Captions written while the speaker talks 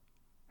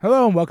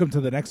Hello and welcome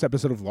to the next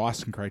episode of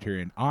Lost in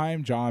Criterion.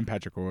 I'm John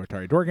Patrick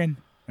Rotary Dorgan,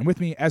 and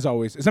with me, as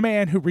always, is a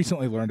man who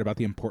recently learned about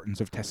the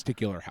importance of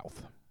testicular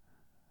health.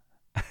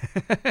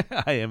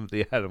 I am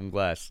the Adam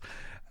Glass,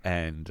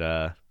 and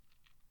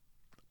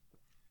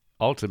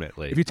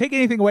ultimately, If you take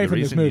anything away the from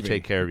this reason movie, you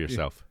take care of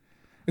yourself.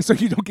 is so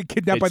you don't get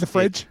kidnapped by the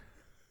fridge.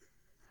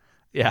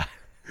 Yeah.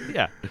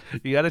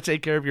 You got to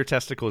take care of your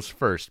testicles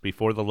first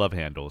before the love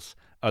handles.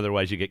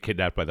 Otherwise, you get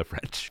kidnapped by the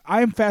French.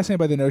 I am fascinated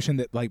by the notion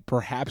that, like,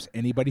 perhaps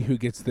anybody who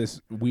gets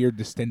this weird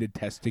distended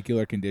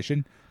testicular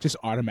condition just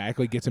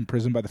automatically gets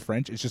imprisoned by the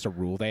French. It's just a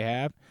rule they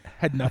have.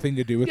 Had nothing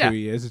to do with who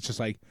he is. It's just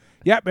like,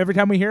 yep, every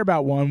time we hear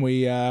about one,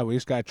 we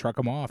just got to truck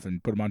them off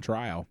and put them on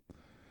trial.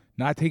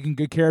 Not taking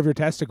good care of your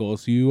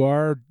testicles,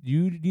 you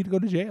need to go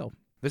to jail.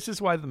 This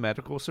is why the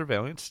medical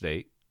surveillance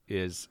state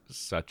is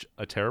such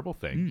a terrible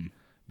thing,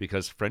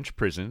 because French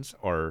prisons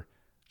are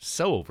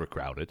so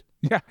overcrowded.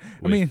 Yeah,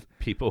 I mean,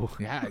 people.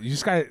 Yeah, you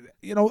just got to,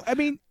 at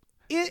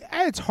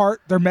its heart,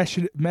 their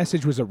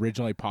message was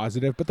originally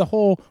positive, but the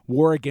whole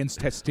war against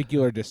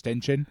testicular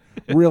distension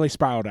really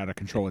spiraled out of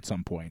control at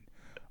some point.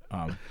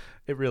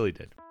 It really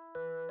did.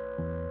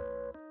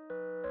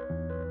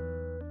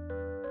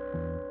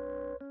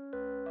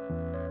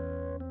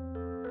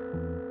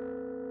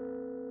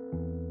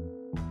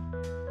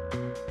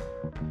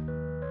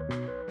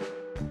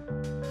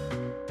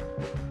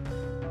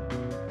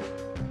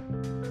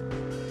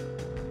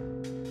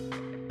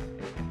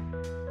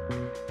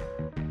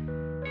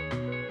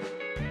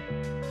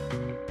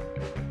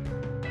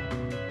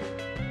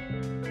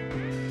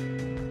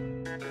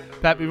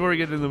 Pat, before we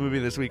get into the movie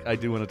this week, I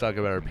do want to talk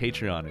about our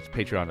Patreon. It's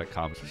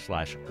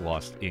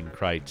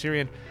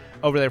patreon.com/lostincriterion.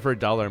 Over there for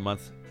 $1 a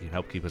month, you can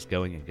help keep us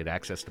going and get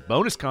access to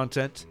bonus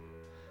content.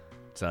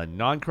 It's a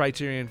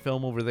non-Criterion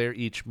film over there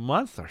each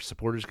month. Our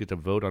supporters get to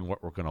vote on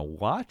what we're going to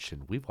watch,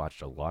 and we've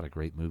watched a lot of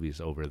great movies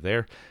over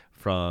there,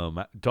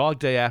 from Dog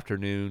Day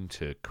Afternoon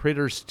to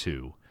Critters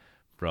 2,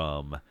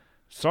 from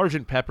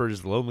Sgt.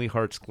 Pepper's Lonely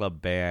Hearts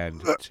Club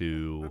Band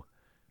to...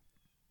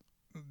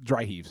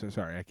 Dry heaves.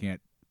 Sorry, I can't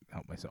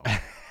help myself.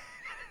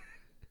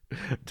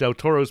 Del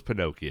Toro's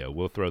Pinocchio.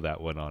 We'll throw that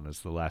one on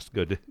as the last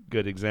good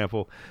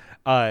example.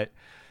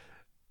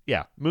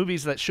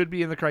 Movies that should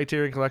be in the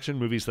Criterion Collection,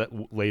 movies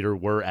that later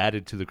were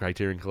added to the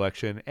Criterion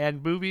Collection,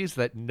 and movies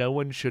that no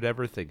one should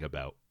ever think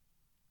about.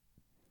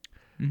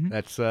 Mm-hmm.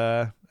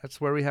 That's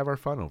where we have our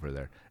fun over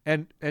there.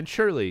 And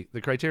surely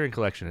the Criterion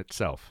Collection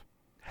itself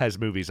has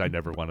movies I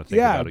never want to think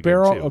about again.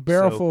 Yeah, a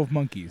barrel full of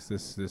monkeys.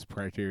 This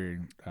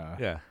Criterion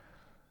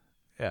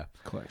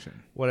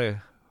collection.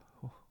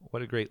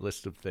 What a great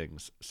list of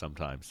things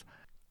sometimes.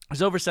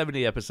 There's over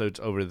 70 episodes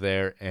over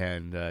there,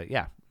 and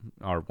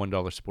our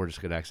 $1 supporters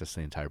get access to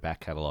the entire back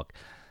catalog.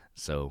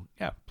 So,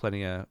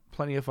 plenty of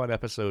fun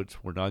episodes.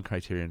 We're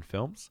non-Criterion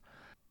films.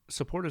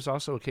 Supporters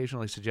also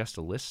occasionally suggest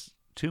a list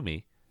to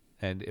me,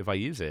 and if I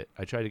use it,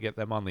 I try to get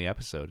them on the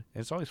episode.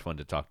 And it's always fun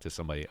to talk to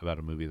somebody about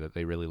a movie that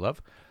they really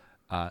love.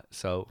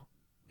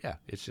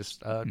 It's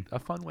just a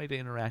fun way to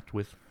interact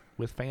with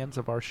fans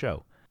of our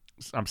show.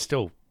 I'm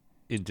still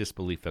in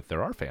disbelief that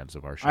there are fans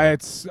of our show. I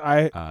think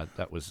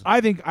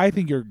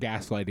you're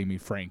gaslighting me,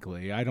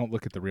 frankly. I don't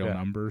look at the real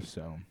numbers,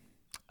 so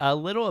a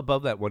little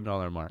above that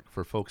 $1 mark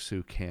for folks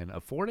who can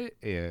afford it,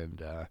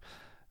 and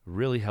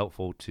really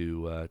helpful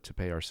to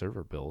pay our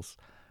server bills.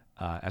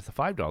 At the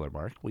 $5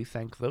 mark, we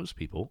thank those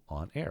people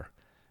on air.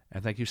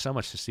 And thank you so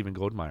much to Stephen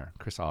Goldmeyer,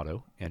 Chris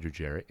Otto, Andrew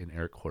Jarrett, and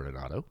Eric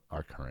Coronado,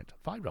 our current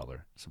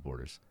 $5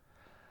 supporters.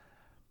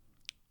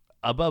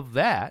 Above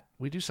that,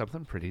 we do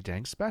something pretty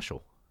dang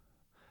special.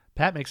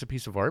 Pat makes a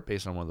piece of art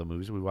based on one of the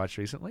movies we watched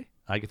recently.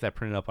 I get that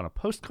printed up on a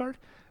postcard,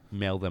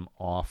 mail them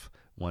off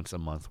once a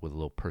month with a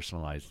little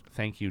personalized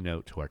thank you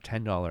note to our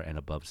 $10 and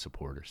above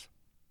supporters.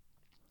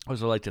 I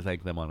also like to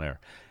thank them on air.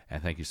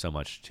 And thank you so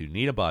much to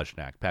Nina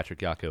Bojnak, Patrick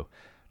Yako,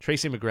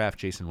 Tracy McGrath,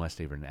 Jason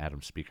Westaver, and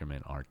Adam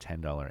Speakerman, our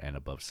 $10 and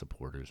above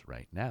supporters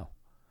right now.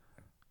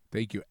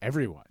 Thank you,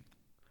 everyone.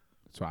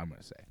 That's what I'm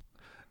going to say.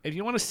 If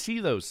you want to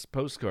see those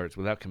postcards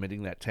without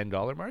committing that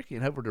 $10 mark, you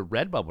can head over to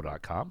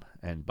redbubble.com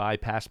and buy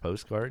past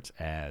postcards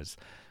as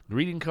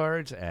greeting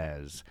cards,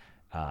 as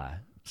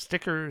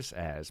stickers,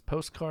 as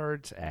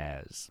postcards,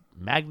 as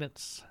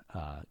magnets,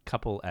 a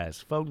couple as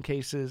phone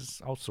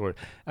cases, all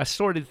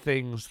assorted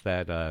things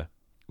that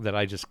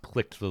I just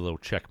clicked the little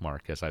check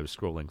mark as I was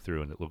scrolling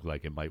through, and it looked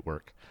like it might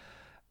work.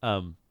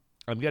 I'm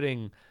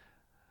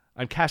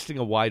casting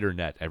a wider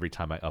net every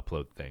time I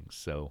upload things.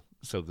 So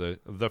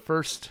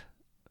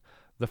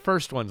the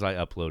first ones I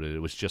uploaded, it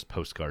was just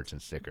postcards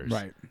and stickers.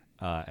 Right.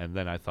 And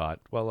then I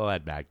thought, well, I'll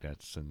add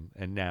magnets.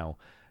 And now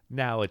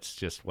it's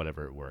just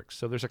whatever it works.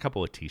 So there's a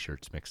couple of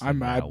T-shirts mixed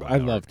in. I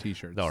love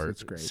T-shirts.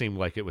 It's great. Seemed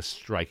like it was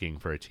striking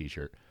for a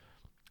T-shirt.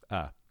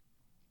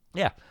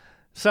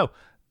 So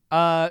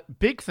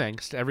big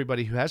thanks to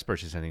everybody who has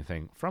purchased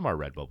anything from our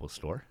Redbubble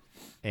store.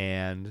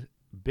 And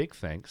big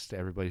thanks to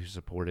everybody who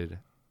supported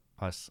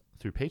us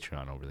through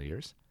Patreon over the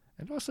years.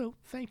 And also,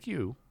 thank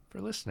you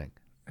for listening.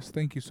 Yes,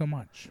 thank you so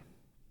much.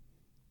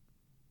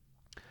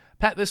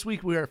 Pat, this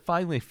week we are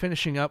finally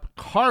finishing up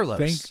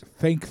Carlos.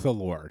 Thank the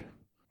Lord.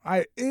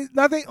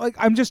 Nothing like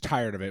I'm just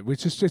tired of it.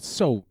 It's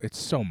so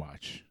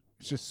much.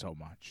 It's just so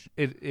much.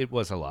 It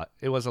was a lot.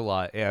 It was a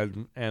lot,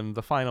 and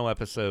the final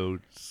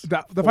episode.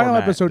 The final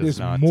episode is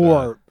not,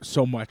 more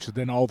so much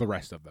than all the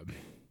rest of them.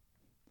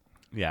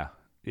 Yeah.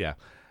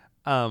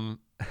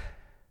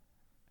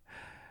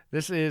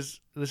 This is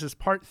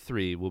part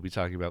 3 we'll be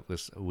talking about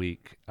this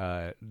week.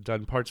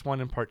 Done parts 1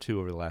 and part 2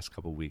 over the last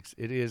couple of weeks.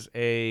 It is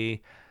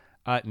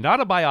not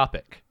a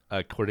biopic,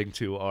 according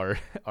to our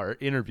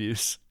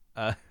interviews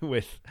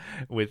with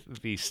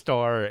the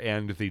star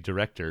and the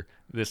director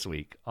this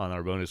week on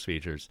our bonus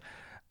features.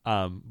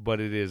 But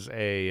it is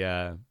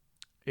a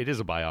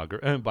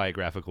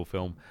biographical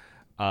film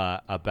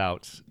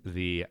about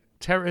the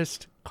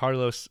terrorist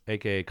Carlos,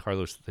 aka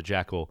Carlos the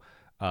Jackal,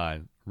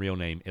 real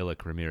name Ilich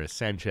Ramírez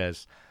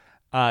Sánchez.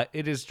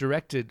 It is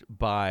directed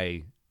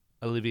by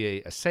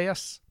Olivier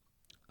Assayas,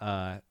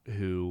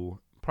 who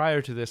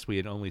prior to this we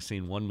had only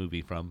seen one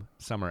movie from,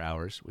 Summer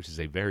Hours, which is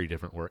a very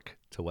different work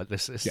to what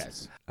this is.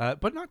 Yes.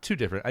 But not too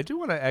different. I do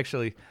want to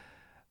actually...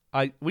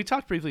 we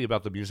talked briefly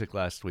about the music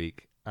last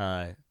week.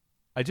 I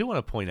do want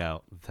to point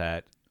out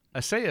that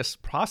Assayas,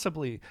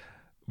 possibly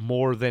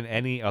more than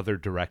any other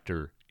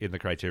director in the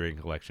Criterion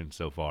Collection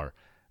so far,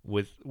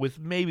 with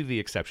maybe the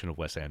exception of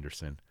Wes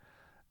Anderson,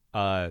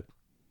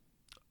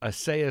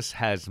 Assayas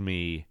has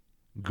me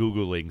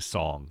Googling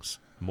songs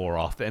more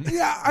often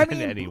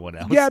than anyone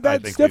else. Yeah,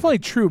 that's definitely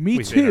true.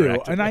 Me too.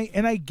 And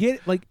I get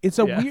it. Like, it's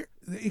a weird...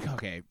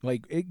 Okay,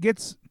 like,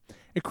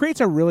 it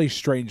creates a really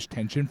strange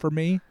tension for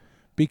me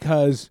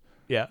because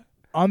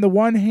on the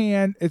one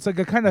hand, it's like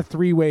a kind of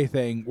three-way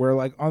thing where,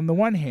 like, on the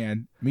one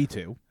hand, me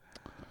too.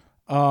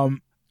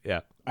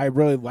 I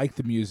really like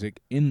the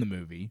music in the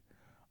movie.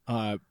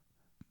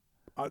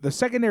 The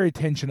secondary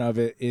tension of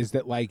it is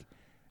that, like,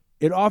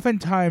 it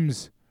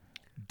oftentimes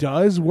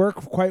does work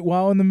quite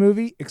well in the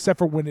movie, except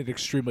for when it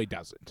extremely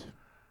doesn't.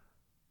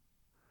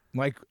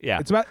 Like,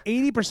 it's about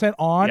 80%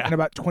 on and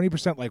about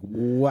 20% like,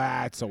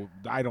 what? So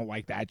I don't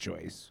like that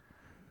choice.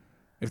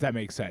 If that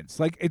makes sense.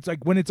 Like, it's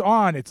like when it's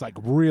on, it's like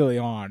really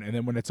on. And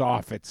then when it's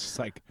off, it's just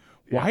like,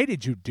 why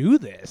did you do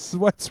this?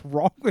 What's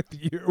wrong with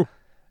you?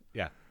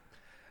 Yeah.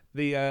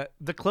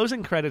 The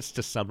closing credits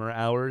to Summer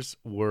Hours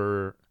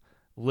were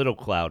Little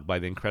Cloud by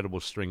the Incredible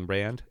String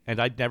Band,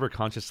 and I'd never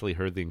consciously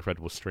heard the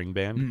Incredible String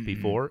Band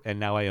before, and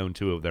now I own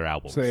 2 of their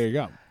albums. So there you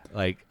go.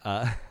 Like,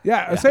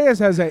 Assayas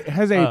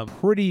has a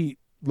pretty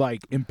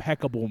like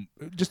impeccable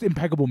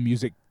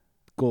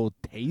musical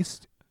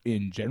taste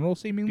in general,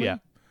 seemingly.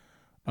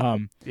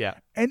 And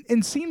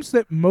seems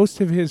that most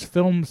of his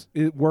films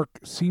work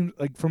seems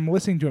like, from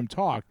listening to him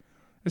talk,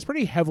 is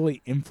pretty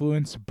heavily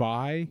influenced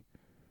by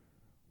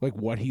like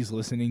what he's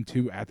listening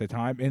to at the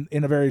time,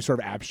 in a very sort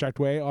of abstract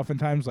way,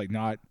 oftentimes, like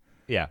not...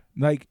 Yeah.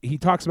 Like, he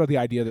talks about the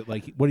idea that,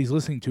 like, what he's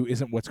listening to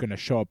isn't what's going to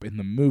show up in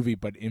the movie,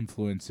 but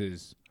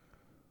influences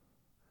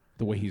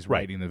the way he's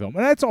writing the film.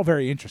 And that's all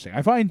very interesting.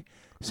 I find,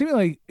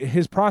 seemingly,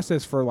 his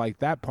process for, like,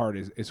 that part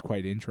is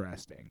quite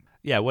interesting.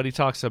 Yeah, what he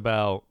talks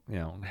about,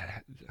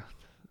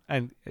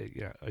 and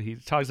he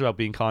talks about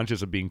being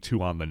conscious of being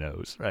too on the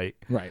nose, right?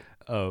 Right.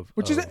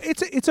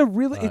 It's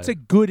a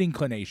good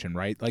inclination,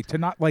 right? Like, to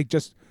not like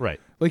just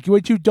like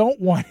what you don't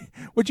want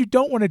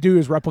to do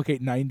is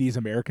replicate 90s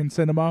American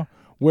cinema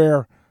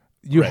where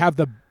you have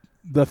the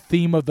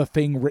theme of the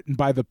thing written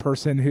by the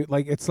person who,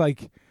 like, it's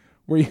like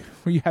where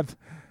you have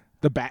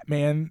the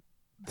Batman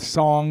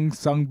song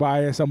sung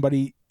by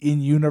somebody in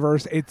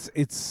universe. It's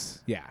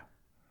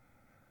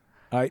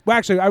well,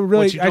 actually,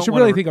 I should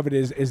really think of it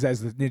as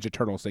the Ninja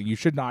Turtles thing. You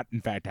should not,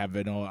 in fact, have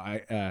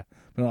Vanilla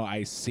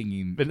Ice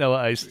singing. Vanilla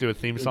Ice do a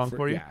theme song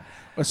for you? Yeah.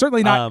 Well,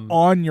 certainly not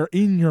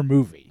in your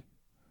movie.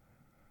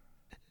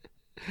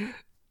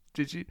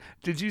 Did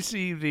you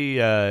see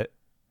the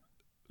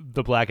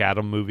Black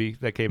Adam movie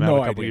that came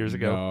out a couple years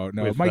ago?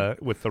 No,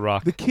 with The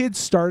Rock. The kids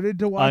started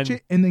to watch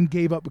it and then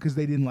gave up because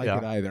they didn't like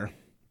it either.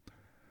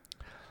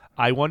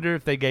 I wonder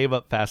if they gave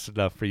up fast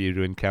enough for you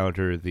to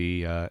encounter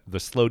the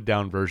slowed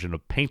down version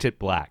of Paint It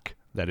Black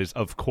that is,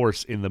 of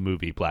course, in the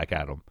movie Black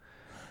Adam.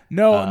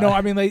 No.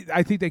 I mean,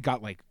 I think they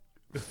got like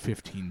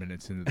 15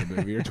 minutes into the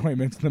movie or 20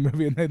 minutes in the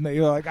movie, and then they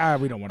were like,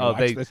 we don't want to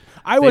watch this.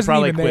 I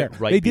wasn't even there.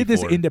 They did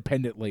this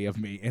independently of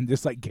me and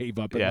just like gave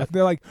up. And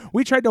they're like,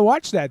 we tried to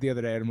watch that the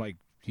other day, and I'm like,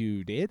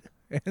 you did?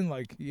 And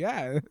like,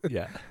 yeah.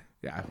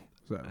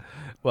 So,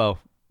 well,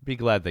 be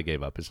glad they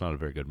gave up. It's not a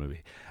very good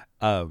movie.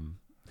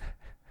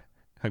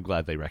 I'm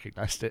glad they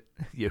recognized it.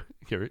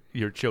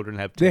 Your children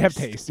have taste. They have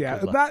taste, yeah.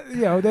 Not,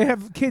 they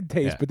have kid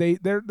taste, but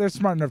they're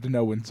smart enough to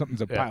know when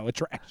something's a pile of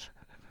trash.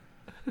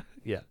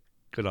 Yeah,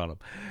 good on them.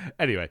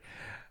 Anyway,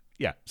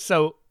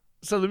 so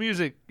the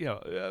music,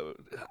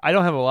 I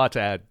don't have a lot to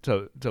add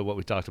to what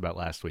we talked about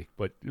last week,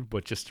 but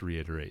just to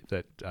reiterate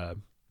that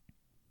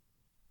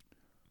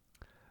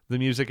the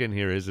music in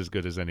here is as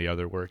good as any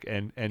other work,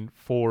 and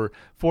for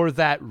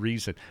that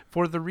reason,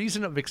 for the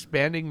reason of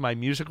expanding my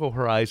musical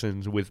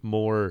horizons with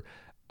more,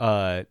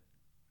 I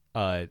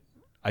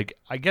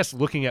guess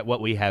looking at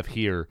what we have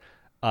here,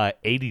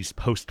 80s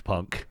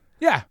post-punk.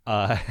 Yeah.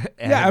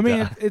 And, I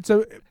mean,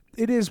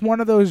 it is one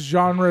of those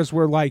genres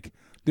where like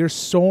there's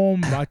so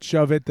much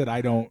of it that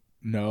I don't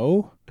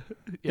know.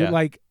 Yeah.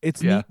 Like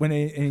it's neat when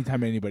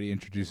anytime anybody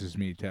introduces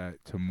me to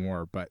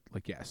more, but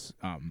like yes,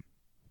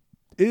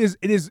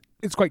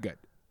 it's quite good.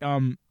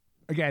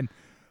 Again,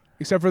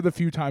 except for the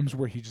few times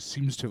where he just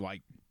seems to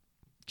like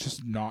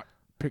just not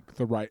pick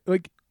the right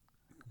like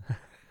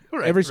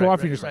every so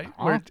often you're just like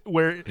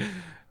where it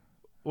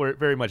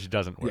very much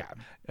doesn't work.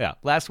 Yeah.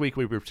 Last week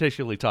we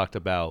particularly talked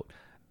about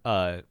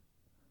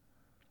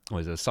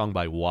was it a song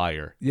by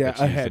Wire? Yeah,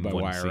 Ahead by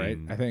Wire, right?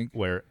 I think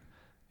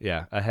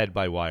Ahead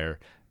by Wire,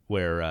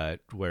 where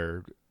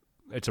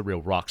it's a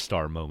real rock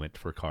star moment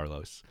for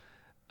Carlos,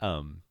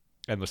 and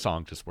the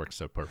song just works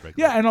so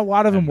perfectly. Yeah, and a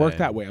lot of them work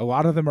that way. A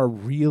lot of them are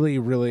really,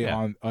 really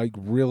on like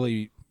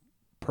really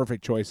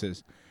perfect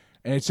choices,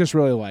 and it's just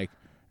really like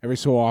every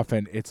so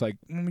often it's like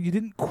you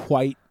didn't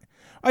quite.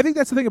 I think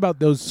that's the thing about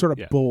those sort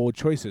of bold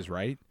choices,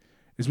 right?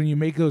 Is when you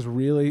make those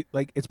really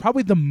like it's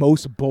probably the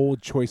most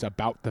bold choice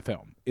about the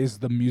film is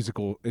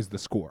the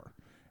score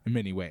in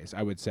many ways,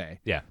 I would say.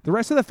 Yeah. The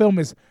rest of the film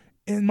is,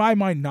 in my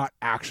mind, not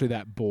actually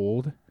that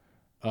bold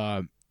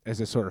as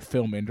a sort of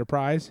film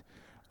enterprise.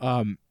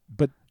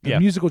 But the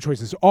musical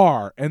choices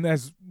are, and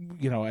as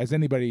you know, as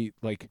anybody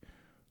like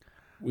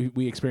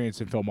we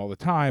experience in film all the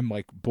time,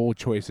 like bold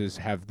choices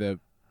have the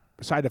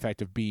side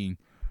effect of being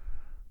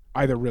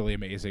either really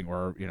amazing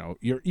or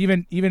you're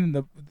even in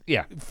the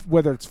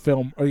whether it's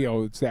film or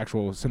it's the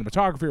actual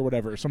cinematography or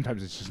whatever.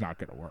 Sometimes it's just not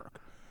going to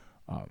work.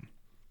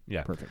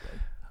 Perfectly.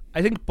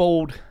 I think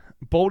bold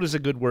is a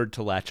good word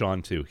to latch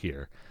on to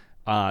here,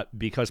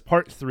 because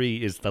part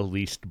 3 is the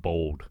least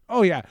bold.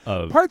 Oh yeah,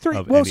 part 3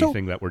 of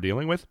anything that we're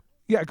dealing with.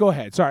 Yeah, go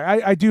ahead. Sorry,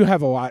 I do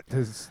have a lot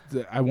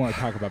that I want to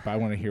talk about, but I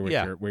want to hear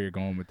where you're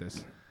going with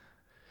this.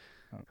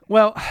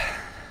 Well,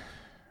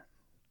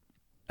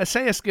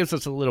 Assayas gives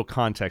us a little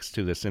context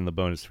to this in the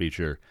bonus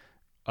feature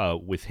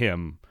with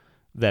him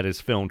that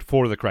is filmed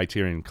for the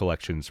Criterion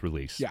Collection's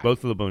release. Yeah.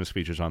 Both of the bonus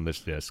features on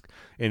this disc,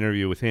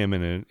 interview with him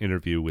and an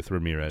interview with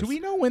Ramírez. Do we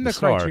know when the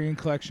Criterion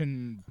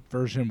Collection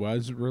version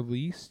was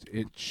released?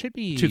 It should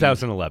be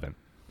 2011.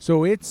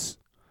 So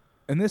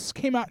and this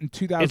came out in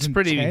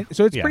 2010.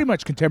 It's pretty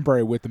much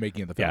contemporary with the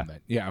making of the film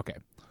then. Yeah, okay.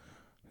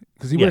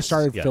 Because he would have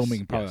started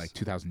filming probably like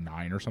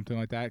 2009 or something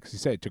like that, because he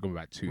said it took him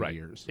about 2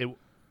 years.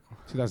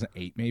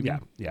 2008 maybe?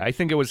 Yeah, I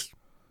think it was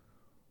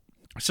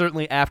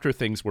certainly after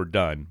things were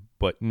done,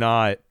 but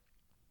not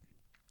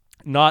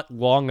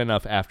long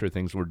enough after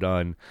things were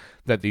done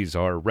that these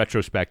are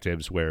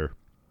retrospectives where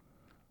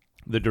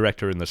the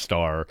director and the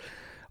star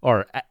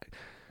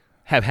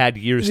have had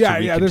years to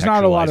recontextualize there's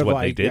not a lot of what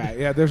like, they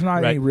did. There's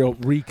not any real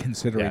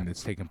reconsidering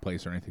that's taken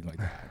place or anything like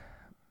that.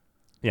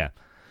 Yeah.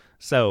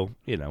 So,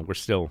 we're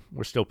still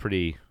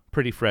pretty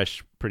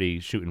fresh, pretty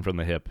shooting from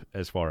the hip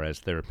as far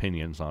as their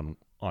opinions on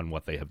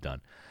what they have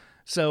done.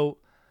 So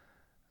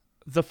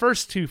the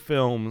first 2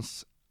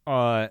 films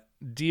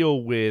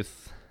deal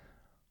with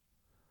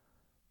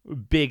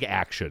big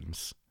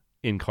actions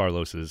in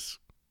Carlos's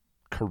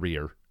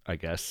career, I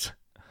guess.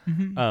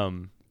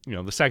 Mm-hmm.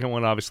 The second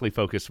one obviously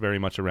focused very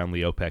much around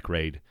the OPEC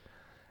raid.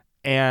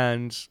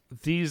 And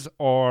these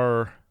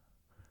are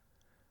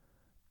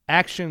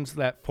actions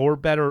that, for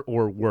better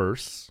or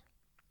worse,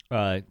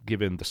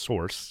 given the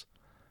source,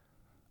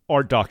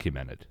 are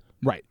documented.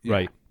 Right. Yeah.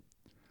 Right.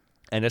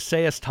 And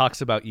Assayas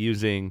talks about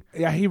using...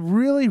 Yeah, he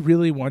really,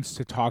 really wants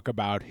to talk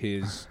about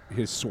his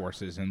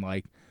sources and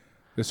like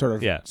the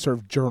sort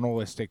of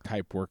journalistic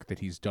type work that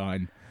he's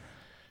done.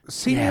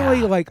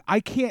 Seemingly, like I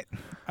can't.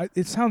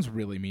 It sounds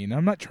really mean.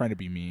 I'm not trying to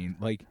be mean.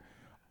 Like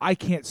I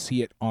can't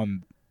see it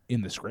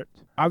in the script.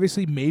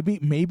 Obviously,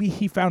 maybe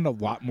he found a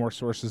lot more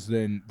sources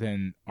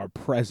than are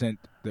present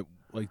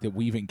that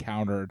we've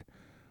encountered.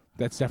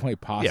 That's definitely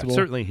possible. Yeah,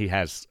 certainly he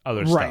has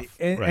other stuff.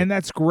 And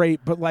that's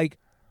great. But like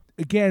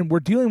again, we're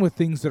dealing with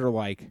things that are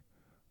like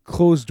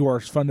closed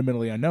doors,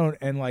 fundamentally unknown,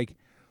 and like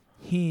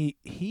he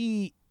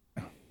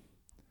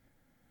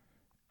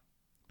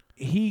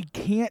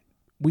can't.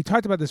 We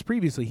talked about this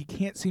previously. He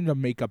can't seem to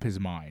make up his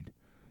mind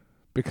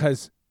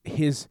because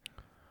his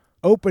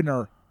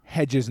opener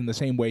hedges in the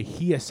same way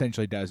he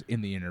essentially does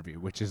in the interview,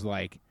 which is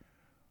like,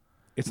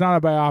 it's not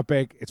a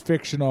biopic, it's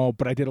fictional,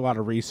 but I did a lot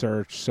of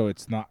research, so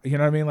it's not, you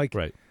know what I mean? Like,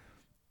 right.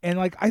 And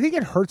like, I think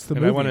it hurts the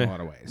movie in a lot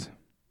of ways.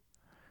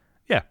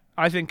 Yeah,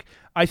 I think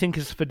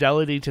his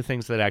fidelity to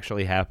things that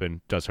actually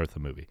happen does hurt the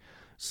movie.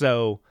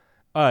 So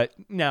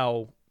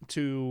now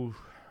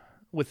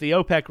with the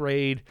OPEC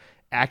raid,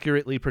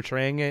 accurately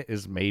portraying it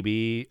is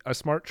maybe a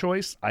smart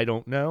choice. I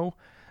don't know.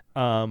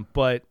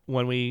 But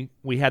when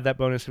we had that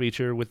bonus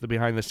feature with the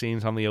behind the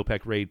scenes on the OPEC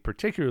raid,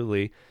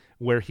 particularly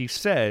where he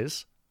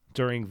says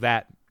during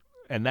that,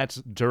 and that's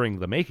during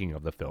the making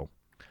of the film,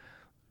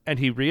 and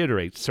he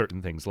reiterates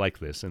certain things like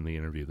this in the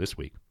interview this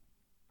week,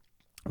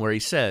 where he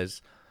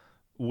says,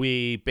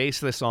 we base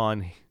this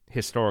on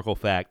historical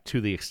fact to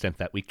the extent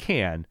that we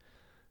can,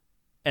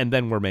 and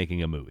then we're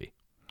making a movie,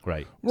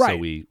 right? So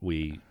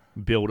we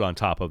build on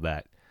top of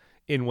that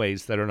in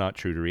ways that are not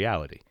true to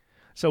reality.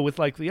 So with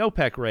like the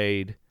OPEC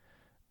raid,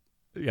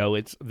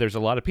 there's a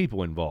lot of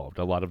people involved,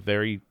 a lot of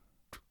very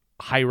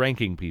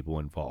high-ranking people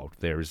involved.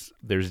 There's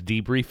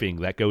debriefing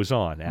that goes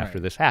on after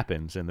this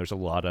happens, and there's a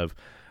lot of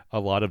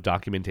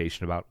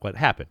documentation about what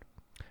happened.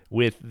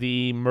 With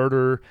the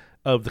murder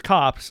of the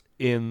cops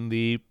in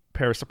the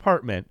Paris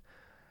apartment,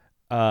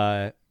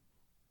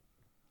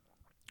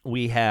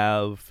 we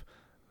have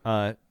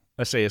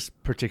Assayas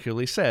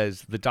particularly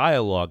says the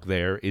dialogue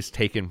there is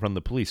taken from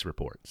the police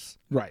reports.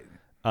 Right.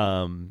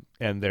 And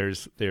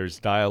there's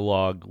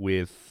dialogue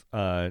with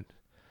one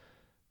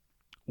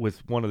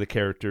of the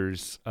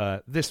characters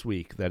this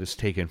week that is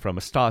taken from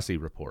a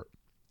Stasi report.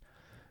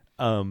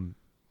 And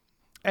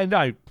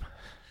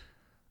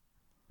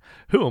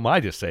who am I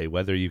to say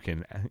whether you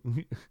can,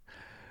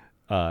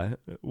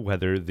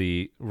 whether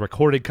the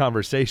recorded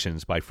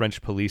conversations by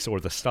French police or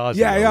the Stasi?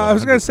 Yeah, I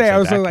was going to say, I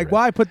was accurate. like,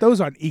 well, I put those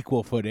on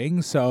equal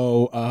footing,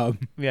 so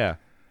yeah,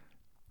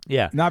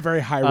 not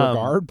very high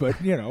regard, but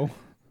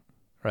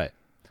right,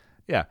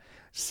 yeah.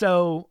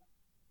 So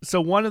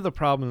one of the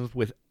problems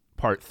with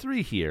part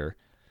 3 here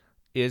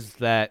is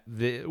that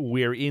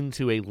we're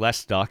into a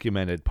less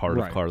documented part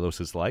of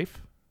Carlos's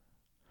life.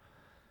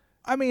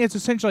 I mean, it's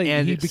essentially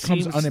he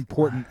becomes seems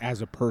unimportant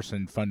as a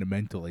person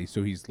fundamentally,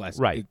 so he's less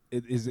right.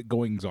 It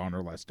goings on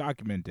or less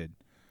documented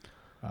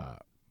by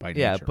nature.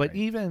 Yeah, but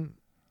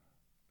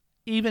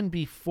even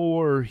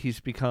before he's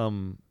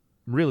become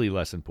really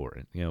less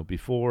important,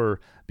 before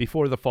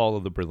the fall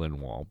of the Berlin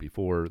Wall,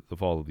 before the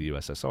fall of the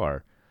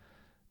USSR,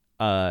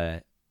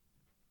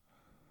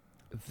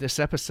 this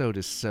episode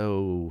is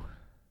so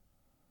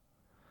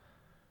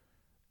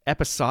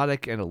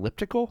episodic and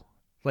elliptical.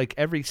 Like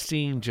every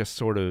scene just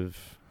sort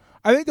of.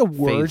 I think the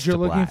word you're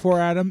looking black. for,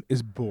 Adam,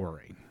 is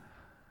boring.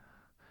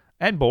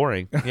 And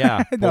boring,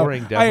 yeah, No,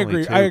 boring.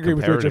 Definitely, I agree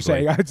with what you're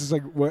saying.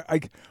 comparatively. I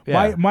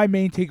just my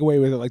main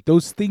takeaway with it, like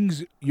those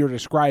things you're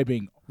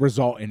describing,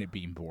 result in it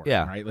being boring.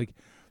 Yeah. Right. Like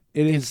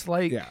it is. It's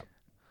like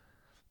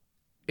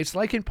it's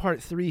like in part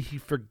 3 he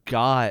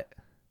forgot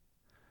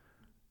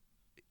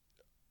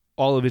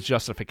all of his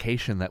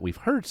justification that we've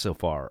heard so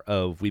far.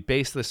 Of we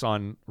base this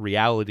on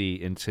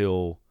reality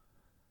until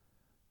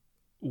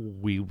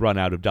we run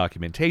out of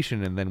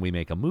documentation, and then we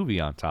make a movie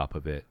on top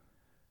of it.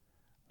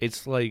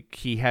 It's like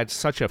he had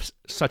such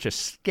a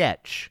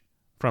sketch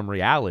from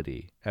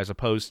reality as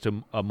opposed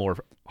to a more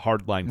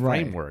hardline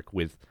framework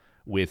with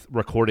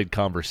recorded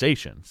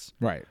conversations.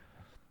 Right.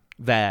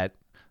 That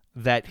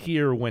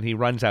here, when he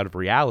runs out of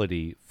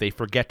reality, they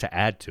forget to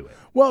add to it.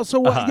 Well,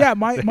 so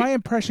my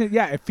impression,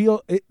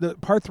 the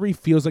part 3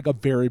 feels like a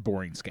very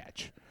boring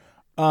sketch.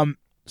 So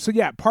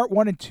yeah, part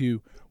 1 and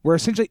 2, we're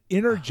essentially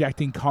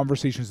interjecting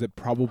conversations that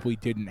probably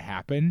didn't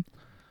happen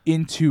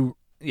into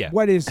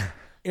what is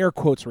air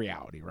quotes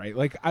reality, right?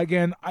 Like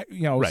again,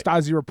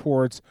 Stasi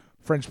reports,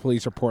 French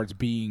police reports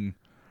being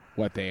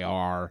what they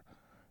are,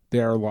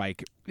 they're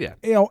like, and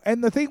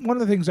one of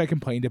the things I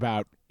complained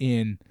about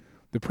in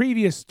the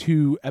previous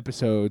 2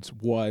 episodes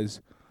was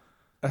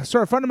a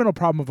sort of fundamental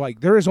problem of like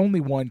there is only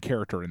one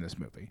character in this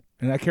movie,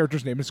 and that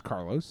character's name is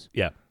Carlos.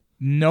 Yeah.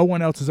 No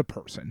one else is a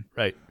person.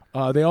 Right.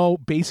 They all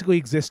basically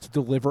exist to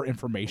deliver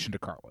information to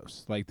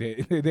Carlos. Like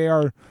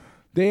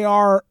they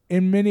are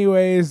in many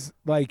ways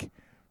like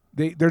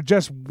they're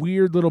just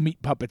weird little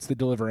meat puppets that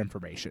deliver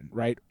information,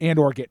 right? And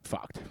or get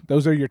fucked.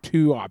 Those are your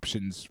 2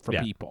 options for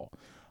people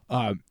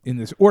in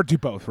this, or do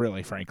both,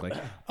 really, frankly.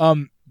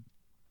 And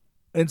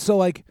so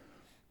like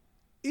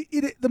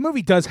the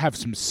movie does have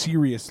some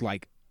serious,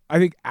 like I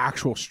think,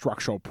 actual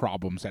structural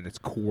problems at its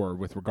core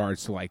with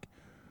regards to like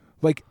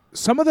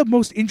some of the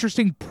most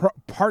interesting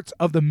parts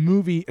of the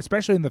movie,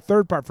 especially in the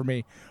third part for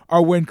me,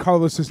 are when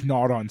Carlos is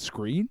not on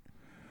screen.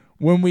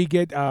 When we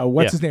get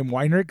his name,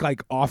 Weinrich,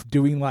 like off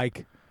doing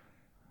like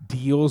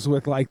deals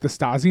with like the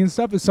Stasi and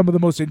stuff, is some of the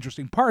most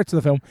interesting parts of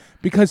the film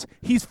because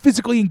he's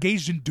physically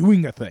engaged in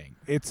doing a thing.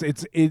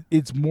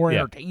 It's more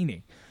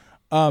entertaining.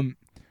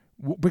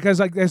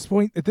 Because like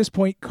at this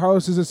point,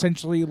 Carlos is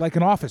essentially like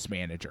an office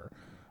manager,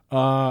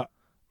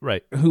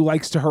 who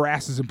likes to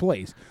harass his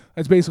employees.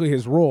 That's basically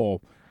his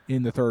role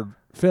in the third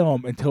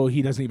film until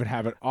he doesn't even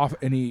have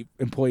any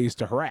employees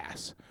to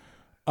harass.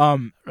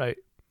 Right.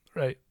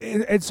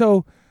 And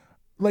so,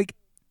 like,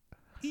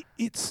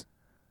 it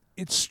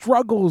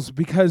struggles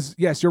because,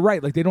 yes, you're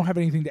right. Like, they don't have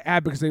anything to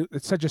add because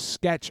it's such a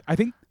sketch. I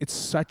think it's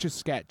such a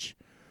sketch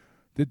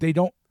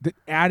that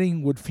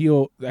adding would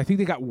feel. I think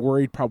they got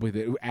worried probably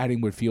that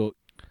adding would feel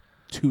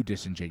too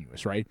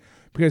disingenuous, right?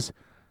 Because,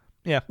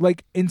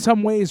 like in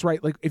some ways,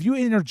 right? Like if you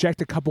interject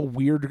a couple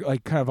weird,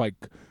 like kind of like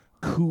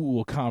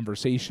cool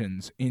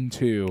conversations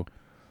into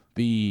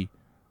the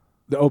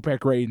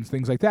OPEC raid and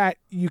things like that,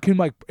 you can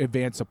like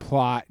advance a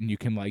plot and you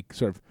can like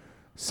sort of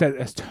set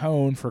a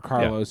tone for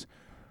Carlos.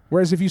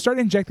 Whereas if you start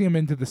injecting them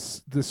into the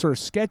sort of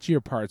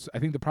sketchier parts, I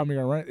think the problem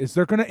you're going to run is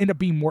they're going to end up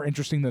being more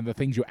interesting than the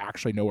things you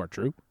actually know are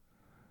true.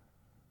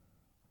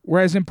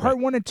 Whereas in part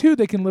 1 and 2,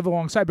 they can live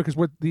alongside because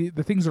what the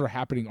things that are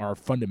happening are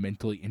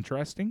fundamentally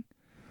interesting.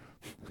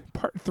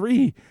 Part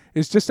 3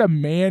 is just a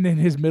man in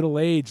his middle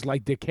age,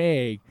 like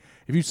decaying,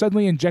 If you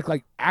suddenly inject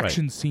like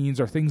action scenes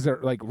or things that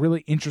are like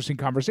really interesting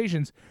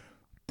conversations,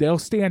 they'll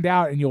stand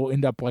out, and you'll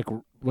end up like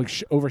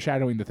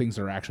overshadowing the things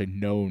that are actually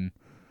known,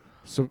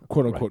 so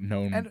quote unquote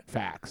known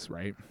facts,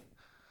 right?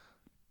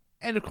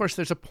 And of course,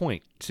 there's a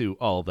point to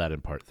all of that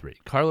in part 3.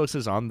 Carlos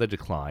is on the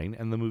decline,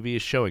 and the movie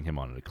is showing him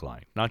on a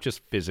decline, not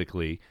just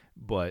physically,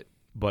 but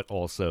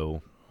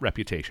also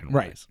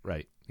reputation-wise.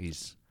 Right?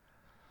 He's,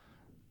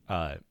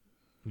 no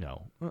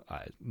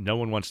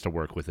one wants to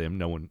work with him.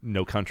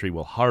 No country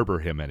will harbor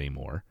him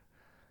anymore.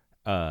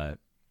 And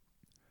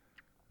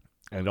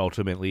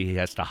ultimately, he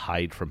has to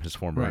hide from his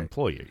former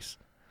employers,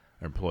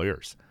 and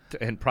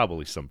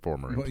probably some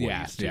former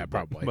employees too.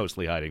 Probably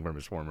mostly hiding from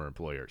his former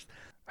employers.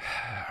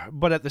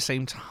 But at the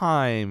same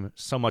time,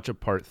 so much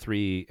of part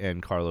 3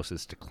 and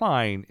Carlos's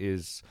decline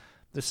is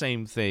the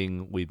same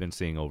thing we've been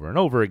seeing over and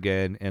over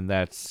again, and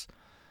that's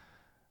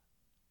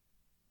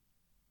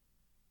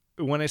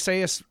when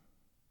Assayas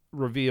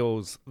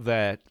reveals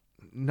that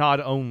not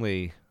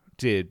only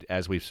did,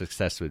 as we've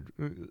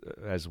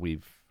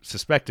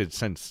suspected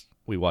since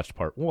we watched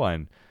part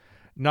 1,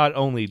 not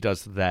only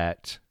does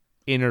that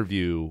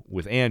interview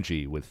with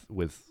Angie, with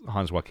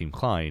Hans Joachim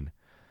Klein,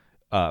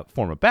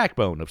 form a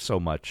backbone of so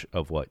much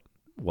of what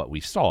we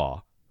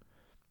saw,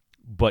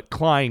 but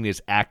Klein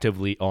is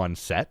actively on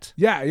set.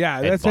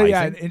 Yeah, that's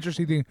an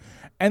interesting thing,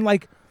 and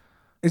like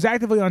is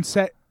actively on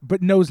set,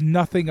 but knows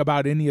nothing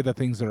about any of the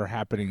things that are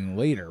happening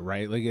later,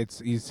 right? Like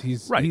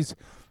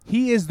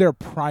he is their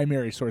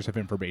primary source of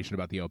information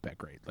about the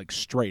OPEC rate, like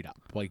straight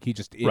up, like he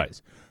just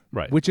is,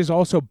 right? Which is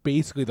also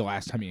basically the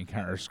last time he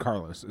encounters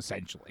Carlos,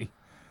 essentially,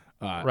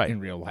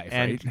 in real life,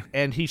 right?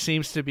 And he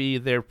seems to be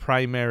their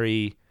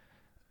primary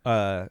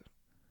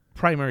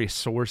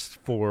source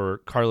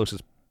for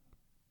Carlos's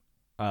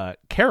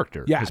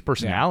character, his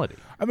personality.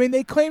 Yeah. I mean,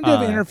 they claim to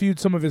have interviewed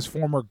some of his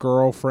former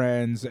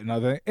girlfriends and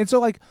other, and so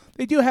like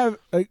they do have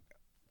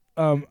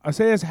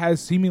Assayas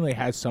seemingly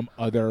has some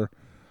other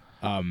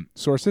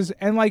sources,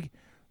 and like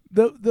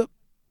the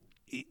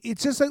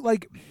it's just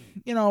like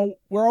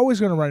we're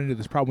always going to run into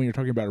this problem when you're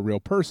talking about a real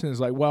person.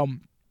 Is like, well,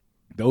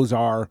 those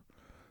are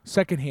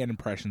secondhand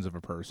impressions of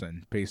a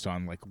person based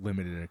on like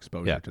limited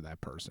exposure to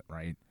that person,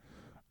 right?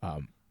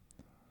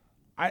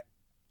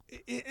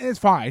 It's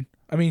fine.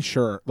 I mean,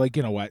 sure. Like,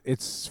 you know what?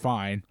 It's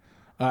fine.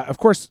 Of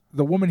course,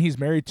 the woman he's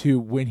married to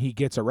when he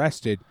gets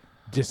arrested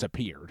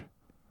disappeared.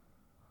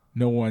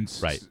 No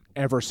one's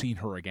ever seen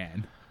her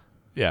again.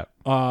 Yeah.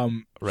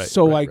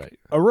 So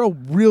a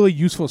really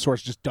useful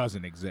source just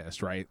doesn't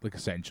exist, right? Like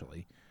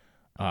essentially.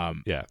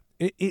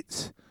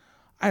 It's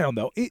I don't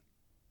know.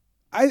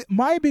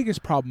 My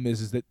biggest problem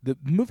is that the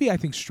movie I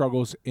think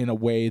struggles in a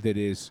way that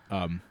is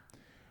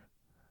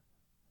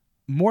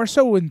more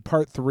so in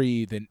part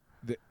 3 than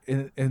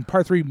in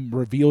part 3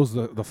 reveals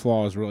the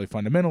flaws really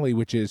fundamentally,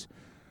 which is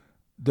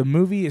the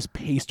movie is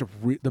paced.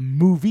 The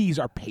movies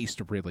are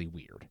paced really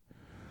weird.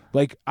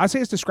 Like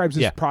Assayas describes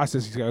this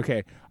process. He's like,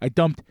 okay, I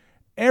dumped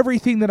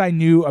everything that I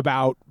knew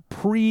about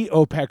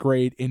pre-OPEC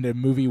raid into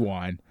movie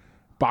 1,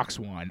 box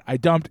 1. I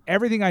dumped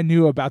everything I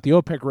knew about the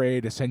OPEC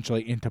raid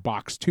essentially into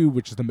box 2,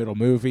 which is the middle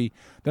movie.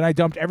 Then I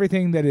dumped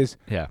everything that is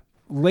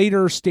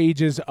later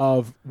stages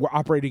of we're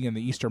operating in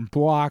the Eastern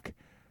Bloc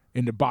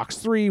into box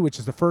 3, which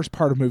is the first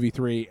part of movie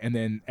 3, and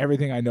then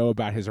everything I know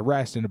about his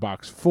arrest into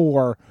box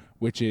 4,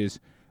 which is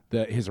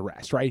his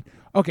arrest, right?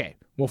 Okay,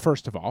 well,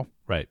 first of all,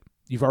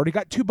 you've already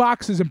got 2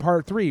 boxes in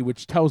part 3,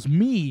 which tells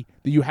me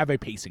that you have a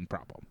pacing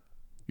problem.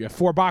 You have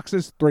 4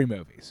 boxes, 3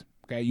 movies.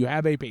 Okay, you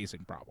have a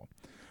pacing problem.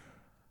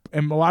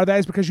 And a lot of that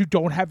is because you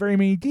don't have very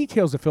many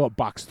details to fill up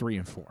box 3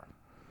 and 4.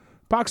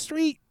 Box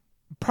 3,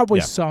 probably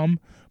some,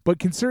 but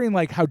considering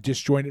like how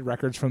disjointed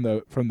records from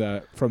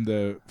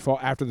the fall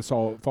after the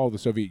fall of the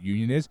Soviet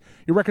Union is,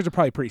 your records are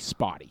probably pretty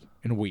spotty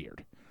and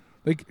weird.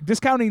 Like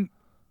discounting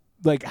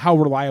like how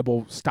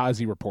reliable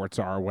Stasi reports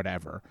are or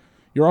whatever,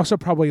 you're also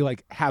probably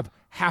like have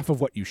half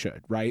of what you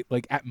should, right?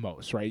 Like at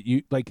most, right?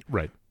 You like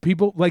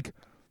people like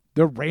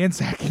the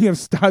ransacking of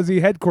Stasi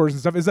headquarters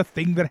and stuff is a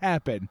thing that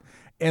happened,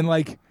 and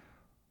like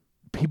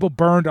people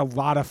burned a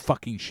lot of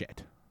fucking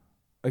shit.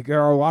 Like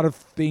there are a lot of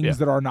things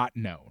that are not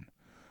known.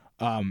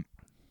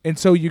 And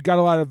so you got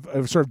a lot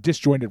of sort of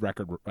disjointed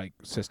record like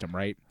system,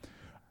 right?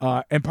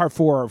 And part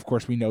 4, of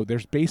course, we know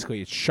there's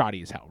basically it's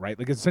shoddy as hell, right?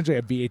 Like it's essentially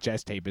a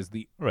VHS tape is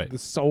the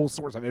sole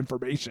source of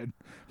information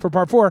for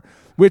part 4,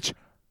 which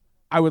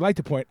I would like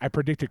to point, I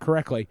predicted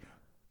correctly,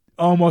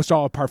 almost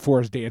all of part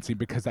 4 is dancing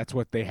because that's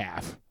what they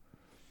have.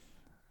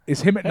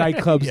 Is him at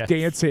nightclubs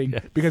dancing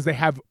because they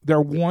have their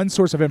one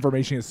source of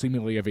information is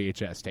seemingly a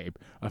VHS tape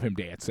of him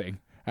dancing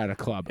at a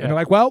club. And they're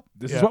like, well,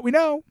 this is what we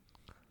know.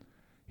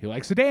 He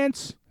likes to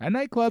dance at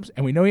nightclubs,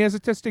 and we know he has a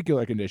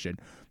testicular condition.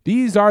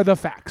 These are the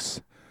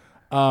facts.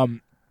 So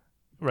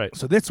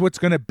that's what's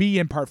going to be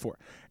in part 4.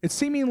 It's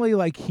seemingly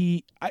like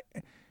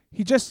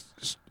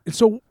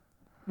so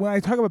when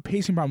I talk about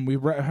pacing problem, we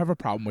have a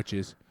problem, which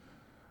is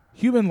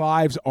human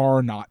lives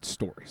are not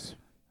stories.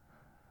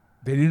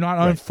 They do not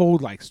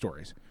unfold like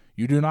stories.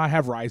 You do not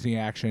have rising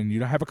action. You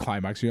don't have a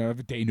climax. You don't have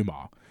a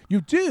denouement.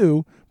 You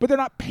do, but they're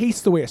not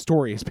paced the way a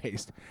story is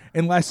paced,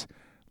 unless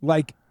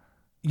like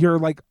you're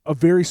like a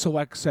very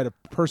select set of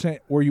person,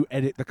 or you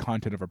edit the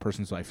content of a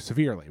person's life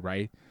severely,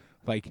 right?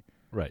 Like,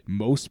 right.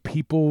 Most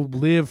people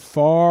live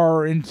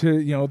far into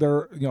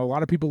a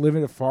lot of people live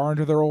into far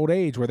into their old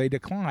age where they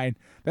decline.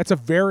 That's a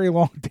very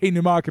long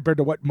denouement compared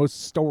to what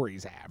most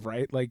stories have,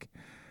 right? Like,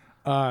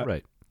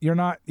 right. You're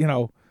not,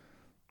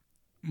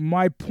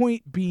 my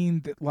point being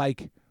that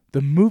like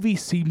the movie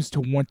seems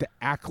to want to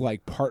act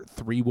like part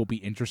 3 will be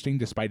interesting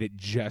despite it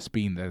just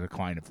being the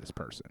decline of this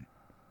person.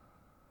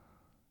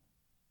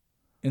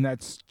 And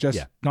that's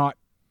just not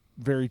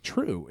very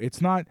true.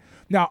 It's not.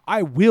 Now,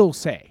 I will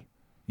say,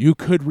 you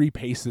could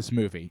repace this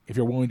movie if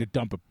you're willing to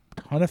dump a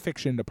ton of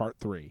fiction into part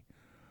 3.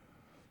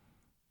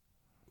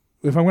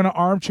 If I'm going to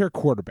armchair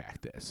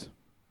quarterback this,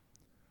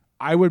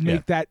 I would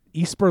make that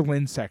East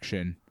Berlin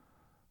section,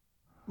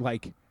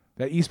 like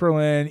that East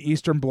Berlin,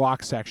 Eastern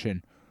Bloc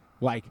section,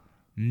 like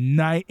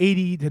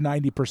 80 to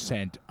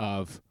 90%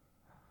 of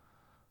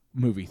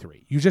movie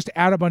 3. You just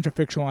add a bunch of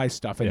fictionalized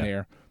stuff in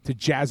there to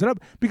jazz it up,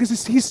 because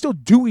he's still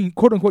doing,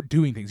 quote unquote,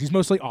 doing things. He's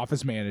mostly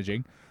office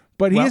managing,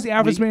 but he is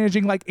office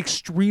managing like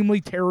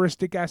extremely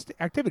terroristic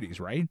activities,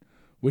 right?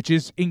 Which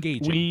is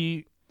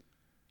engaging.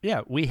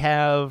 We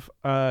have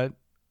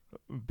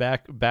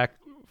back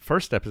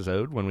first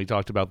episode when we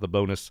talked about the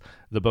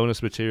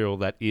bonus material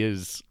that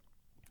is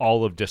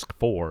all of disc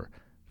 4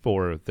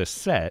 for this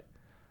set.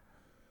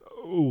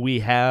 We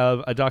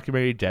have a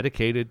documentary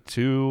dedicated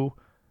to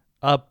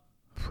a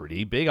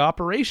pretty big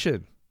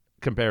operation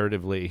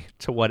comparatively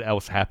to what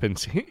else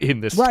happens in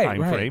this time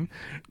frame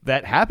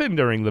that happened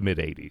during the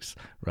mid-'80s,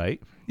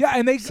 right? Yeah,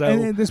 and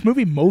and this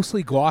movie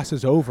mostly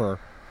glosses over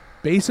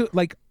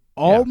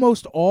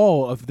almost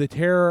all of the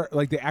terror,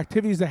 like the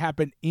activities that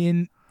happen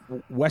in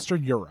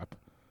Western Europe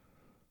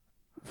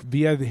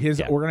via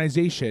his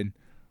organization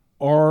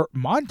are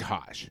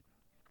montage,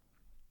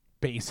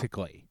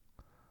 basically.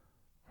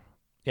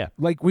 Yeah,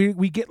 like we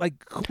get like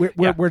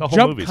we're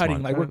jump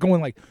cutting, like we're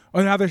going like,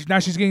 oh, now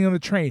she's getting on the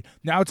train.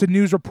 Now it's a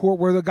news report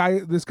where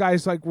this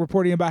guy's like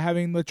reporting about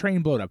having the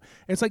train blown up.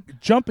 It's like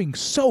jumping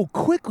so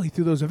quickly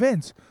through those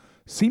events,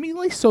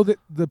 seemingly so that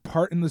the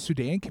part in the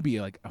Sudan can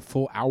be like a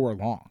full hour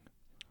long.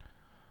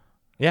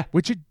 Yeah,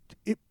 which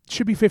it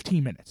should be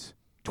 15 minutes,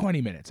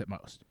 20 minutes at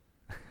most.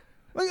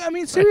 Like, I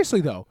mean,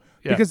 seriously though,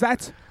 because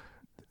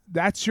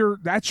that's your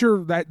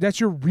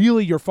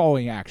really your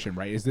following action,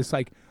 right? Is this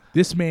like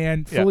this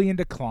man fully in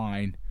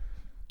decline?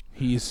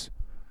 He's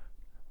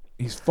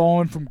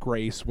fallen from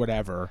grace,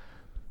 whatever.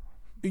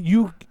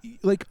 You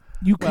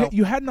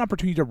had an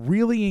opportunity to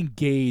really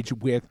engage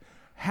with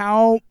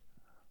how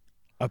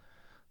a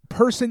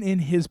person in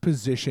his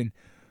position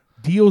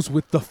deals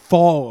with the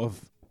fall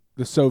of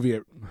the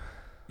Soviet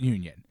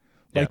Union,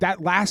 like that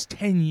last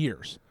 10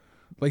 years,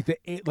 like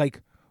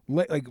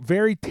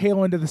very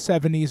tail end of the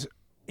 70s,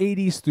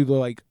 80s through the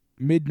like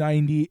mid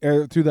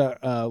 90s through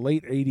the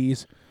late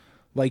 80s.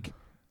 Like,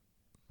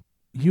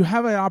 you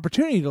have an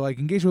opportunity to like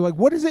engage with like,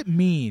 what does it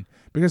mean?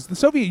 Because the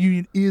Soviet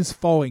Union is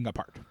falling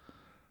apart.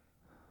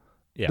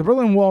 Yeah. The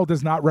Berlin Wall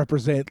does not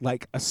represent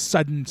like a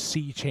sudden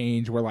sea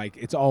change where like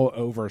it's all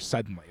over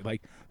suddenly.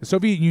 Like, the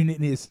Soviet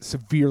Union is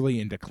severely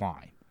in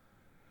decline.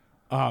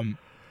 And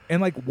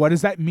like, what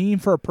does that mean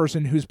for a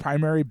person whose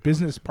primary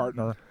business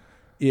partner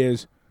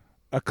is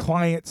a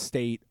client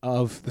state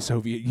of the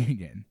Soviet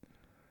Union?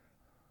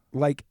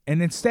 Like,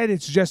 and instead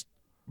it's just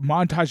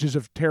montages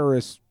of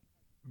terrorist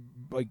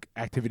like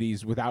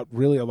activities without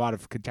really a lot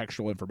of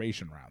contextual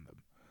information around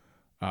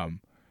them.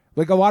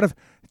 Like a lot of,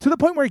 to the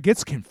point where it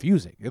gets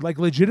confusing. It like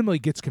legitimately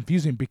gets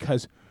confusing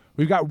because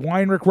we've got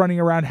Weinrich running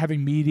around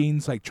having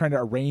meetings, like trying to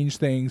arrange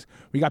things.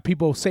 We got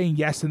people saying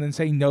yes and then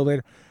saying no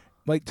later.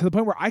 Like, to the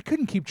point where I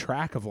couldn't keep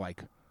track of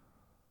like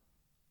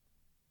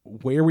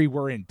where we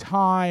were in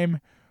time,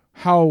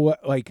 how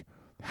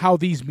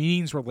these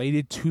meetings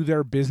related to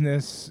their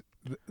business,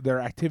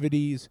 their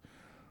activities.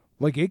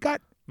 Like, it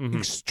got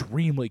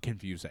extremely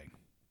confusing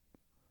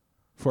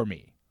for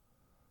me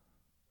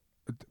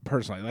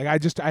personally. Like,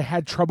 I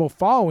had trouble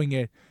following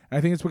it, and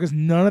I think it's because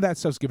none of that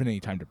stuff's given any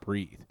time to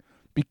breathe.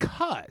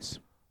 Because,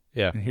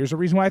 and here's the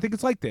reason why I think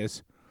it's like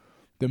this: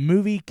 the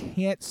movie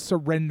can't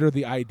surrender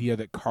the idea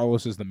that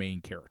Carlos is the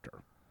main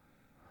character.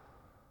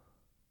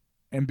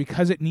 And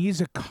because it needs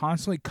to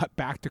constantly cut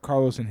back to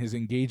Carlos and his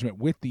engagement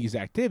with these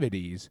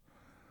activities,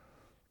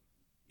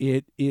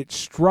 it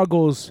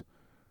struggles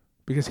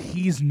because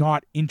he's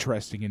not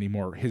interesting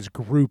anymore. His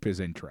group is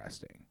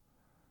interesting.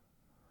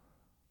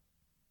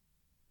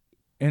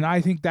 And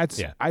I think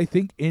I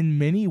think in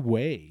many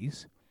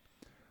ways,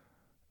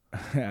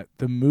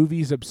 the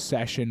movie's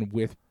obsession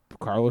with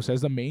Carlos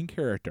as the main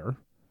character,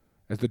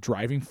 as the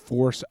driving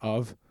force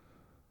of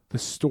the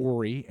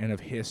story and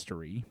of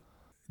history,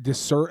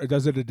 does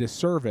it a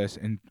disservice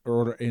in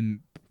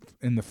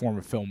the form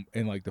of film,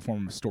 in like the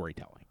form of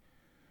storytelling.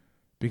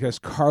 Because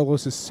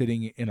Carlos is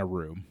sitting in a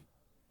room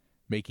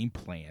making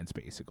plans,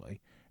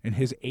 basically, and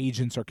his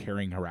agents are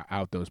carrying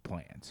out those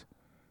plans.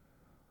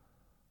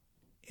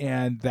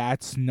 And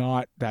that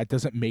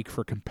doesn't make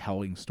for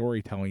compelling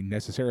storytelling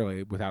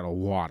necessarily without a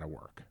lot of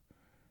work.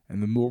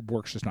 And the more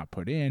work's just not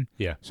put in.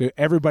 Yeah. So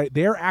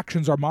their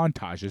actions are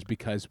montages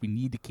because we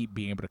need to keep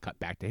being able to cut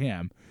back to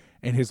him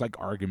and his like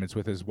arguments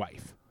with his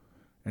wife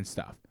and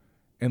stuff.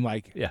 And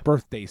like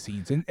birthday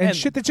scenes and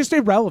shit that's just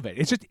irrelevant.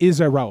 It just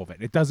is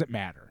irrelevant. It doesn't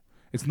matter.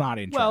 It's not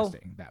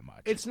interesting that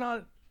much. It's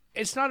not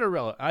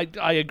irrelevant.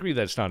 I agree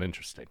that it's not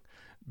interesting.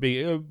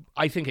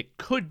 I think it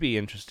could be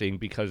interesting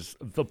because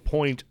the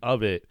point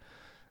of it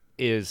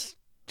is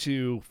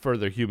to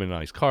further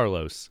humanize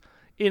Carlos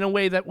in a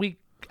way that we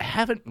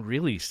haven't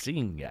really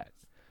seen yet.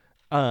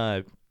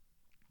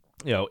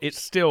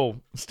 It's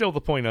still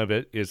the point of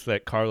it is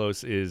that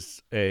Carlos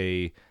is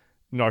a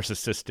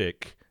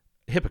narcissistic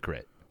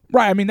hypocrite.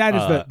 Right, I mean that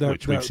is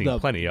which we've seen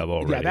plenty of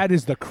already. Yeah, that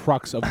is the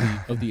crux of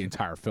the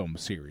entire film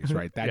series,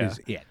 right? That is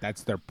it.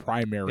 That's their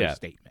primary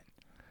statement.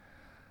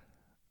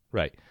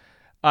 Right,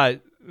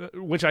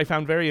 which I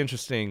found very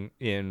interesting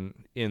in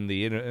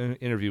the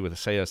interview with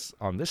Assayas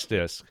on this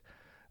disc,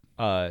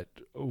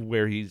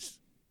 where he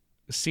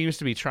seems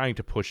to be trying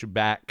to push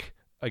back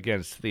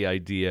against the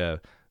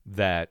idea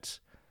that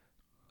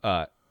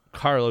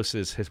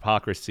Carlos's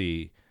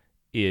hypocrisy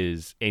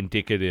is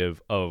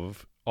indicative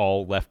of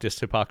all leftist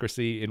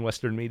hypocrisy in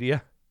Western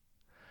media.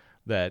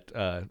 That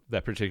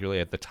particularly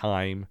at the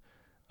time,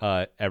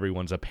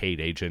 everyone's a paid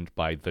agent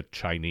by the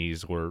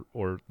Chinese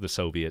or the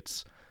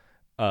Soviets.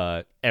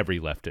 Every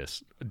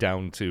leftist,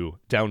 down to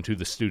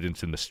the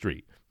students in the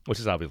street, which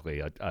is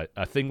obviously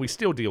a thing we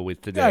still deal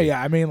with today.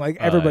 Yeah. I mean, like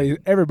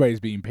everybody's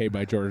being paid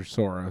by George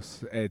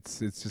Soros. It's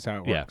just how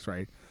it works,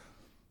 right?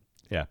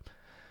 Yeah.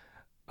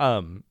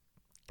 I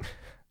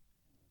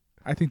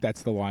think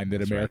that's the line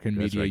that American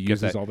media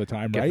uses all the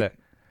time, right?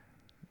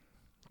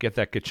 Get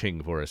that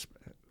ka-ching for us,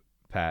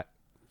 Pat.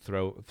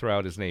 Throw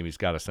out his name. He's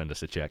got to send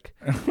us a check.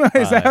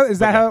 Is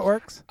that how it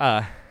works?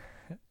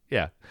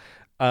 Yeah.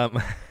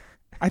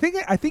 I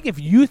think if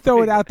you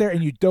throw it out there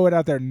and you throw it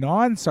out there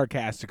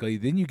non-sarcastically,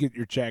 then you get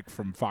your check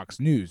from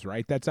Fox News,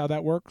 right? That's how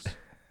that works.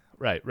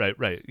 Right.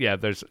 Yeah,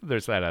 there's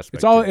that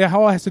aspect. It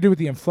all has to do with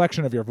the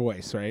inflection of your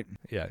voice, right?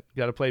 Yeah, you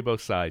got to play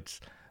both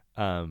sides.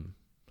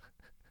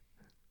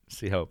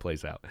 See how it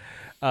plays out.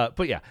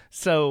 But yeah,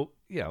 so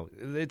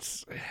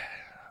it's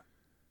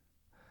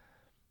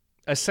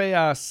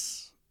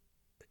Assayas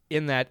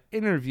in that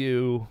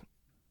interview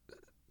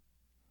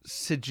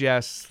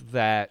suggests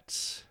a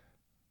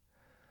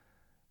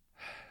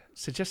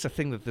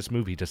thing that this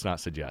movie does not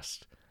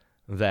suggest.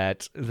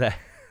 That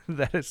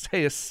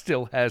Assayas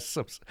still has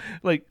some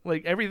like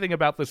everything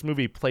about this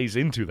movie plays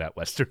into that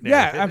Western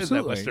narrative,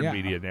 absolutely, that Western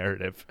media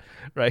narrative,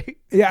 right?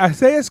 Yeah,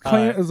 Assayas'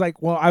 claim is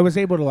like, well, I was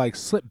able to like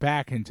slip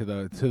back into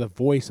the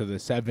voice of the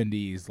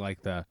 70s,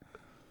 like the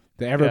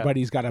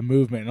everybody's got a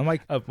movement. And I'm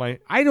like,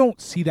 I don't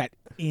see that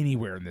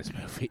anywhere in this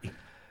movie.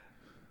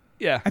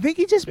 Yeah, I think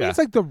he just means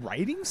like the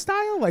writing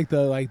style, like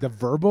the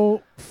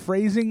verbal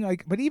phrasing,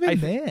 like. But even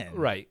then,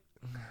 right.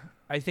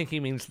 I think he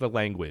means the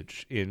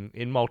language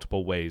in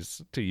multiple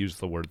ways to use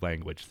the word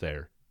language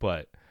there.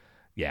 But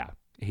yeah,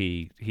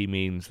 he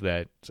means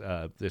that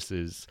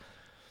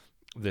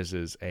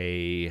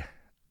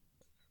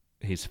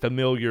he's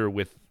familiar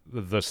with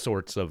the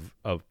sorts of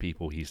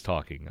people he's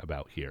talking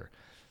about here.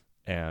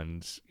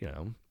 And,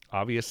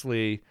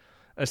 obviously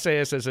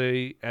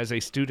Assayas as a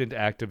student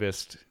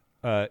activist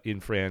in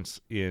France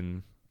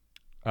in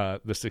the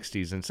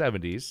 60s and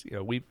 70s,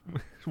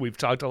 we've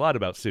talked a lot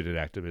about student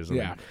activism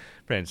in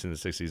France in the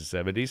 60s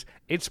and 70s.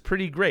 It's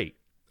pretty great,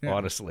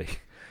 honestly.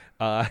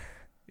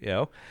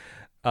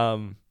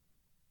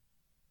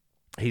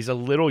 He's a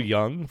little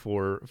young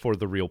for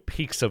the real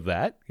peaks of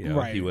that.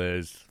 Right. He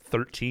was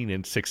 13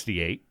 in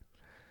 68,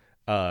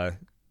 and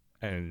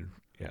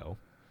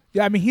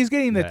yeah, I mean, he's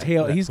getting the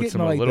tail. He's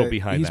getting like a little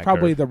behind. He's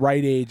probably the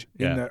right age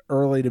in the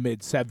early to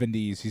mid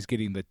 70s. He's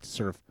getting the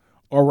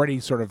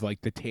already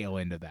like the tail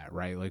end of that,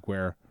 right? Like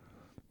where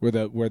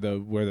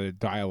the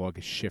dialogue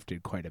has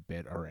shifted quite a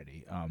bit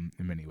already,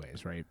 in many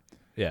ways, right?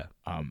 Yeah.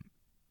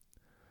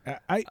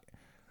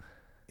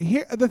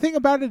 The thing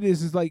about it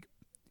is like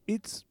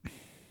it's.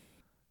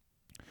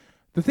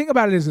 The thing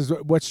about it is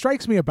what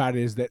strikes me about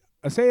it is that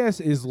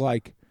Assayas is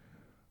like,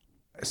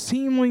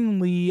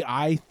 seemingly,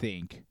 I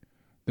think,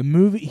 the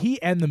movie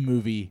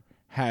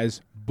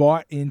has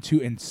bought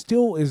into and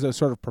still is a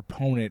sort of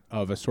proponent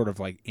of a sort of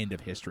like end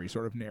of history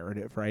sort of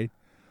narrative, right?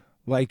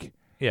 Like,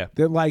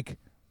 that like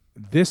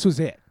this was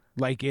it,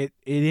 like it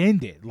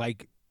ended,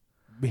 like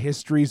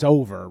history's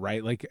over,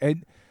 right? Like,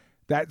 and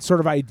that sort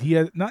of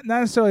idea, not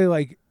necessarily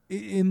like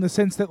in the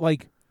sense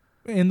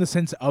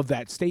of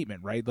that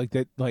statement, right? Like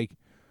that, like,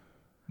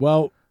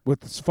 well, with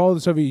the fall of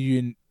the Soviet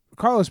Union,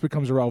 Carlos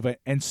becomes irrelevant,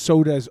 and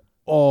so does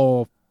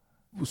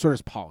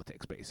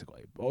politics,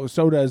 basically.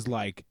 So does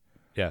like,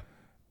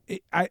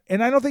 I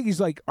don't think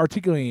he's like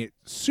articulating it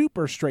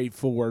super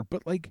straightforward,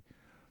 but like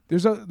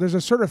there's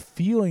a sort of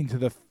feeling to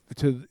the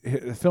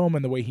film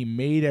and the way he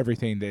made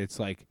everything that it's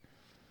like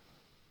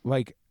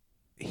the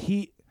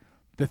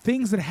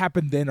things that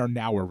happened then are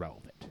now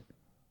irrelevant.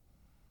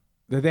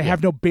 That they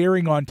have no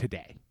bearing on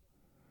today.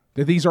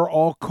 That these are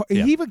all.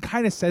 He even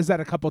kind of says that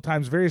a couple of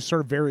times, various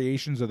sort of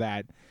variations of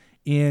that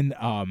in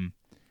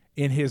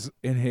his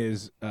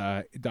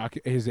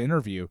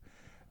interview.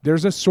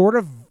 There's a sort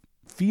of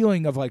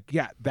feeling of like,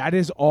 yeah, that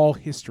is all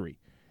history,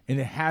 and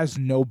it has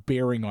no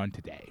bearing on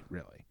today,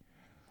 really.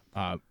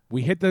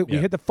 We hit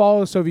the fall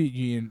of the Soviet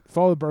Union,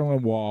 fall of the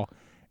Berlin Wall,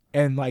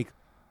 and like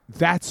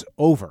that's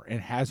over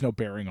and has no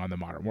bearing on the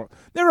modern world.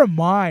 Never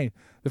mind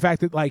the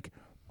fact that like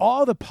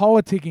all the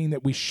politicking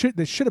that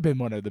should have been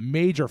one of the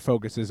major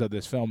focuses of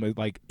this film is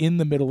like in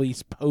the Middle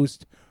East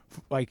post,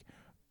 like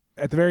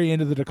at the very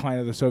end of the decline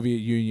of the Soviet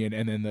Union,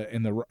 and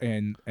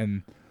then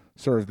and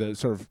sort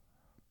of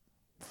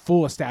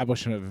full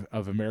establishment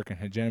of American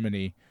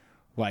hegemony,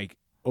 like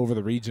over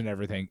the region and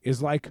everything,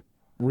 is like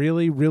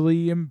really,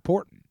 really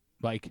important.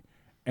 Like,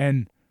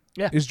 and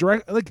is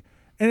direct, like,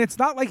 and it's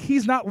not like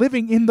he's not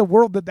living in the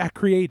world that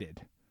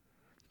created.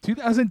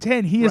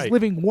 2010, he is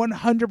living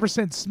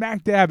 100%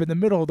 smack dab in the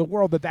middle of the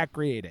world that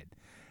created,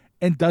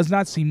 and does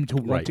not seem to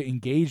want to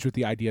engage with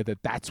the idea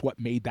that that's what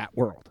made that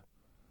world.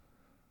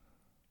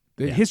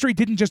 The history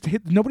didn't just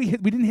hit. We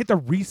didn't hit the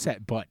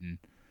reset button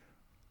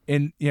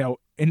in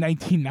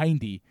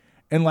 1990,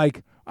 and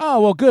like, oh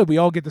well, good, we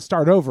all get to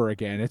start over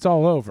again. It's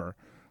all over.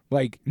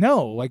 Like,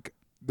 no, like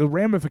the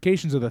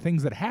ramifications of the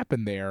things that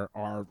happened there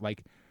are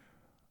like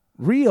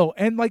real,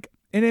 and like.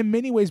 And in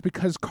many ways,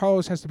 because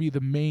Carlos has to be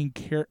the main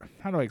character,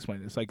 how do I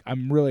explain this? Like,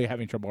 I'm really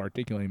having trouble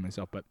articulating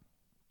myself, but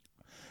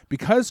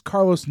because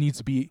Carlos needs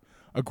to be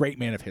a great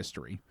man of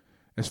history,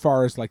 as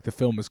far as like the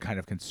film is kind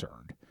of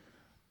concerned,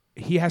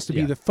 he has to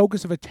be the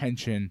focus of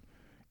attention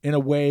in a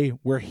way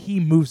where he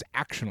moves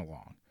action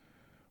along,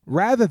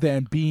 rather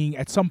than being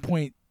at some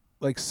point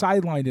like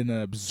sidelined in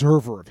an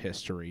observer of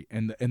history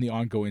and the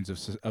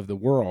ongoings of the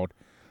world,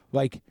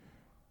 like.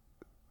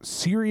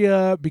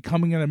 Syria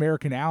becoming an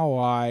American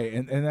ally,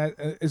 and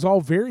that is all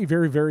very,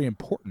 very, very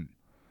important.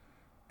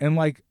 And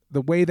like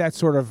the way that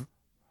sort of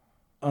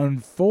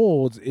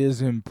unfolds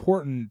is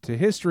important to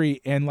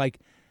history, and like,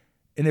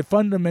 and it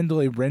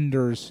fundamentally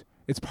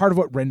it's part of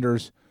what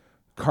renders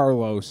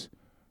Carlos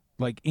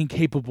like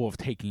incapable of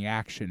taking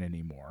action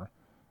anymore.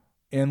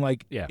 And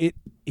like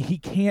he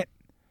can't,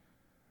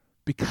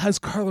 because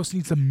Carlos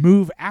needs to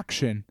move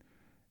action,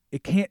 he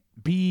can't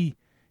be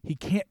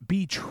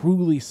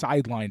truly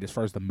sidelined as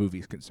far as the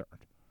movie's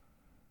concerned.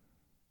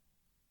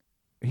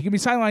 He can be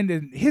sidelined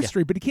in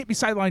history, but he can't be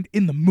sidelined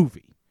in the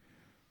movie.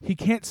 He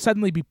can't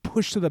suddenly be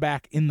pushed to the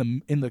back in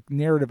the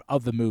narrative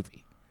of the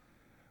movie.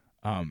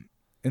 And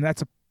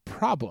that's a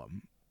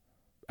problem,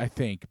 I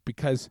think,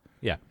 because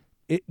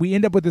we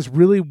end up with this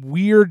really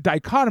weird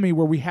dichotomy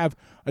where we have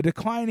a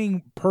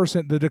declining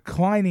person,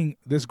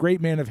 this great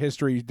man of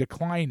history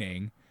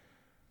declining,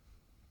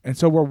 and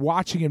so we're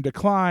watching him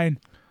decline.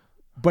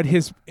 But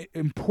his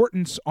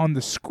importance on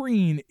the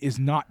screen is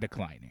not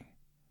declining,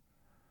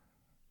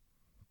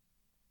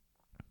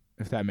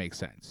 if that makes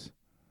sense.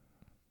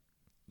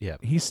 Yeah.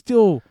 He's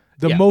still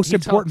the most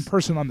important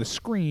person on the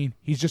screen.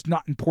 He's just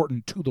not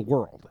important to the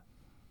world.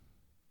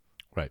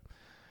 Right.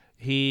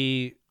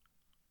 He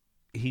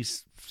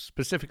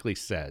specifically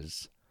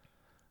says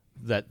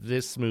that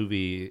this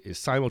movie is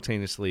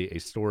simultaneously a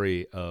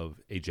story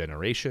of a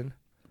generation,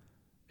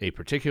 a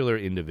particular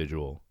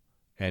individual,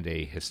 and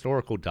a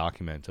historical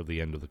document of the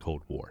end of the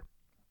Cold War.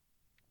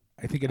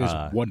 I think it is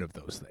one of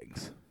those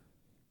things.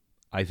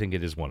 I think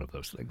it is one of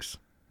those things.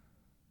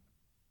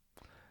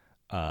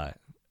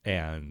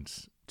 And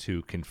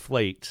to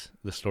conflate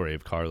the story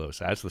of Carlos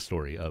as the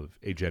story of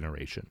a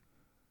generation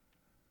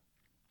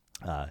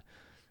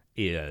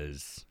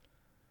is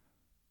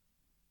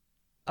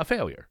a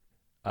failure.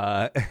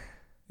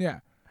 Yeah.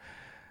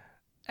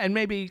 And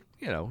maybe,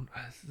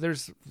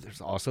 there's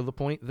also the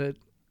point that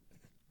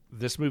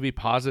this movie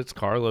posits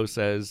Carlos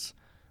as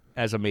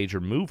a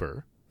major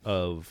mover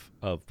of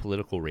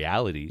political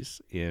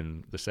realities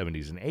in the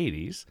 70s and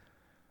 80s.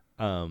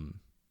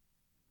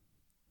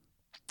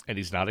 And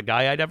he's not a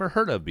guy I'd ever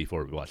heard of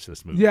before we watched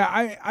this movie.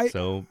 Yeah,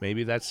 so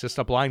maybe that's just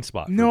a blind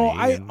spot for no, me.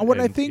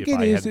 I think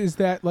it is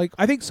that like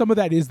I think some of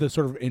that is the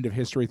sort of end of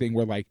history thing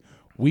where like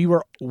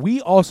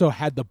we also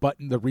had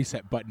the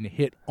reset button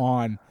hit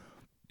on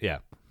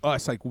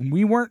us, like when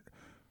we weren't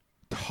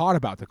taught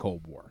about the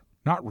Cold War.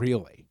 Not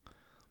really.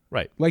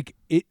 Right. Like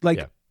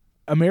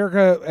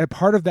America, a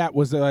part of that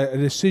was a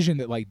decision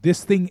that like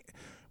this thing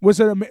was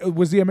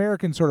the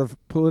American sort of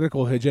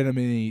political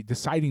hegemony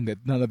deciding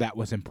that none of that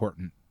was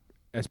important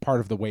as part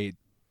of the way it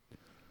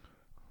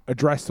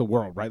addressed the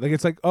world, right? Like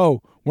it's like,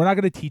 oh, we're not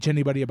going to teach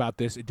anybody about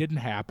this. It didn't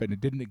happen.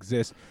 It didn't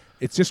exist.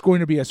 It's just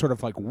going to be a sort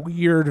of like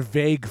weird,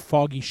 vague,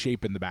 foggy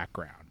shape in the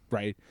background,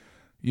 right?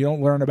 You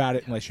don't learn about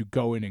it unless you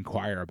go and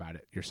inquire about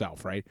it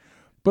yourself, right?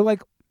 But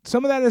like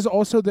some of that is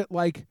also that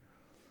like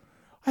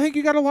I think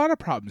you got a lot of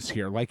problems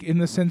here, like in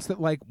the sense that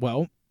like,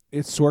 well,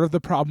 it's sort of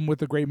the problem with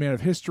the great man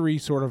of history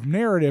sort of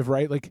narrative,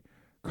 right? Like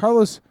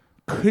Carlos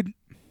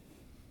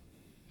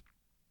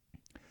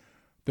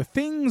the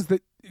things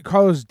that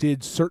Carlos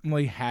did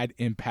certainly had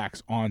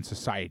impacts on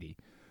society,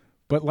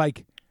 but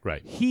like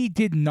he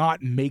did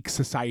not make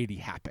society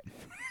happen.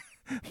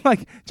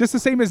 Like, just the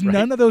same as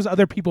none of those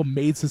other people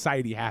made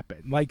society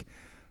happen. Like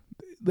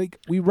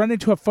we run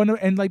into a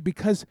and like,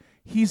 because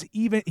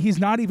he's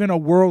not even a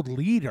world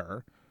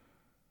leader,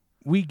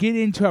 we get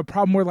into a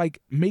problem where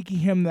like making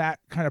him that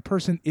kind of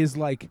person is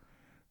like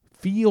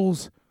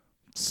feels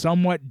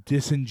somewhat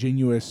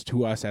disingenuous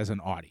to us as an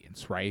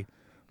audience, right?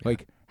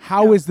 Like,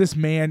 how is this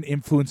man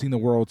influencing the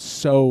world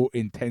so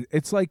intense?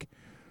 It's like,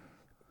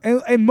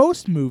 and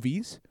most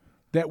movies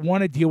that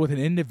want to deal with an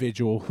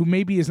individual who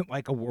maybe isn't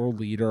like a world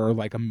leader or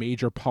like a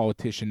major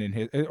politician in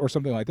his or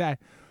something like that,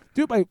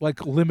 do it by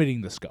like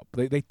limiting the scope.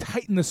 They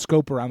tighten the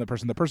scope around the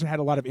person. The person had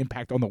a lot of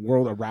impact on the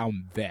world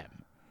around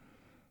them.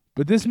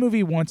 But this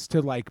movie wants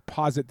to like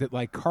posit that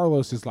like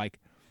Carlos is like,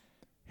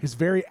 his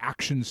very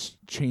actions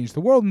change the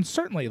world, and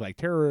certainly like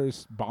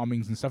terrorist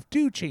bombings and stuff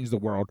do change the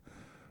world,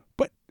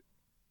 but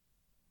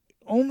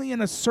only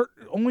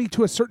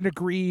to a certain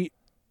degree,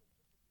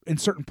 in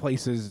certain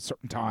places, at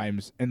certain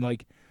times, and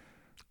like,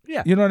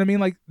 you know what I mean?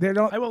 Like, they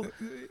don't.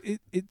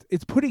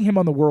 It's putting him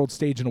on the world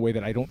stage in a way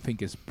that I don't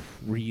think is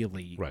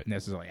really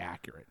necessarily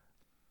accurate.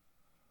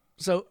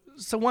 So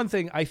one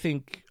thing I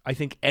think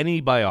any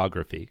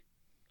biography,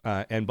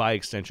 and by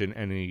extension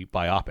any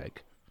biopic,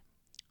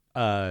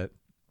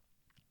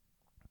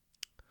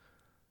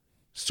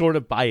 sort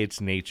of by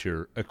its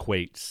nature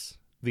equates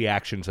the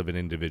actions of an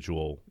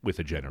individual with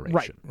a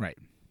generation. Right.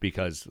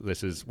 Because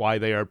this is why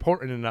they are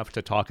important enough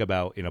to talk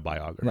about in a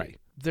biography. Right.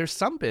 There's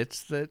some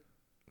bits that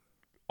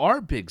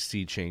are big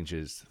sea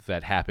changes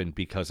that happened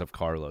because of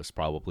Carlos,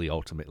 probably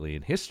ultimately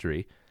in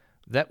history,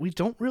 that we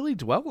don't really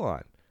dwell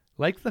on.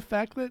 Like the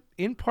fact that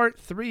in part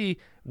 3,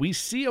 we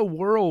see a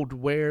world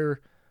where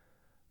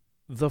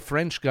the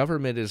French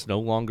government is no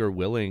longer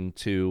willing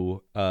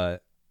to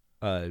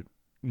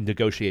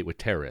negotiate with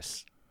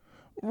terrorists.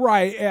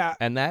 Right, yeah.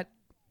 And that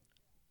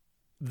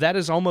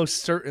is almost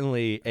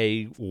certainly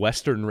a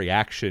Western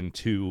reaction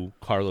to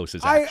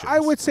Carlos's actions. I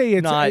would say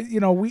it's not,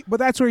 but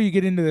that's where you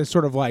get into this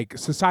sort of like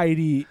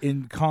society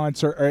in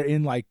concert or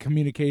in like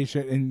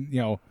communication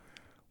and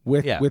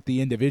with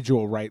the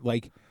individual, right?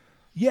 Like,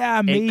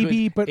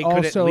 maybe, but it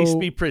also could at least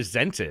be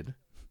presented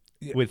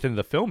within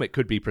the film. It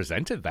could be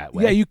presented that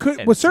way. Yeah, you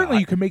could. Well, certainly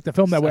you could make the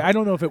film that way. I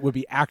don't know if it would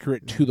be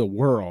accurate to the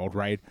world,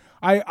 right?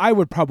 I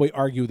would probably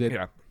argue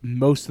that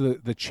most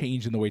of the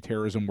change in the way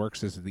terrorism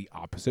works is the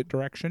opposite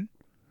direction.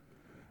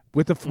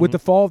 With the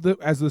fall of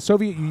as the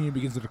Soviet Union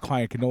begins to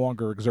decline, it can no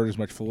longer exert as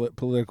much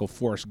political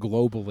force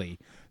globally.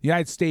 The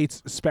United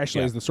States,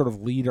 especially as the sort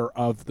of leader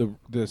of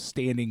the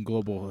standing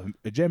global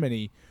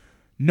hegemony,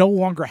 no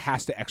longer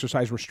has to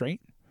exercise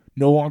restraint,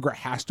 no longer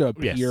has to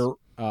appear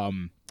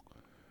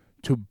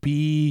to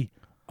be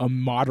a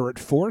moderate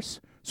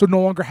force, so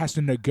no longer has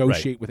to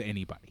negotiate with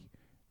anybody,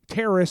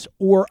 terrorists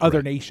or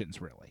other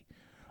nations, really.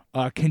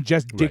 Can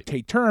just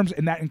dictate terms,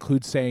 and that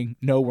includes saying,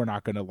 no, we're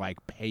not going to like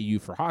pay you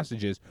for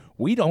hostages.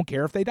 We don't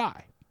care if they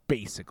die,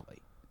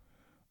 basically,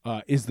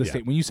 is the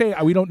state. When you say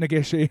we don't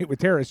negotiate with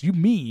terrorists, you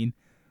mean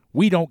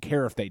we don't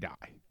care if they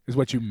die, is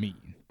what you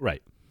mean.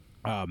 Right.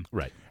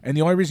 Right. And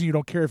the only reason you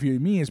don't care if you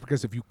mean is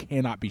because if you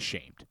cannot be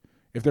shamed.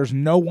 If there's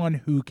no one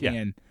who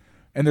can,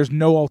 and there's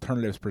no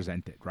alternatives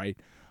presented, right?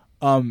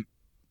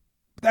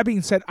 That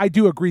being said, I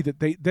do agree that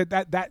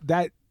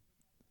that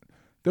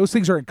those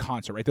things are in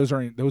concert, right? Those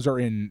are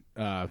in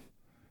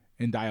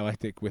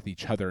dialectic with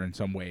each other in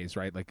some ways,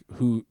 right?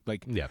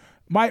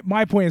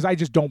 My point is, I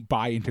just don't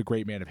buy into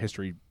great man of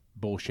history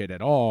bullshit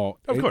at all.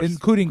 Of course,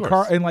 including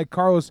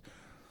Carlos.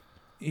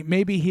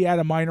 Maybe he had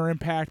a minor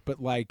impact,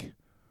 but like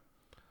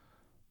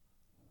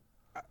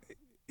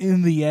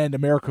in the end,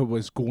 America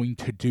was going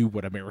to do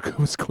what America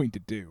was going to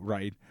do,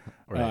 right?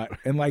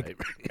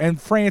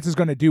 And France is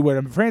going to do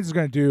what France is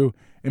going to do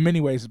in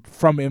many ways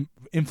from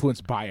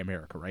influenced by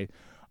America, right?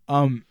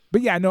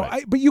 But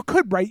you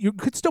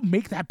could still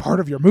make that part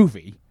of your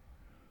movie.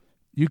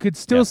 You could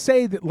still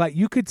say that, like,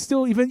 you could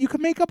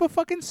make up a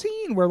fucking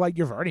scene where, like,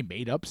 you've already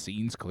made up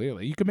scenes,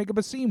 clearly. You could make up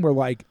a scene where,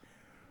 like,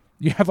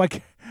 you have,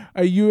 like,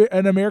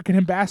 an American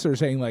ambassador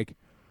saying, like,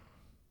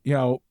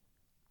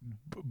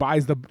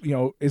 buys the,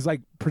 is,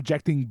 like,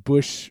 projecting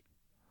Bush,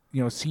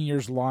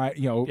 senior's line,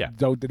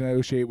 don't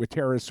negotiate with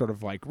terrorists sort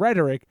of, like,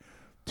 rhetoric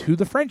to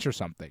the French or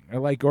something.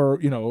 Or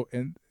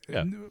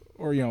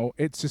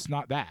it's just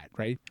not that,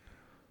 right?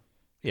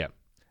 Yeah.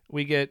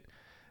 We get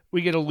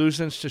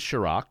allusions to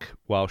Chirac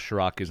while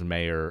Chirac is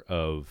mayor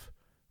of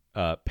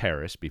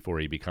Paris before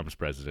he becomes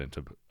president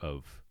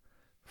of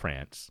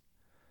France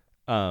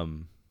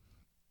in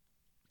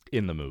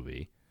the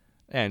movie.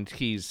 And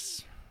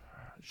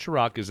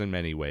Chirac is in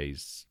many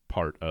ways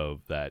part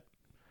of that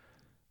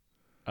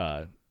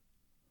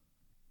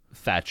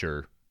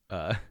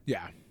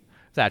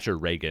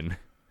Thatcher-Reagan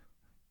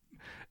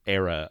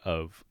era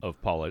of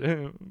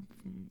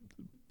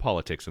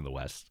politics in the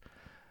West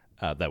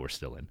that we're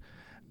still in.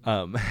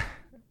 But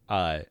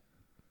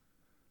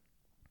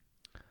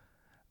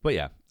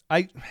yeah,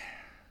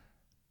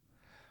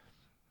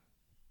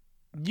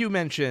 you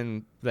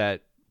mentioned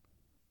that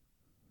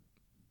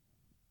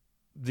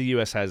the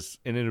U.S. has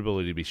an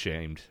inability to be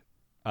shamed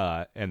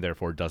and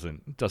therefore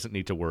doesn't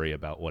need to worry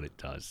about what it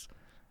does,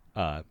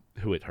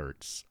 who it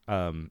hurts,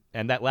 and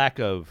that lack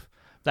of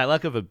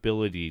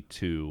ability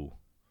to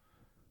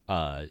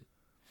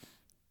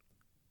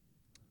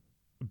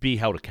be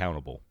held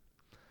accountable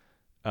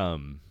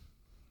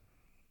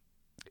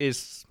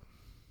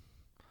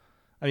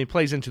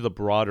plays into the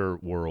broader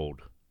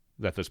world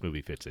that this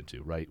movie fits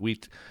into, right?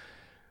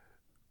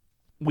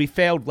 We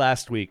failed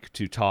last week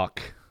to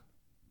talk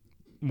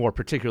more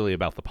particularly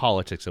about the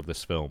politics of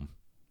this film.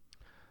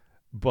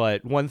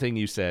 But one thing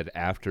you said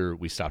after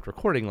we stopped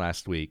recording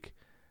last week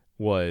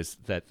was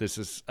that this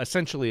is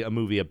essentially a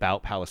movie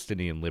about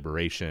Palestinian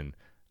liberation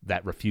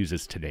that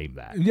refuses to name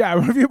that. Yeah,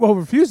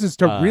 refuses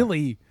to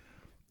really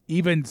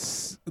even,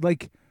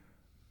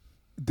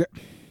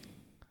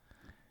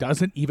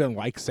 doesn't even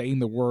like saying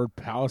the word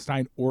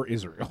Palestine or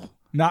Israel.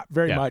 Not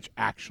very much,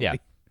 actually.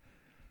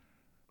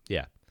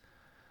 Yeah.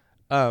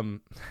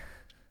 And,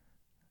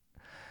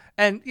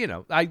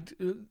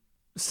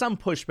 some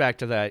pushback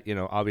to that,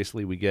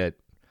 obviously we get,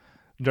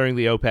 during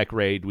the OPEC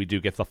raid, we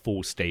do get the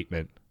full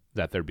statement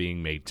that they're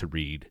being made to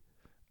read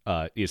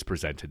is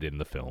presented in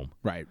the film.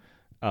 Right.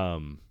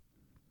 But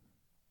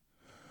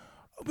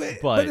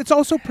it's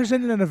also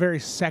presented in a very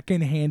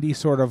second-handy,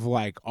 sort of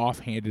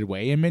offhanded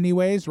way in many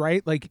ways,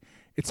 right?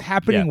 It's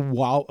happening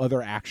while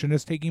other action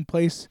is taking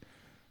place.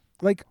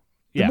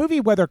 The movie,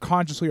 whether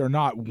consciously or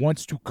not,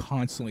 wants to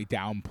constantly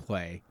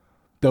downplay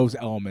those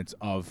elements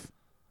of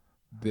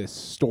this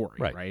story,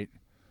 right?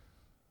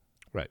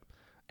 Right.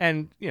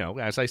 And,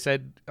 as I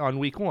said on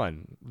week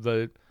one,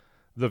 the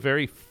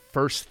very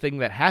first thing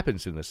that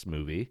happens in this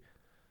movie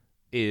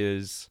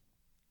is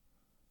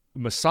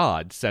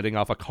Mossad setting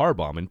off a car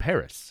bomb in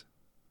Paris.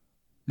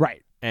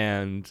 Right.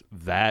 And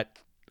that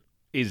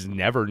is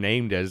never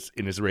named as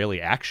an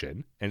Israeli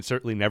action, and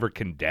certainly never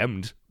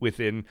condemned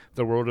within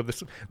the world of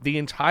this. The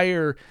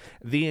entire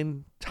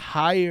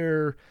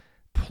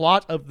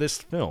plot of this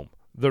film,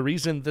 the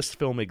reason this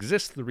film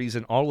exists, the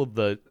reason all of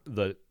the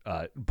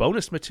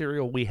bonus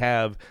material we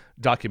have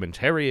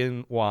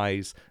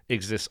documentarian-wise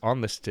exists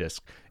on this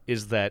disc,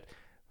 is that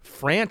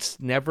France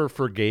never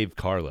forgave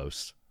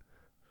Carlos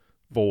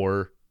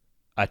for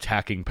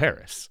attacking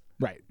Paris.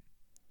 Right.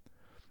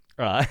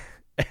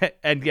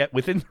 And yet,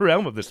 within the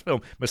realm of this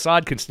film,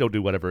 Mossad can still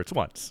do whatever it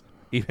wants,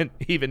 even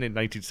in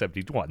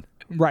 1971.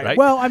 Right.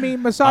 Well,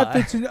 Mossad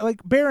fits in.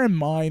 Bear in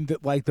mind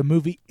that the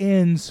movie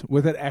ends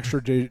with an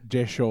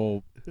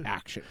extrajudicial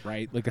action,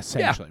 right?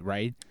 Essentially,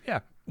 right?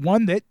 Yeah.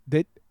 One that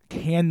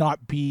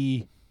cannot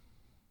be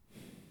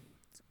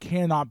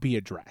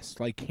addressed,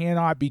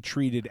 cannot be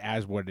treated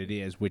as what it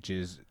is, which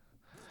is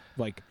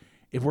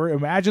if we're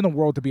imagine the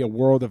world to be a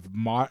world of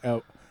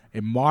a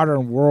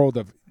modern world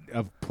of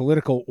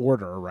political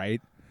order, right?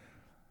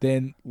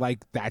 Then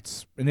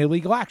that's an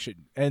illegal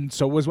action, and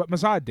so was what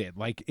Mossad did.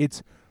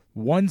 It's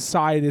one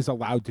side is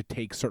allowed to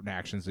take certain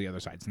actions, the other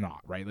side's not,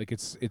 right?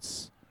 It's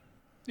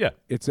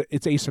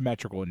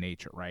asymmetrical in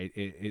nature, right?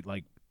 It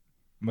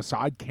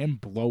Mossad can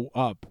blow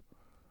up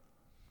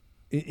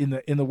in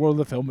the world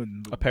of the film,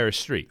 and a Paris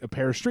street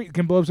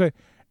can blow up,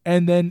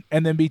 and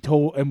then be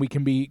told, and we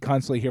can be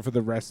constantly here for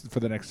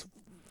the next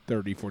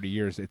 30, 40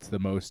 years. It's the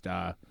most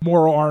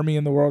moral army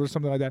in the world, or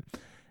something like that.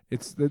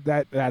 It's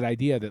that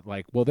idea that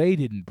they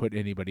didn't put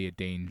anybody at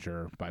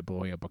danger by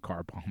blowing up a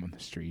car bomb on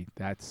the street.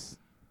 That's,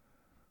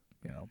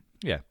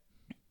 yeah.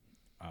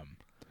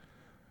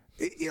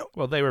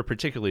 Well, they were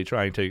particularly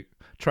trying to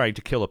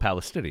kill a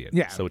Palestinian.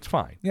 Yeah. So it's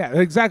fine. Yeah,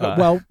 exactly.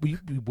 Well,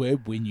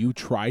 when you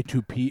try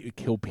to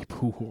kill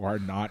people who are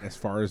not, as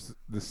far as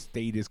the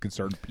state is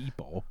concerned,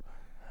 people.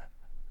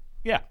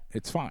 Yeah.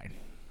 It's fine.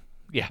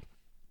 Yeah.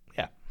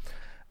 Yeah.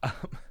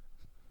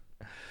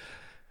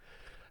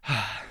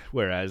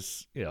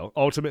 Whereas,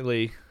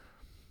 ultimately,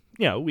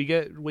 we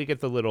get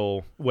the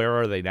little "where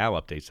are they now"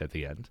 updates at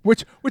the end.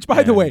 Which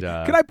by the way,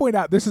 can I point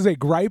out, this is a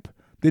gripe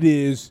that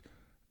is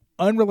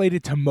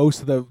unrelated to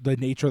most of the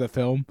nature of the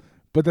film,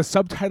 but the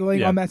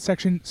subtitling on that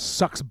section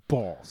sucks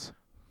balls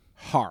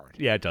hard.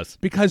 Yeah, it does.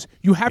 Because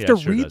you have to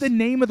read the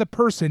name of the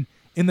person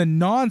in the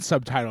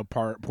non-subtitle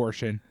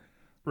portion.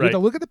 You have to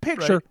look at the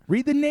picture,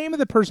 read the name of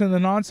the person in the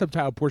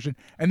non-subtitle portion,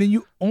 and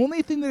then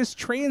only thing that is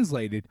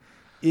translated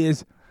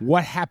is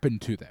what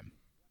happened to them.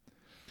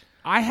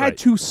 I had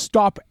to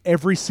stop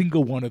every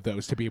single one of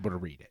those to be able to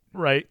read it.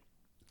 Right.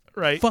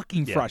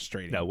 Fucking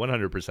frustrating. No,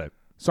 100%.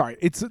 Sorry,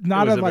 it's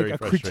not a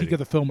critique of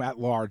the film at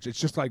large. It's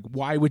just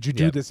why would you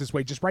do this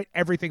way? Just write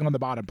everything on the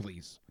bottom,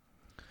 please.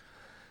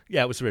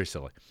 Yeah, it was very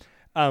silly.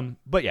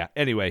 But yeah,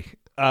 anyway,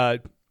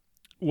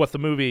 what the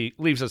movie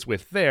leaves us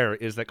with there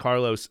is that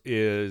Carlos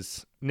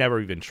is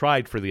never even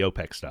tried for the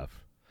OPEC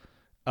stuff,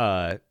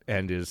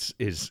 and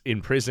is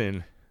in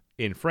prison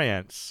in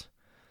France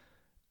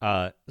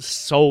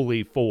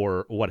solely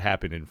for what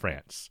happened in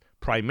France.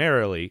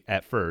 Primarily,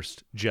 at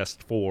first,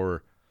 just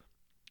for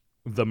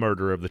the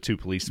murder of the two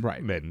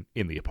policemen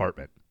in the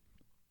apartment.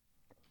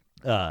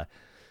 And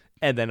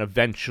then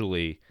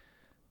eventually,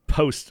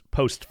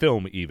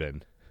 post-film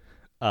even,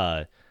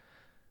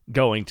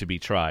 going to be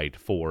tried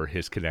for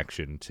his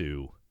connection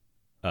to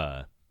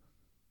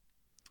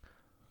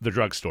the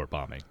drugstore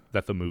bombing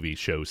that the movie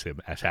shows him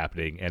as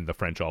happening, and the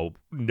French all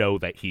know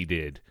that he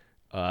did.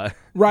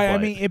 Right. I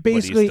mean, it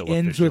basically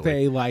ends with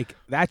a like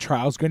that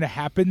trial's going to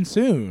happen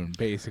soon.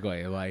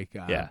 Basically, like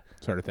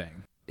sort of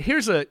thing.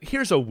 Here's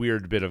a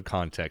weird bit of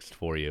context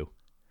for you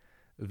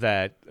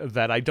that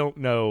I don't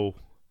know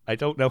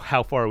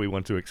how far we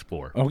want to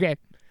explore. Okay.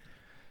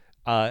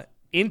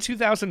 In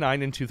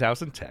 2009 and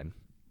 2010,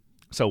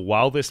 so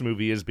while this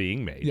movie is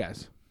being made,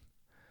 yes,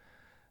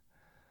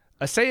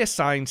 Assayas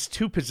signs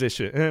 2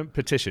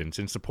 petitions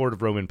in support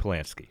of Roman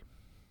Polanski.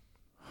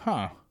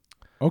 Huh.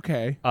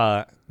 Okay.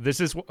 This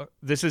is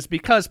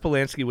because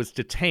Polanski was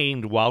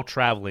detained while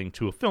traveling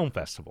to a film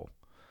festival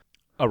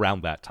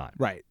around that time.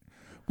 Right.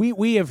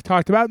 We have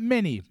talked about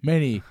many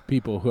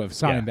people who have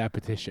signed that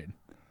petition.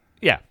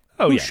 Yeah.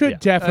 Oh, who yeah. should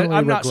definitely.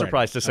 I'm not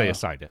surprised to say he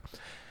signed it.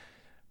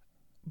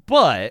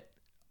 But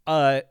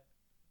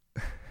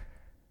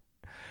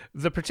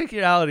the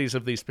particularities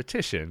of these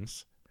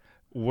petitions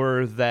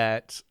were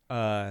that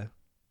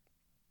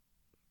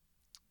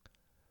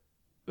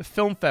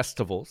film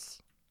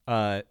festivals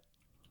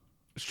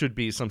should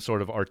be some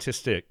sort of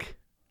artistic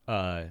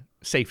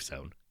safe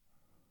zone,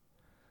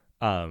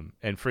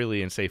 and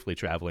freely and safely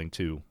traveling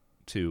to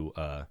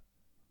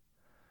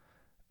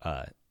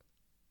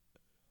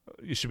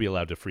you should be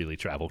allowed to freely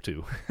travel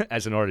to.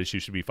 As an artist, you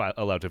should be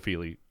allowed to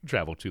freely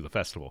travel to the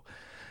festival.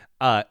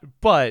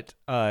 But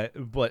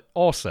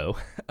also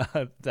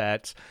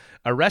that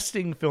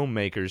arresting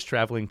filmmakers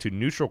traveling to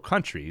neutral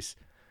countries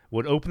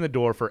would open the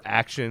door for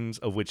actions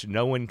of which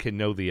no one can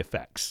know the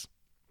effects.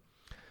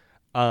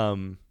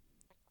 Given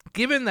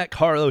that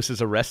Carlos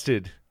is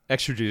arrested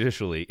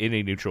extrajudicially in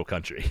a neutral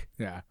country,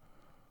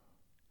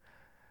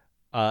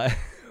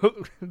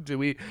 do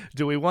we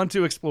want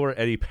to explore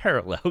any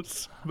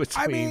parallels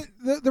between? I mean,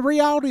 the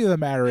reality of the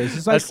matter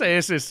is like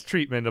Assayas'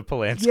 treatment of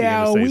Polanski.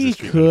 Yeah, and we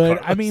could.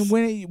 I mean,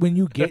 when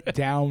you get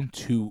down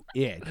to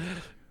it,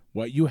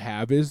 what you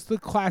have is the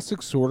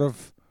classic sort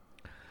of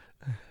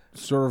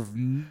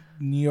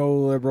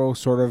neoliberal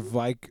sort of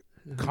like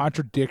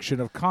contradiction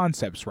of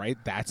concepts, right?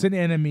 That's an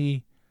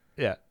enemy,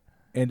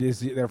 and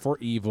is therefore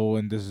evil,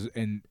 and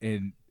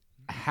and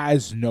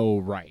has no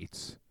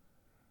rights.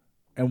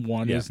 And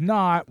one is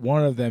not.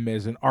 One of them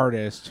is an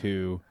artist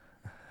who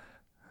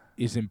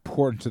is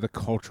important to the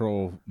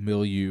cultural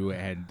milieu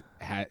and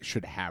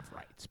should have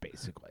rights,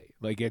 basically.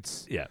 Like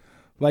it's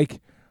like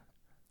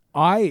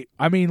I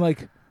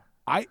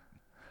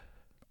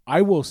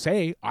will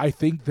say I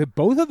think that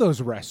both of those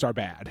arrests are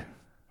bad.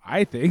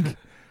 I think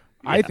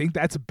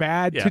that's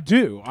bad to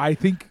do. I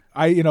think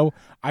I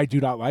do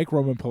not like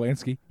Roman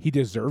Polanski. He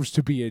deserves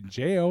to be in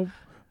jail,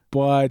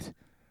 but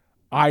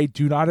I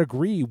do not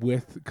agree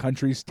with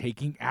countries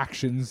taking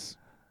actions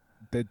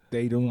that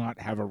they do not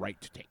have a right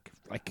to take.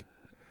 Like,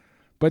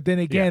 but then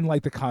again,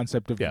 like the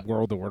concept of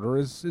world order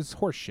is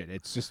horseshit.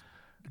 It's just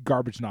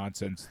garbage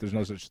nonsense. There's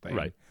no such thing.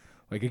 Right.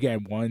 Like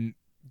again,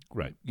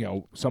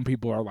 some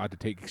people are allowed to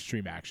take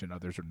extreme action,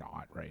 others are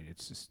not. Right.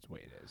 It's just the way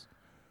it is.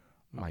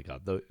 My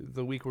God,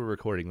 the week we're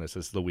recording this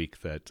is the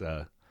week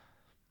that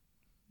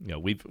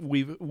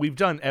we've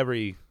done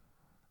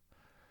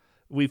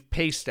we've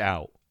paced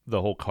out the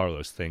whole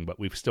Carlos thing, but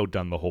we've still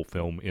done the whole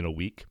film in a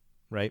week,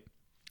 right?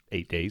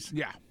 8 days.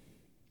 Yeah.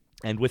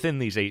 And within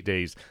these 8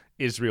 days,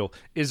 Israel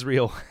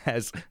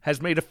has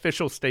made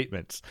official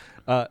statements.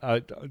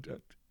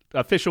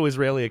 Official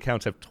Israeli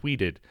accounts have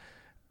tweeted,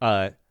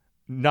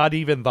 "Not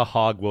even the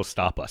Hague will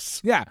stop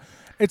us." Yeah,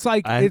 it's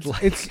like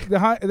it's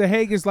the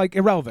Hague is like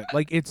irrelevant.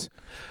 Like it's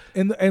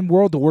and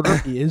world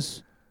order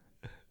is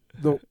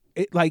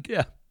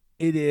it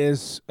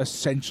is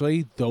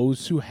essentially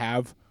those who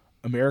have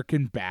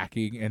American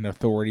backing and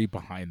authority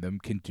behind them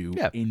can do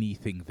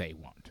anything they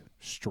want,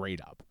 straight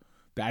up.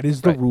 That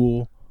is the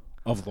rule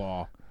of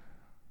law.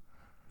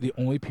 The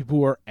only people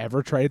who are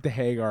ever tried at The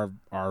Hague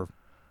are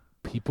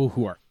people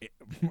who are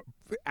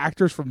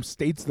actors from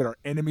states that are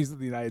enemies of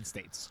the United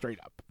States, straight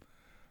up.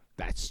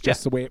 That's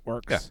just the way it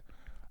works.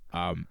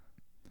 Yeah.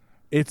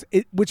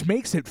 Which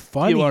makes it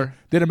funny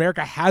that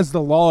America has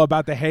the law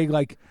about The Hague,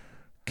 like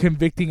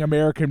convicting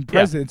American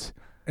presidents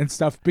and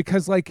stuff,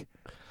 because like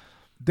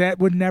that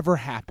would never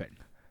happen.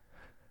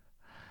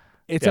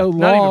 It's a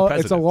law.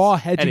 It's a law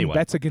hedging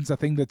bets against a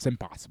thing that's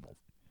impossible.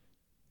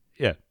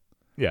 Yeah.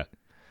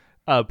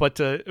 But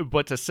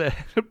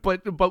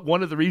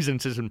one of the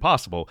reasons it's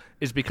impossible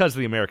is because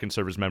the American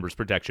Service Members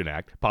Protection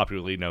Act,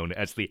 popularly known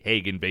as the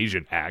Hague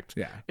Invasion Act,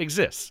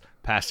 exists,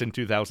 passed in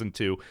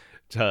 2002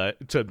 to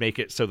make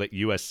it so that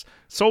U.S.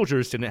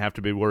 soldiers didn't have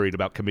to be worried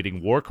about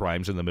committing war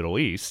crimes in the Middle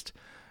East.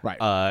 Right.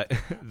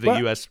 The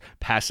U.S.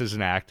 passes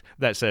an act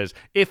that says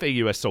if a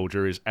U.S.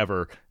 soldier is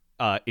ever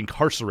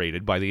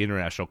incarcerated by the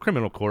International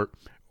Criminal Court,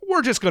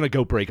 we're just going to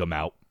go break them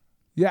out.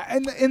 Yeah,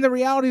 and in the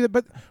reality that,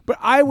 but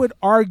I would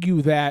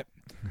argue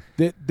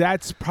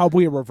that's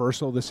probably a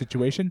reversal of the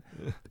situation.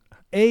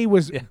 B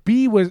was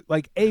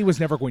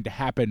never going to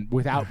happen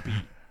without B.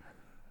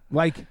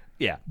 Like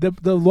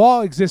the law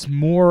exists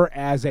more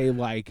as a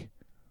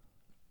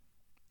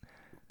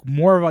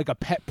more of like a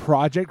pet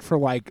project for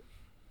like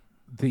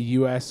the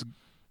U.S.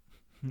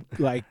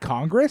 like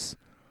Congress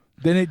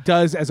than it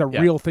does as a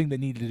real thing that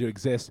needed to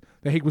exist.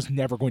 The Hague was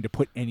never going to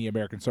put any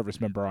American service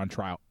member on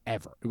trial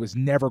ever. It was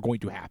never going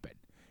to happen.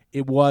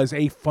 It was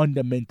a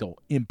fundamental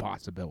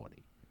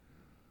impossibility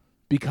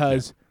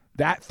because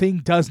that thing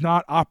does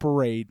not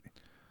operate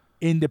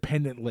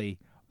independently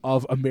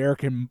of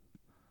American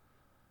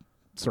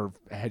sort of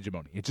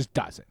hegemony. It just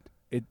doesn't.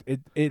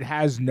 It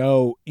has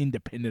no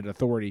independent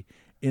authority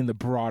in the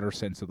broader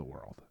sense of the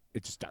world.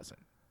 It just doesn't.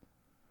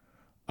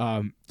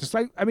 Just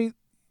like, I mean,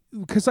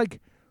 because like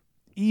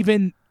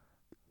even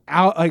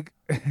out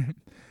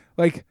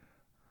like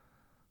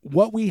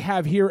what we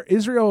have here,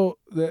 Israel,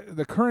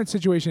 the current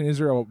situation in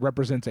Israel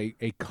represents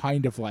a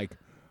kind of like,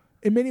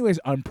 in many ways,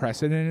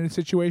 unprecedented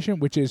situation,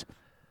 which is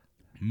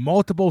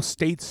multiple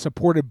states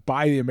supported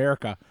by the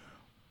America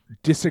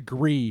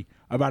disagree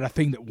about a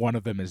thing that one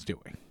of them is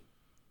doing.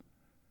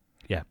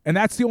 Yeah. And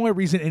that's the only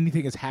reason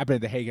anything has happened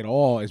at The Hague at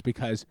all is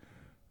because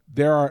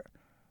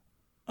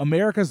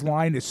America's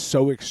line is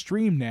so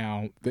extreme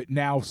now that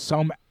now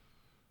some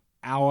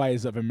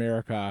allies of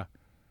America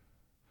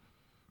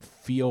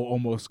feel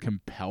almost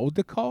compelled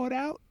to call it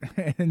out.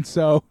 And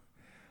so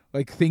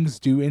like things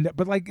do end up,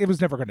 but like it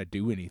was never going to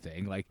do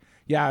anything. Like,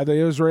 yeah, the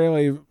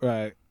Israeli,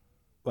 the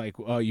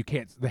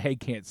Hague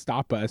can't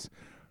stop us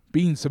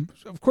being some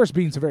very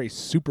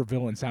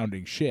supervillain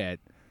sounding shit.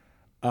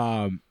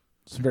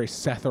 Some very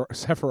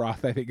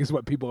Sephiroth, I think, is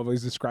what people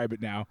always describe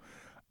it now.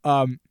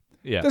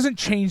 Doesn't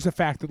change the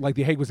fact that like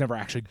the Hague was never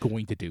actually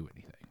going to do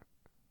anything.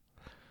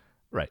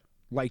 Right.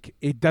 Like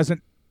it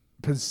doesn't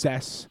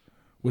possess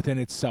within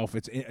itself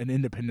an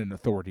independent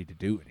authority to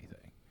do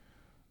anything.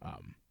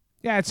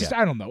 It's just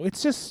I don't know.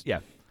 It's just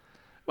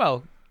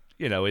Well,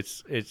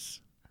 it's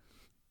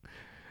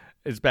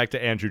back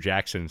to Andrew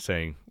Jackson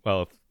saying,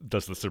 "Well,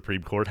 does the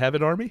Supreme Court have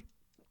an army?"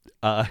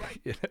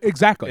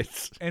 Exactly.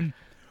 And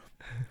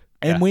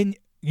when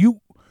it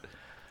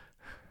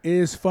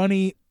is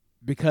funny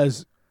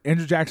because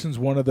Andrew Jackson's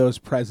one of those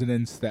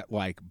presidents that,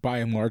 like, by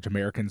and large,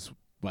 Americans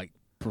like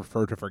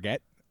prefer to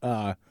forget.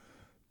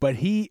 But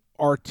he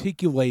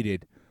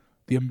articulated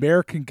the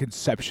American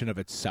conception of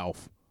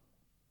itself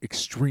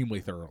extremely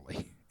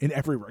thoroughly in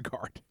every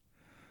regard.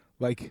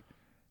 Like,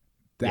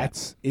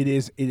 it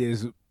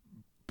is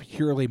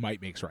purely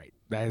might makes right.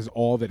 That is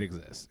all that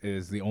exists. It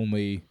is the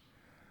only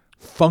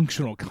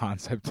functional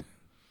concept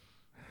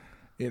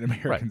in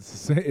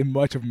in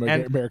much of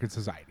American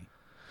society.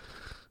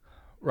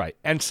 Right.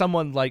 And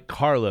someone like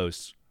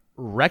Carlos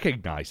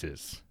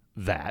recognizes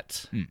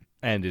that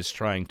and is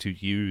trying to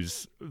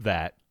use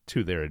that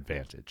to their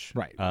advantage.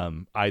 Right.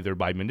 Either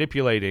by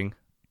manipulating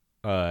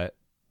the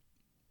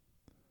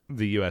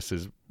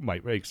U.S.'s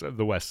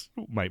the West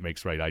might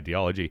makes right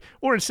ideology,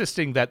 or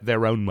insisting that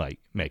their own might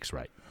makes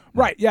right.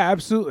 Right. Yeah,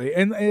 absolutely.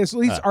 And at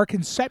least our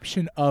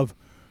conception of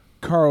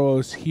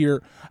Carlos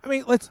here, I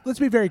mean, let's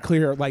be very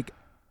clear. Like,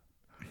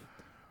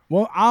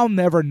 well, I'll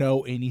never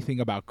know anything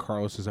about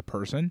Carlos as a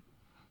person,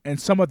 and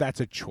some of that's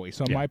a choice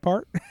on my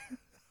part.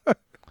 He's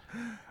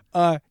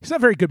not a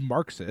very good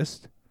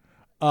Marxist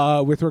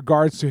with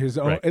regards to his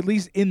own, at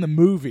least in the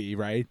movie,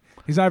 right?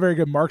 He's not a very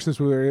good Marxist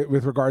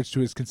with regards to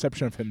his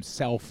conception of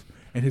himself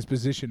and his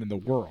position in the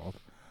world.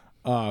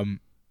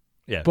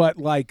 But,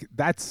 like,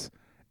 that's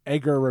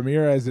Edgar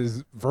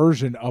Ramírez's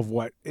version of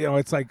what,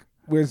 it's like,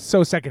 we're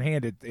so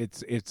secondhand,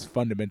 it's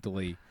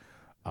fundamentally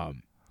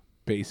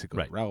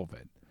basically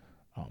relevant.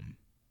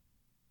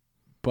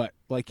 But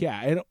like,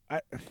 at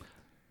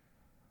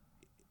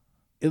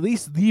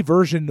least the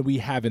version that we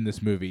have in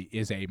this movie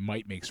is a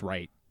might makes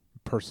right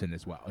person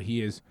as well.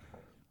 He is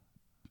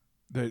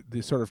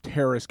the sort of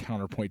terrorist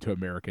counterpoint to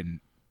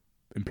American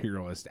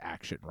imperialist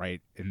action,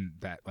 right? And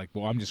that, like,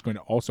 well, I'm just going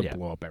to also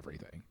blow up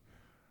everything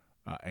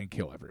and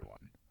kill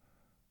everyone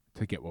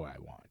to get what I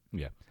want.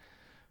 Yeah.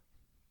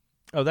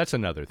 Oh, that's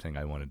another thing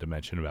I wanted to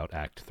mention about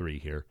Act 3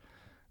 here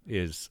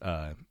is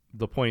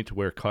the point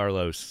where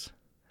Carlos,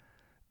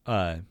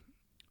 I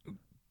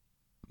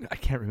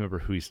can't remember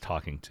who he's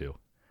talking to,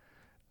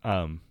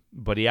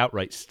 but he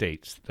outright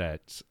states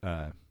that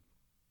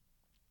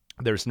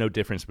there's no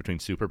difference between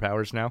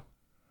superpowers now.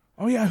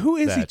 Oh, yeah, who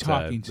is he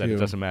talking to? That it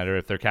doesn't matter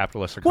if they're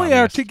capitalist or communist. Well,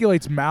 he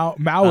articulates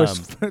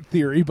Maoist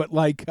theory, but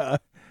like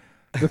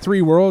the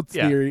three worlds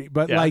theory,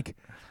 but like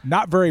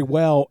not very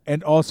well,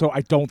 and also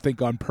I don't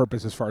think on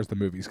purpose as far as the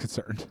movie's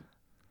concerned.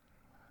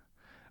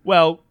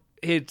 Well,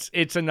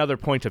 it's another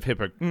point of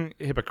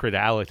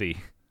hypocritality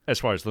as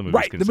far as the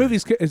movie's concerned. The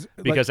movie's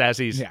because as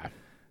he's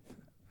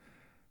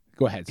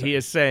go ahead. Sorry. He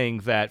is saying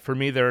that for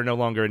me there are no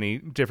longer any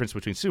difference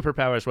between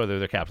superpowers, whether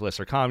they're capitalists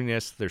or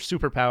communists. They're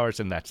superpowers,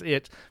 and that's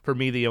it. For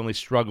me, the only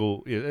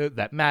struggle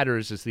that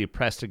matters is the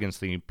oppressed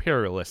against the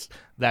imperialists.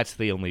 That's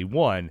the only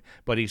one.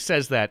 But he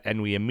says that,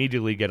 and we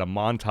immediately get a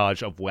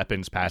montage of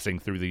weapons passing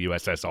through the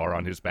USSR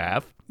on his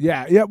behalf.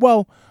 Yeah.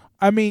 Well,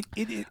 I mean,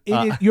 it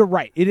is, you're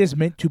right. It is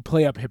meant to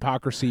play up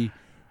hypocrisy,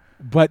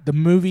 but the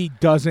movie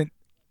doesn't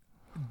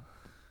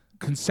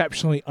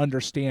conceptually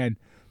understand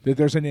that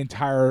there's an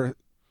entire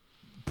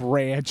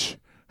branch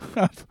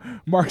of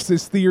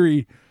Marxist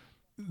theory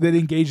that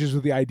engages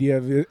with the idea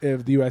of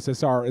the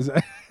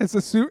USSR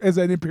as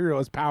an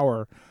imperialist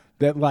power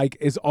that like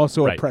is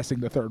also oppressing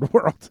the third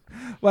world.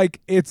 Like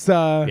it's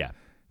the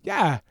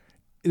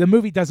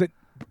movie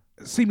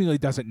seemingly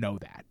doesn't know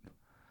that.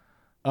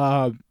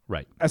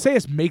 Right.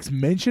 Assayas makes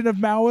mention of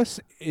Maoists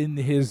in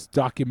his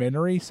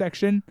documentary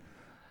section,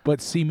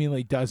 but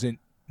seemingly doesn't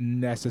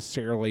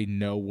necessarily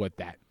know what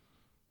that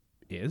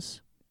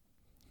is.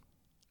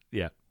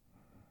 Yeah.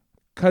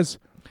 Because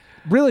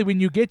really, when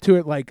you get to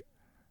it, like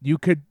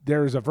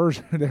there's a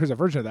version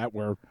of that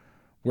where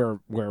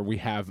we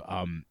have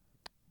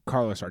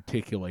Carlos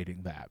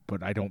articulating that,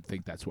 but I don't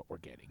think that's what we're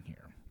getting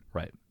here.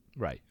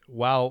 Right.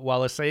 While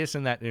Assayas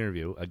in that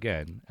interview,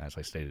 again, as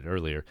I stated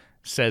earlier,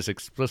 says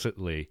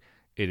explicitly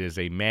it is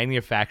a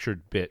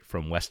manufactured bit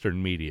from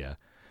Western media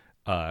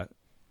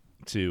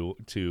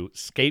to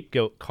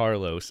scapegoat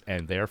Carlos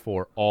and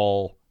therefore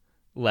all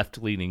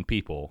left-leaning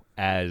people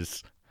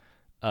as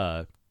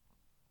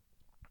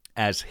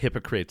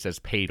hypocrites, as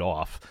paid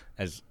off,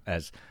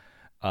 as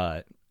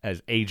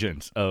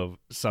agents of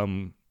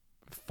some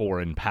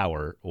foreign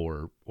power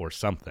or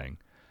something.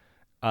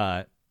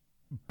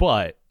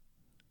 But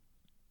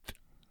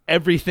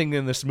everything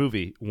in this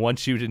movie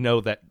wants you to know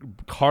that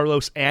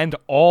Carlos and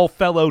all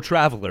fellow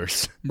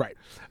travelers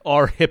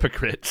are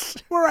hypocrites.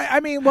 Well, right. I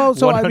mean, like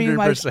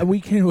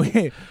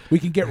 100%. we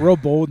can get real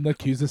bold and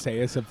accuse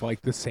Assayas of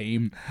like the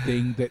same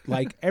thing that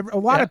like a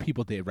lot of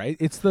people did, right?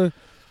 It's the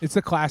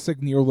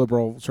classic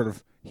neoliberal sort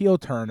of heel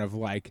turn of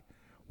like,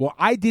 well,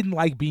 I didn't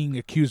like being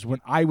accused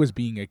when I was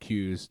being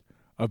accused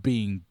of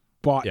being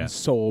bought and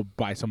sold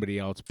by somebody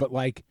else, but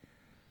like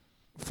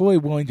fully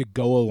willing to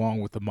go along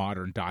with the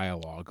modern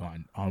dialogue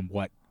on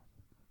what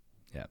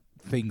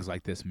things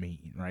like this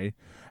mean, right?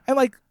 And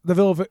like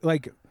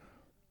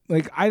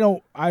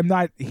I'm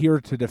not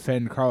here to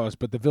defend Carlos,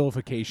 but the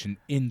vilification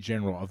in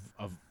general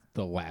of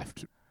the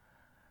left,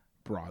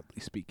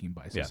 broadly speaking,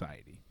 by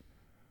society.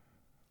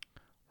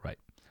 Right.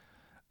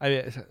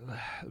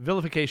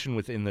 Vilification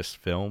within this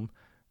film,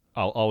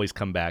 I'll always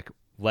come back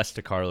less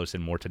to Carlos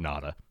and more to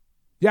Nada.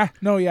 Yeah,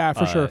 no, yeah,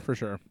 for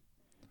sure.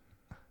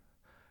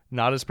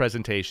 Nada's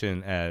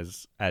presentation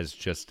as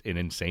just an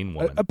insane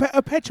woman.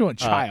 A petulant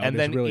child and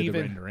then is really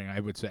even the rendering, I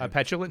would say. A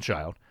petulant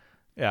child.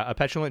 Yeah, a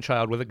petulant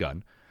child with a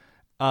gun.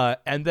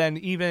 And then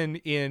even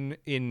in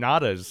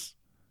Nada's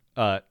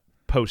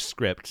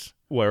postscript,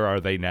 Where Are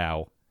They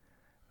Now?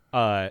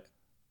 The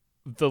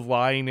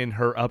line in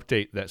her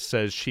update that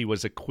says she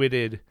was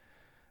acquitted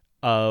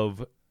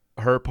of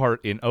her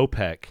part in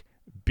OPEC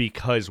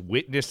because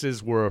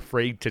witnesses were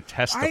afraid to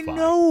testify. I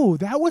know,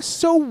 that was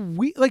so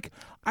weird. Like,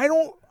 I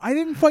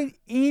didn't find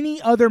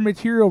any other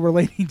material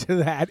relating to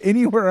that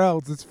anywhere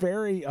else. It's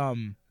very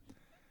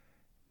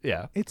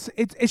It's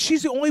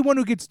she's the only one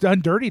who gets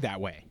done dirty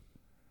that way.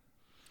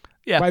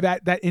 Yeah. By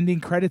that ending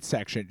credits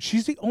section.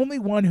 She's the only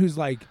one who's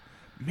like,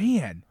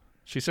 man.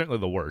 She's certainly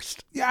the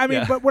worst. Yeah, I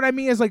mean, but what I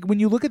mean is like when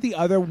you look at the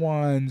other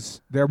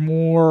ones, they're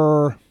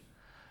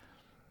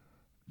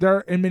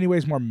in many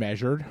ways more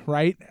measured,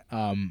 right?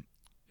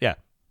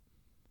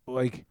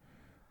 Like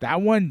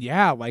that one,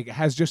 like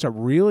has just a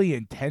really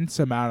intense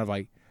amount of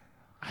like,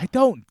 I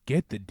don't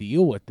get the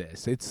deal with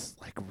this. It's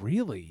like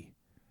really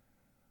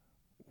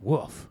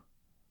woof.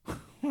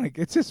 Like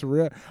it's just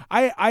real.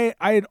 I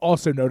had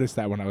also noticed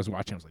that when I was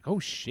watching. I was like, oh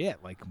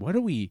shit! Like what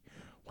do we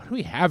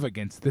have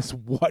against this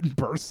one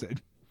person?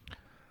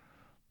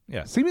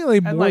 Yeah, seemingly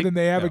more than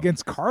they have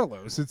against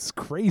Carlos. It's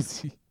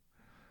crazy.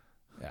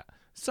 Yeah,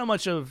 so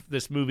much of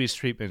this movie's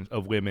treatment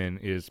of women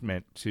is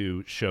meant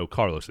to show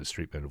Carlos's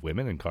treatment of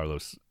women, and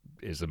Carlos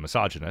is a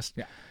misogynist.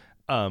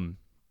 Yeah,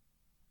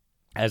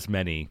 as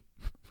many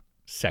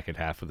second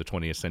half of the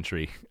 20th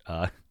century.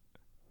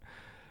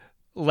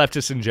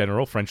 Leftists in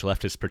general, French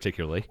leftists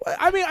particularly.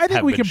 I mean, I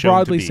think we can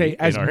broadly say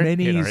as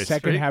many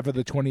second half of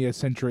the 20th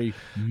century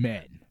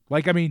men.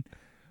 Like, I mean,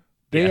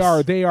 they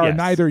are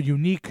neither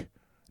unique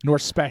nor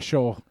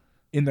special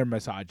in their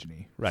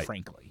misogyny,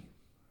 frankly.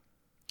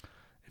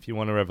 If you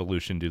want a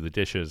revolution, do the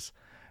dishes.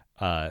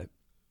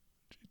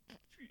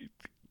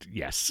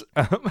 Yes.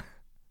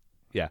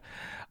 Yeah.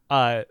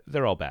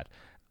 They're all bad.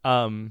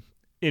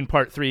 In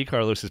part 3,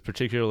 Carlos is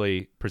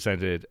particularly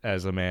presented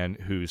as a man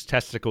whose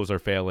testicles are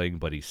failing,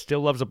 but he still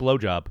loves a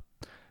blowjob.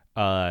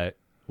 And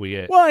he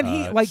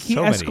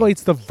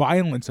escalates the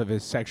violence of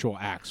his sexual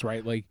acts,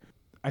 right? Like,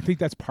 I think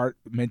that's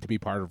meant to be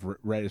part of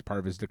Red as part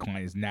of his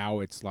decline. Is now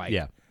it's like,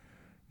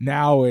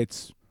 now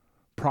it's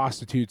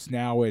prostitutes.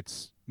 Now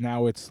it's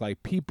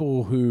like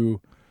people who,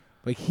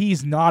 like,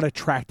 he's not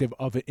attractive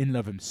in and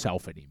of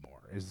himself anymore.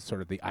 Is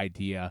sort of the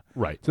idea,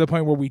 right? To the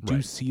point where we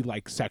do see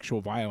like sexual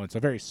violence,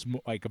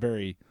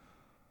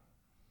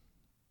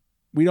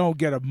 we don't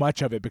get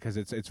much of it because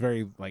it's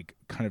very like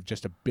kind of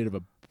just a bit of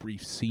a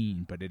brief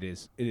scene, but it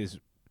is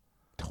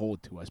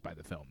told to us by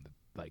the film that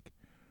like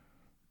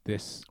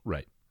this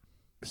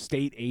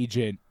state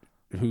agent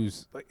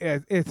who's like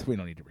we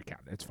don't need to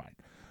recount it, it's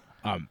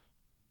fine.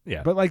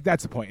 But like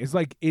that's the point. It's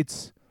like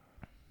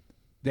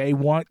they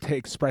want to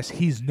express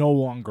he's no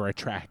longer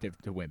attractive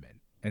to women.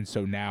 And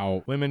so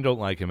now women don't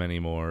like him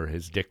anymore.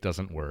 His dick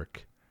doesn't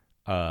work.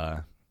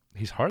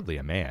 He's hardly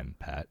a man,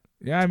 Pat.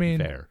 Yeah, I mean,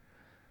 fair.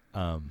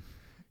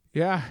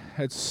 Yeah,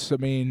 it's. I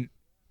mean,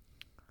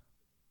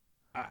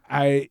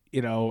 I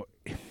you know,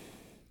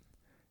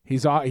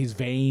 he's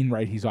vain,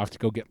 right? He's off to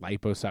go get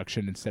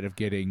liposuction instead of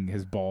getting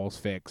his balls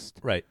fixed.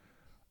 Right.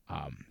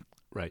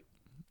 Right.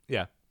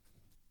 Yeah.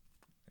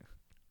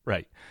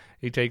 Right.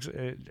 He takes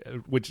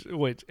which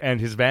and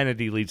his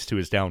vanity leads to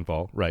his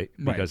downfall, right?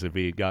 Because if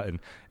he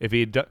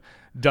had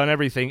done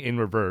everything in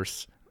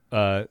reverse,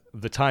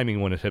 the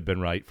timing wouldn't have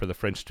been right for the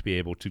French to be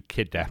able to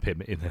kidnap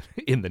him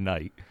in the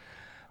night.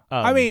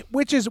 I mean,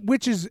 which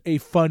is a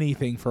funny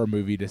thing for a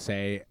movie to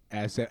say,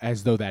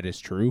 as though that is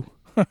true.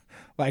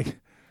 Like,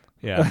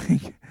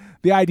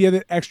 the idea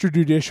that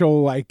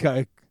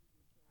extrajudicial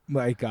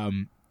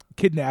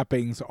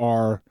kidnappings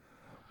are,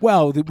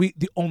 well,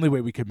 the only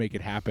way we could make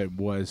it happen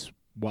was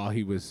while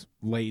he was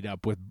laid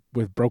up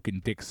with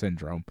broken dick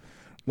syndrome.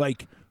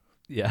 Like,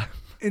 yeah.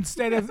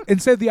 Instead of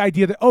the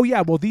idea that, oh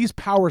yeah, well, these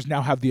powers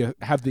now have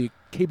the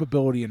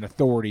capability and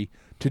authority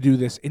to do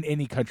this in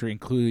any country,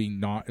 including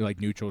not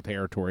like neutral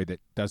territory that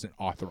doesn't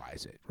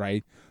authorize it,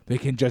 right? They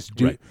can just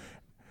do it.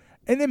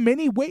 And in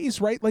many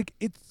ways, right, like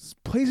it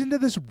plays into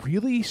this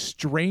really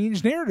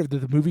strange narrative that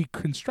the movie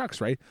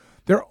constructs, right?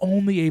 They're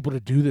only able to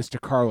do this to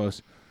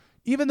Carlos,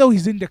 even though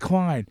he's in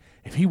decline.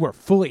 If he were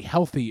fully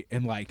healthy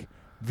and like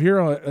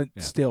virulent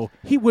still,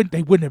 they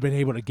wouldn't have been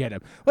able to get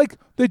him. Like,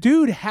 the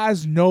dude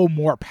has no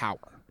more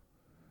power.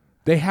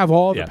 They have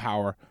all the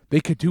power.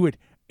 They could do it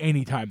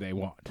anytime they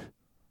want.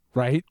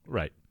 Right?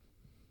 Right.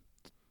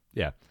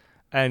 Yeah.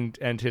 And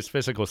his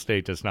physical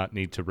state does not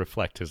need to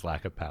reflect his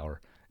lack of power.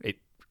 It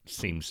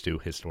seems to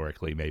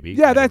historically, maybe.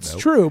 Yeah, that's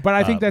true. But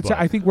I think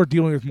I think we're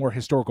dealing with more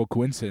historical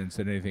coincidence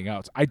than anything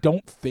else. I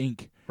don't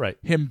think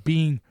him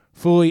being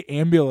fully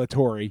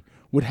ambulatory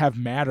would have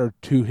mattered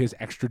to his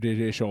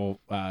extrajudicial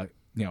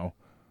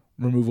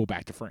removal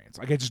back to France.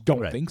 Like, I just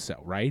don't think so,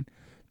 right?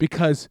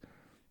 Because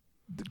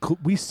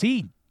we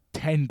see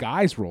 10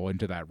 guys roll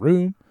into that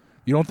room.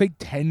 You don't think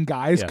 10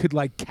 guys could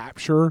like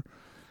capture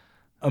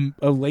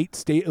a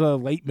late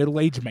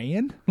middle-aged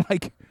man?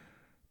 Like,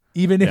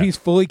 even if he's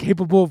fully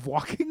capable of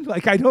walking?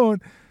 Like, I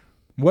don't.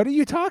 What are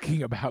you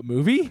talking about,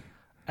 movie?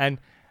 And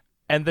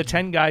the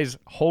 10 guys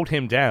hold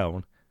him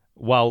down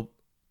while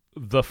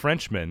the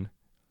Frenchman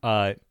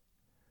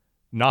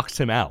knocks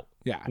him out.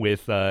 Yeah.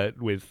 With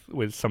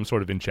some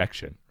sort of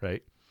injection,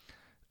 right?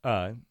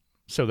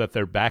 So that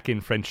they're back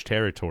in French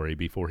territory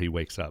before he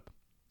wakes up.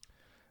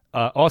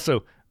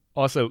 Also,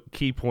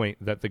 key point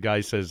that the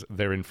guy says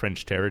they're in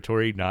French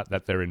territory, not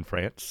that they're in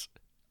France.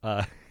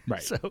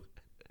 Right.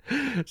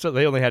 So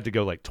they only had to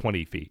go like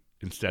 20 feet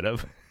instead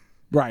of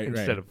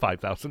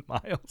 5,000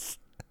 miles,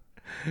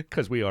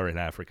 because we are in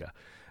Africa.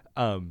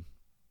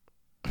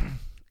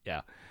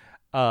 Yeah.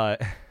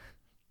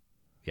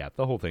 Yeah.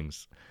 The whole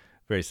thing's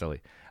very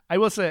silly. I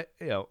will say,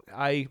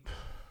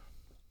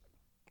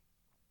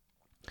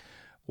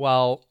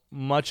 while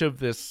much of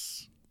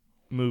this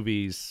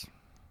movie's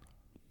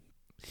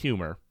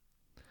humor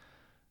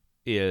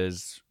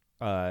is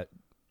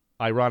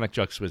ironic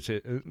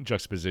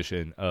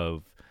juxtaposition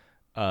of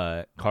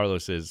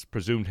Carlos's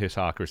presumed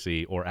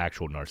hypocrisy or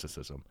actual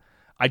narcissism,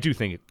 I do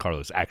think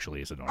Carlos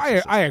actually is a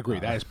narcissist. I agree.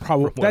 That is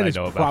probably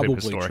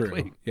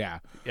true. Yeah.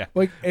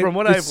 Like, from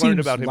what I've learned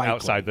about him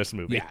outside this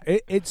movie. Yeah,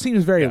 it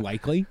seems very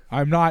likely.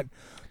 I'm not.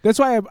 That's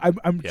why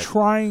I'm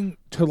trying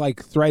to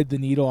like thread the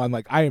needle on,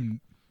 like, I am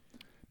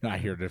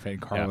not here to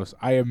defend Carlos.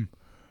 I am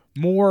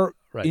more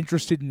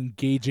interested in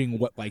engaging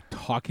what like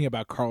talking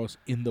about Carlos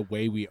in the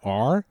way we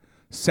are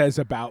says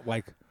about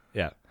like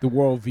the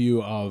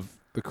worldview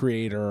of the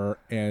creator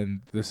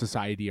and the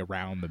society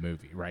around the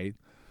movie, right?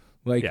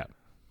 Like,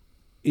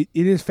 it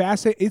is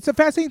fascinating. It's a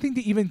fascinating thing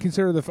to even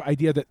consider the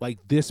idea that like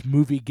this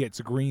movie gets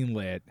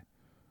greenlit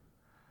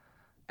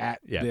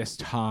at this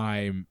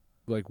time.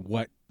 Like,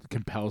 what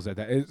compels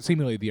that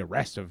seemingly the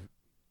arrest of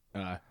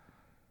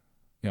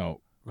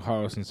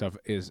Carlos and stuff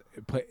is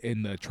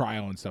in the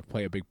trial and stuff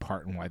play a big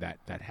part in why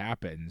that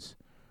happens.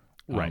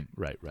 Right.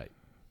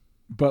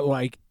 But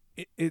like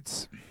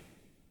it's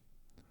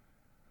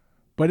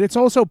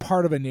also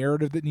part of a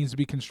narrative that needs to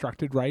be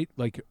constructed, right?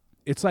 Like,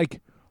 it's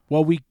like,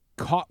 well, we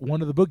caught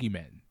one of the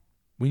boogeymen.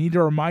 We need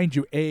to remind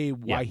you,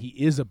 why he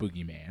is a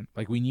boogeyman.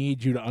 Like, we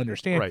need you to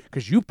understand,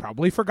 because you've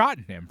probably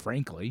forgotten him,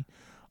 frankly.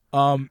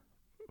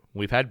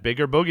 We've had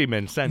bigger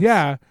boogeymen since.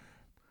 Yeah,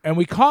 and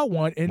we caught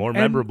one. And, more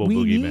memorable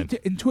boogeymen.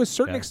 And to a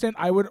certain extent,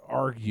 I would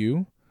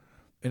argue,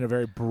 in a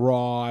very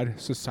broad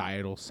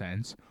societal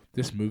sense,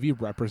 this movie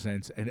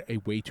represents a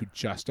way to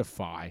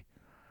justify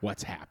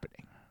what's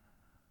happening.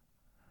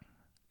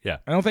 Yeah.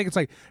 I don't think it's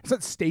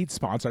not state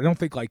sponsored. I don't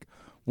think like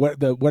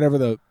whatever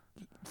the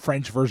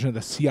French version of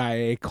the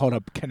CIA called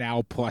up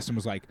Canal Plus and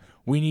was like,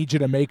 we need you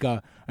to make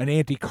an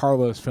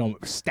anti-Carlos film,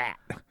 stat.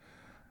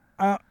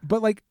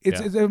 But like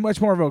it's a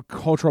much more of a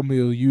cultural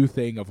milieu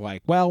thing of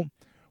like, well,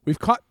 we've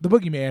caught the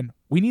boogeyman.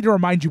 We need to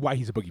remind you why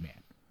he's a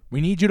boogeyman.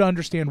 We need you to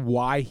understand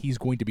why he's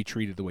going to be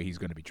treated the way he's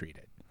going to be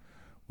treated.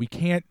 We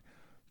can't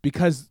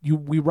because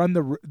we run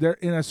there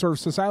in a sort of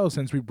societal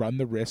sense, we run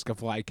the risk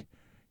of like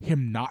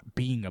him not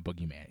being a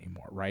boogeyman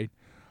anymore, right?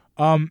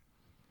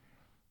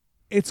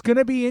 It's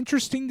gonna be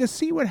interesting to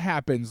see what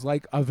happens.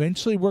 Like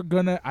eventually,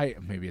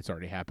 maybe it's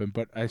already happened,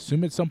 but I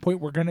assume at some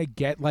point we're gonna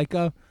get like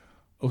a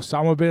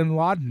Osama bin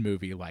Laden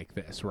movie like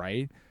this,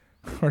 right?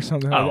 Or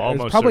something. Oh, like that.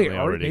 almost It's probably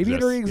certainly maybe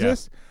it already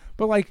exists,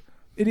 but like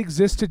it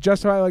exists to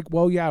justify like,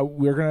 well, yeah,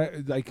 we're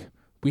gonna like.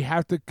 We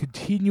have to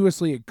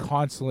continuously and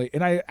constantly,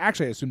 and I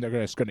actually assume they're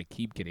just going to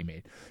keep getting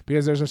made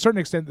because there's a certain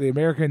extent that the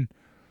American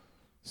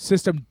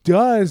system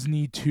does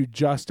need to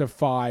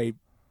justify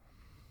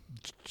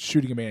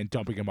shooting a man and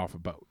dumping him off a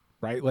boat,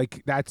 right?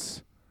 Like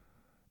that's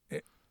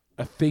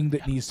a thing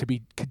that needs to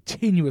be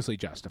continuously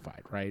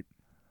justified, right?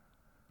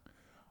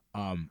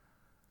 I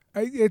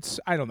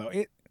don't know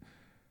it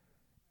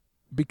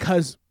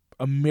because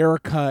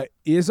America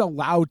is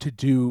allowed to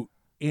do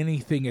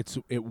anything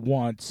it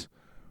wants,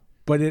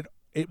 but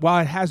while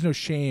it has no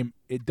shame,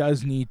 it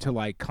does need to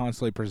like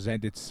constantly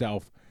present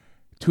itself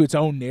to its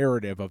own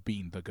narrative of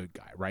being the good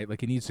guy, right?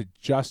 Like it needs to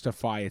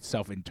justify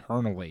itself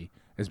internally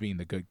as being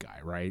the good guy,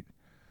 right?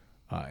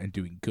 And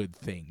doing good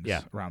things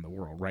around the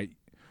world, right?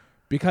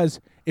 Because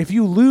if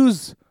you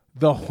lose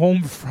the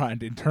home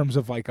front in terms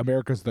of like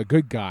America's the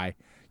good guy,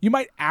 you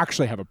might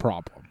actually have a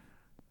problem.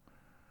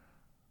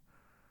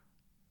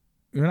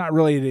 You're not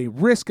really at a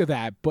risk of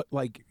that, but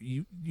like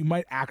you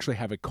might actually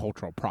have a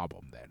cultural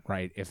problem then,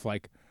 right? If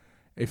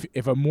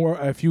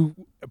you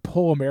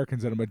poll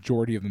Americans and a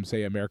majority of them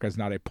say America is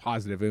not a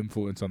positive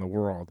influence on the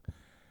world,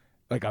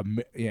 like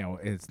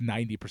it's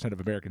 90% of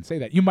Americans say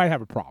that, you might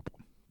have a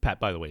problem. Pat,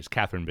 by the way, is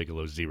Catherine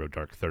Bigelow's Zero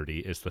Dark 30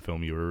 is the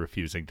film you were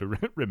refusing to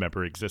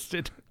remember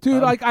existed.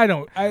 Dude,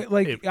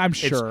 I'm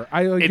sure.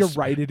 You're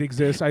right, it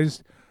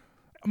exists.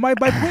 My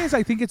point is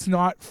I think it's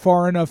not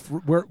far enough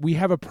where we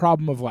have a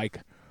problem of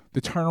like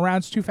the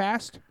turnaround's too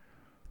fast.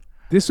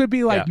 This would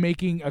be like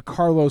making a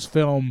Carlos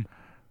film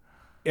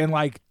in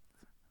like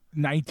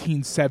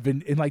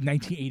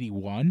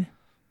 1981.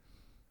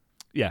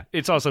 Yeah,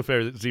 it's also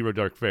fair that Zero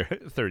Dark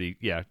 30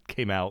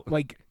 came out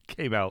like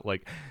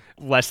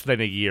less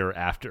than a year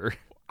after.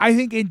 I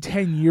think in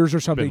 10 years or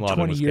something,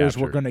 20 years,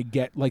 captured. we're going to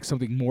get like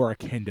something more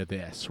akin to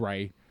this,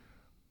 right?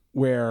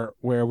 Where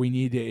we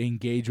need to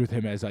engage with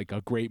him as like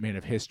a great man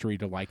of history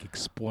to like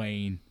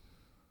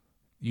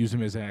use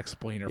him as an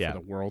explainer for the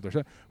world or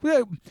something.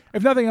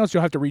 If nothing else,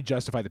 you'll have to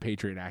re-justify the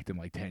Patriot Act in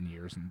like 10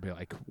 years and be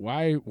like,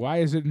 why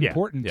is it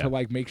important to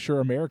like make sure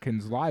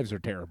Americans' lives are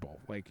terrible?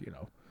 Like,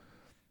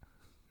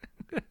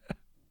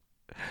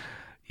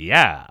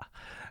 Yeah.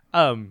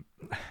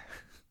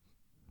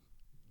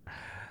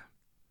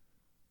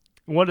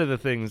 One of the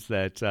things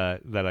that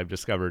I've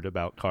discovered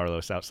about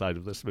Carlos outside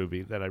of this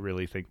movie that I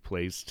really think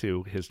plays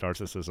to his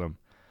narcissism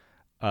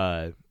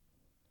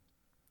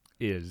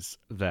is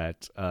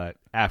that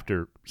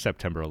after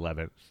September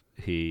 11th,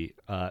 he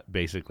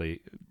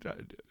basically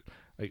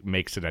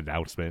makes an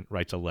announcement,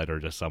 writes a letter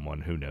to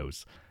someone who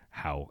knows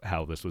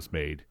how this was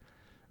made,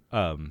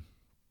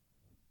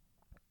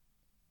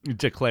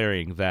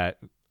 declaring that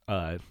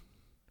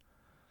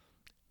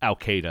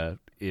Al-Qaeda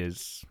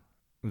is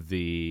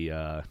the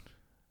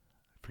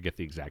forget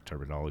the exact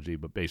terminology,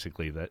 but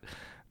basically that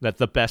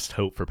the best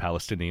hope for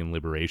Palestinian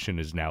liberation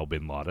is now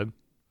bin Laden.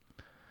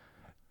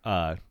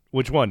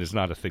 Which one is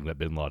not a thing that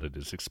bin Laden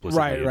is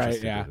explicitly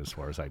interested in, as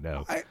far as I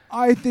know.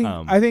 I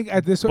think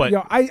at this point,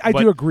 I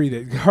do agree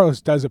that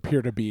Carlos does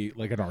appear to be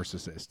like a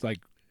narcissist, like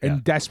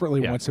and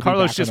desperately wants to.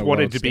 Carlos be back just on the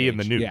wanted world to stage. be in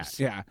the news.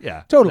 Yeah,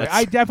 totally.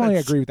 I definitely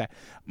agree with that.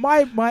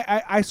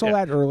 I saw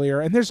that earlier,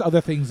 and there's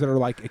other things that are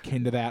like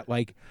akin to that.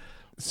 Like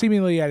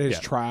seemingly at his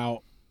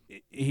trial,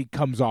 he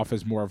comes off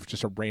as more of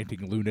just a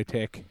ranting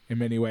lunatic in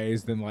many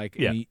ways than like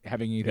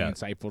having anything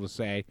insightful to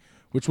say,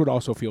 which would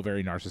also feel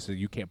very narcissistic.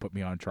 You can't put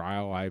me on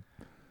trial. I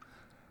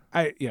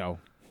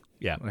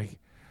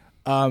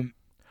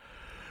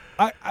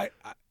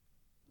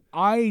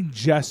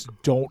just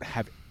don't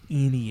have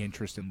any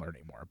interest in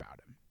learning more about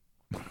him.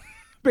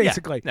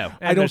 Basically,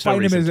 I don't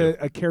find him as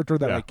a character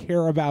that I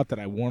care about, that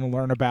I want to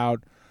learn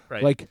about.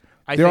 Right. Like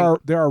there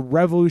are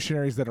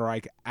revolutionaries that are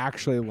like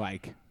actually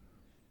like,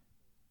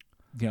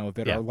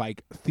 that are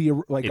like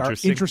are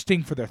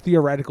interesting for their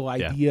theoretical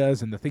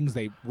ideas and the things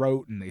they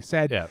wrote and they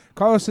said. Yeah.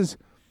 Carlos is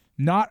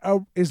not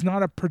a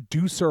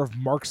producer of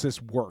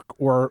Marxist work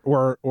or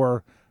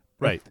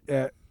a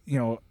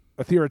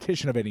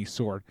theoretician of any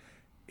sort.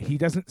 He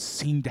doesn't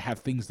seem to have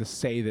things to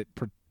say that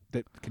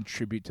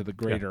contribute to the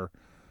greater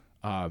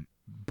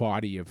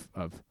body of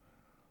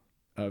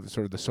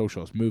sort of the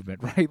socialist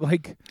movement, right?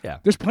 Like,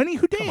 there's plenty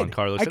who did. Come on,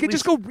 Carlos, I could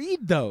just go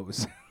read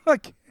those.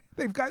 Like,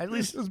 they've got at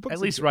least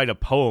write a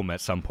poem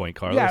at some point,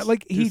 Carlos. Yeah,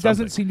 like he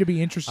doesn't seem to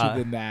be interested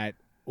in that,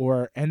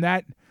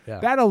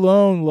 that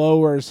alone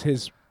lowers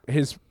his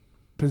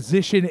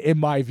position in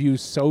my view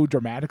so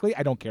dramatically.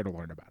 I don't care to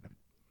learn about him.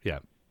 Yeah,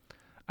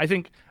 I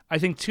think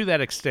to that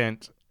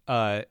extent,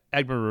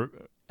 Edgar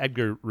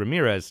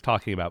Ramírez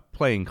talking about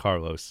playing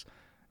Carlos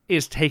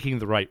is taking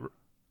the right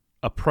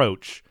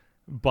approach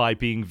by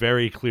being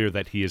very clear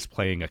that he is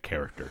playing a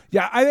character.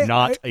 Yeah,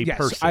 not a yes,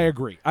 person. I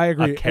agree.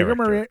 Edgar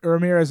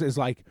Ramírez is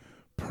like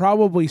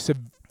probably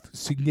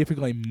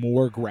significantly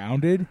more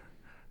grounded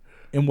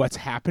in what's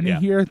happening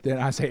here than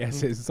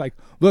Assayas is. It's like,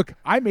 look,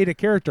 I made a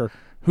character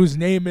whose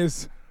name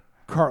is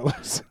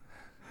Carlos.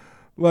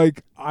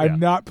 Like, I'm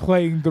not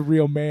playing the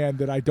real man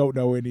that I don't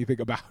know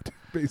anything about,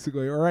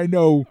 basically. Or I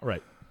know,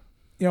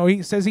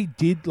 he says he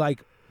did,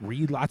 like,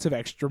 read lots of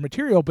extra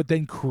material, but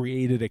then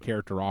created a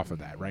character off of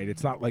that, right?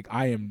 It's not like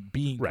I am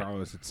being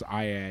Carlos. It's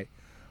I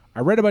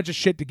read a bunch of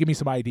shit to give me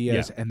some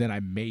ideas, and then I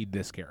made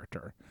this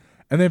character.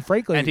 And then,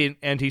 frankly...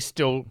 And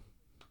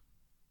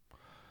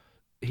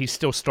he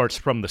still starts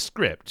from the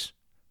script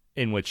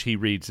in which he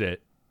reads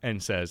it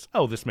and says,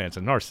 oh, this man's a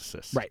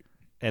narcissist. Right.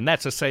 And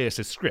that's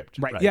Assayas' script.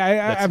 Right.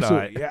 Yeah,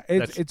 absolutely.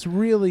 It's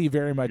really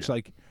very much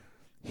like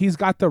he's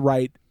got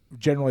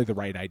generally the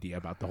right idea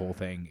about the whole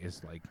thing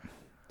is like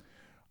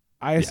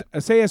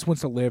Assayas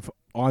wants to live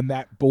on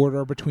that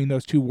border between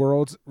those two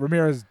worlds.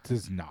 Ramírez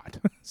does not,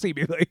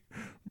 seemingly.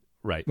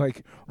 Right.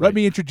 Like, let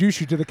me introduce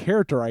you to the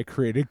character I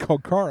created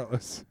called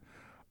Carlos.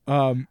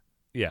 Also,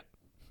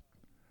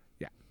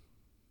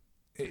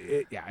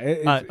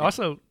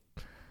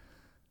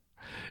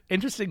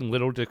 interesting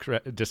little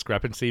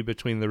discrepancy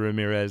between the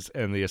Ramírez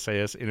and the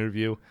Assayas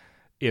interview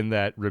in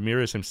that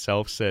Ramírez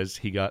himself says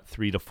he got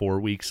 3 to 4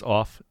 weeks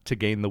off to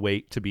gain the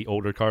weight to be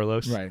older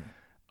Carlos. Right.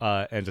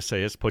 And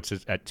Assayas puts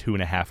it at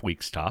 2.5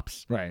 weeks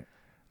tops. Right.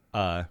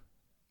 I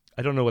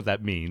don't know what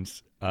that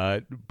means,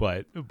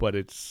 but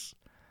it's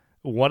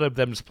one of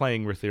them's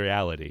playing with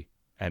reality,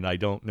 and I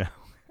don't know.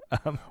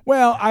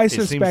 Well, I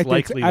suspect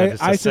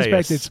I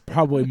suspect it's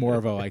probably more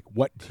of a like,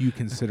 what do you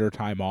consider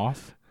time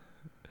off,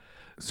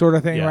 sort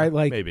of thing, right?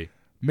 Like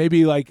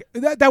maybe like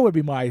that would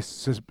be my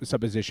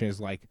supposition.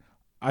 Is like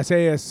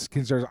Assayas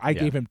considers I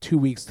gave him 2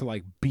 weeks to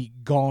like be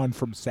gone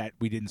from set.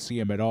 We didn't see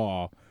him at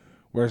all,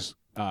 whereas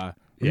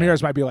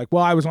Ramírez might be like,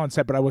 well, I was on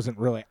set, but I wasn't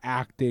really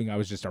acting. I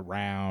was just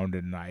around,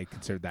 and I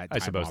considered that time I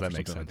suppose off that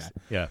makes sense. Like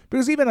that. Yeah.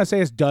 Because even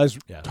Assayas does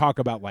talk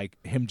about like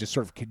him just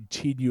sort of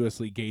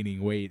continuously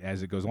gaining weight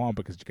as it goes on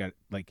because you got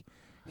like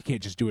he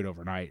can't just do it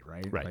overnight,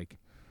 right? Right. Like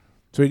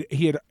so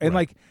he had and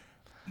like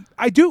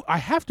I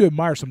have to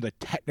admire some of the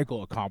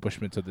technical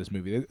accomplishments of this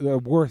movie. They're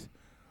worth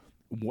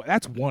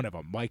that's one of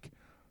them. Like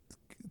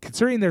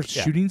considering their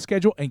shooting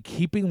schedule and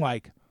keeping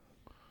like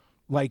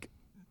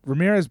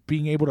Ramírez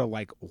being able to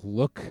like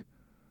look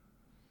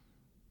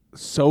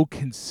so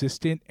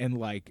consistent and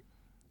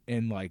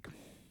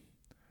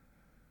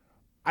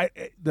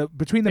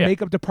between the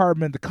makeup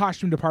department, the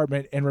costume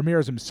department, and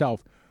Ramírez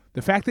himself,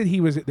 the fact that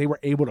they were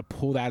able to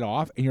pull that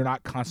off, and you're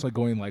not constantly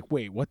going like,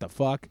 wait, what the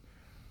fuck,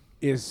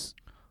 is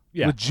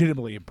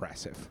legitimately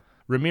impressive.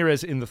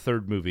 Ramírez in the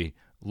third movie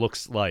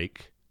looks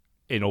like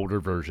an older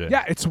version.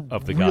 Yeah, it's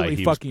of the really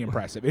guy fucking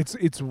impressive. It's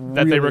really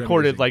that they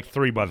recorded amazing. like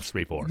 3 months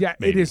before. Yeah,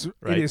 maybe, it is.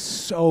 Right? It is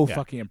so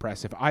fucking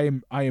impressive. I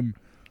am.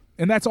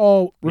 And that's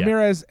all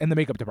Ramírez and the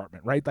makeup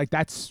department, right? Like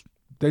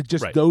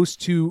those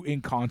two in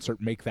concert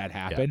make that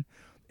happen,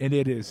 and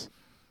it is,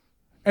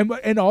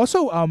 and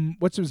also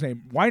what's his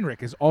name?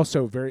 Weinrich is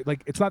also very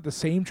like it's not the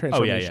same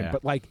transformation,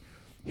 but like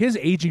his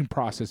aging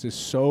process is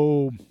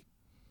so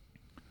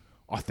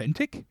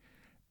authentic.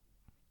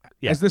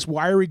 As this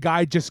wiry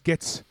guy just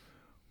gets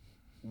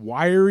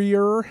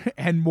wirier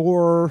and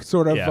more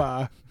sort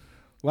of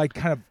like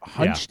kind of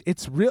hunched.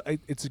 It's real.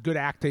 It's good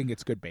acting.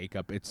 It's good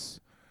makeup. It's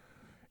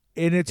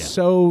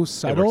so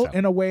subtle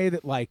in a way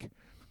that like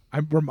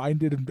I'm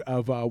reminded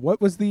of what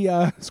was the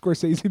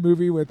Scorsese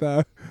movie with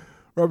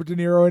Robert De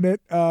Niro in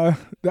it,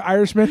 The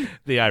Irishman.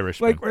 The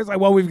Irishman. Like where it's like,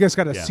 well, we've just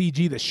got to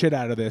CG the shit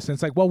out of this, and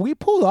it's like, well, we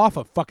pulled off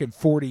a fucking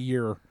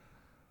 40-year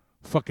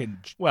fucking.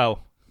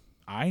 Well,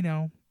 I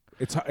know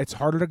it's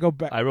harder to go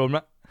back. I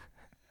remember.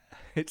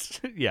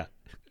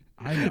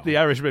 I know. The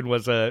Irishman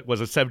was a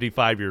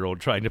 75-year-old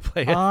trying to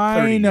play a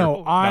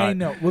 30-year-old. I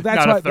know. Well,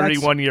 that's not a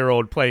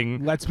 31-year-old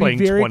playing. Let's playing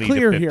be very 20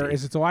 clear to 50. here.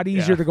 Is it's a lot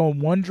easier to go in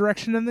one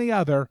direction than the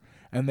other,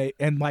 and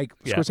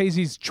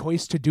Scorsese's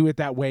choice to do it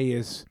that way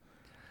is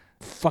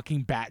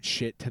fucking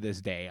batshit to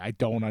this day. I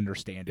don't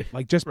understand it.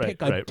 Like, just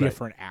pick a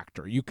different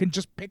actor. You can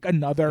just pick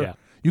another. Yeah.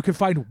 You can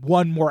find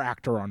one more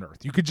actor on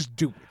Earth. You could just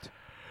do it.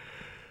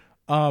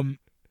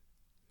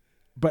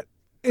 But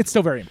it's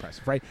still very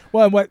impressive, right?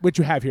 Well, and what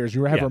you have here is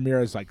you have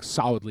Ramírez like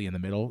solidly in the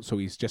middle, so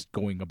he's just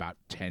going about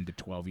 10 to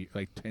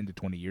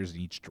 20 years in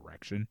each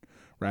direction,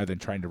 rather than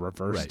trying to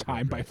reverse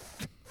time by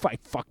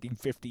fucking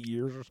 50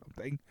 years or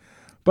something.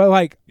 But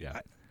like,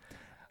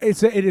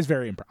 it is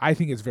very. I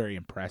think it's very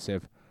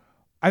impressive.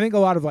 I think a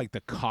lot of like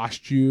the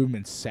costume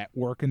and set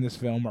work in this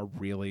film are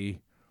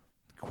really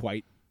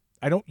quite.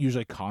 I don't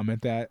usually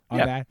comment on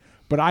that,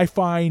 but I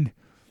find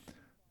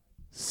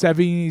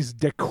 70s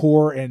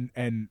decor and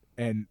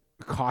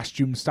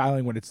costume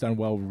styling when it's done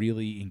well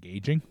really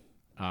engaging,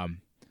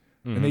 and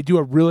they do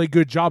a really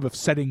good job of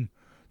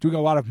doing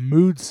a lot of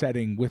mood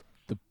setting with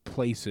the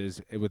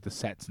places, with the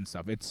sets and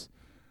stuff. It's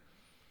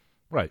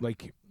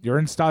like you're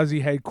in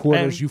Stasi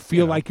headquarters, and you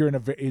feel like you're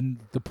in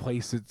the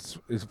place. It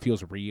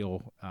feels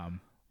real.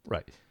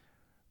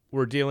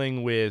 we're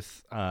dealing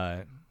with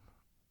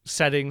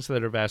settings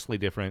that are vastly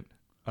different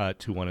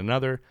to one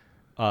another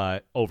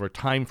over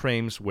time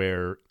frames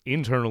where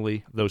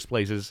internally those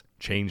places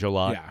change a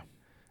lot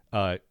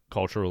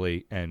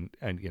culturally, and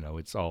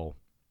it's all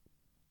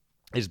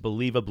is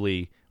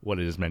believably what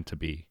it is meant to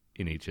be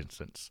in each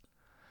instance.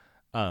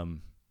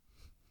 And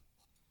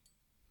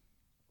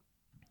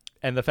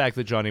the fact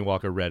that Johnny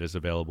Walker Red is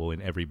available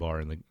in every bar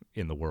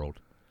in the world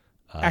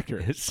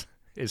accurate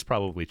is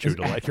probably true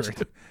to life.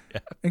 Yeah.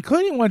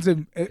 Including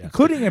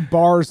in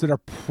bars that are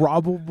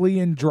probably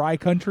in dry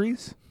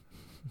countries.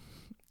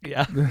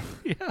 Yeah.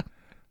 Yeah.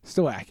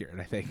 Still accurate,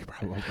 I think,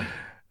 probably.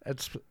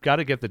 It's got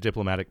to get the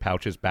diplomatic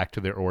pouches back to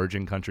their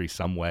origin country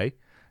some way.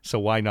 So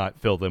why not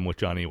fill them with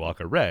Johnny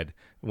Walker Red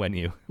when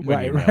you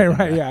right,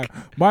 yeah.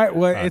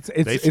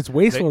 It's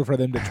wasteful for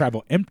them to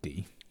travel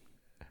empty.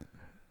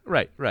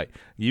 Right.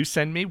 You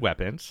send me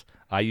weapons.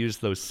 I use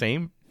those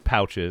same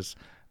pouches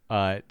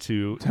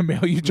to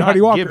mail you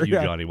Johnny Walker. Give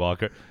you Johnny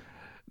Walker.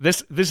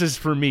 This is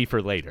for me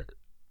for later,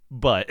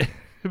 but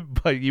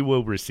you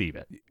will receive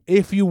it.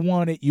 If you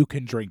want it, you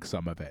can drink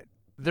some of it.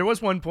 There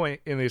was one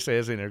point in the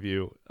Assayas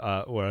interview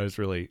where I was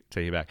really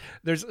taken back.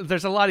 There's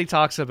a lot he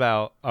talks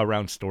about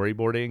around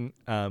storyboarding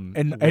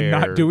and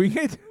not doing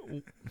it,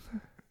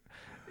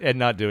 and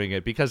not doing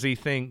it because he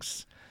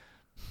thinks.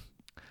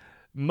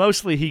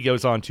 Mostly, he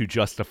goes on to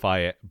justify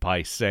it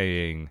by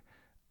saying,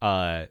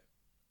 "The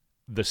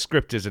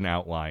script is an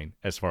outline,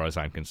 as far as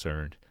I'm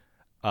concerned.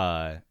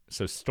 So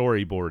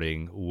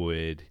storyboarding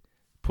would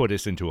put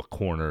us into a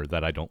corner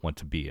that I don't want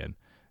to be in.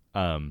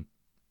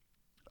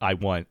 I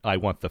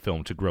want the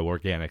film to grow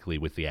organically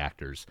with the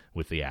actors,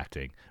 with the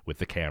acting, with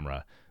the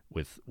camera,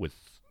 with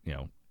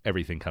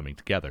everything coming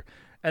together."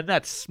 And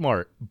that's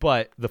smart,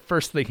 but the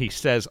first thing he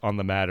says on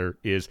the matter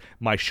is,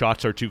 "My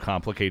shots are too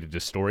complicated to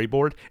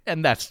storyboard,"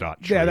 and that's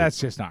not true. Yeah, that's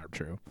just not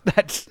true.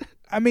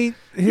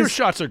 Your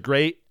shots are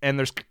great, and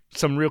there's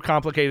some real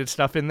complicated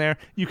stuff in there.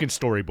 You can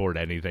storyboard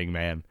anything,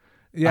 man.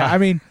 Yeah,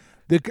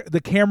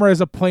 the camera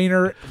is a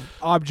planar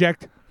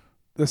object.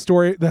 The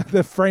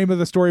frame of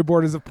the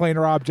storyboard is a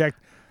planar object.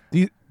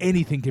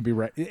 Anything can be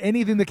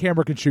anything the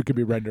camera can shoot can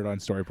be rendered on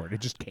storyboard.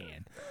 It just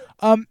can.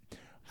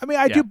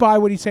 I do buy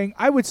what he's saying.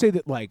 I would say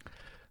that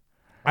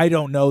I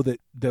don't know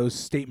that those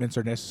statements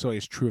are necessarily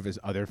as true of his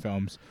other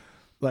films.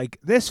 Like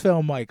this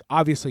film,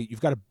 obviously you've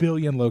got a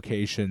billion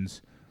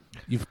locations.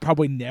 You've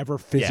probably never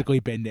physically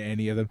been to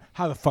any of them.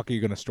 How the fuck are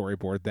you going to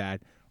storyboard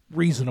that?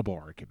 Reasonable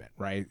argument,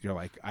 right? You're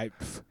like,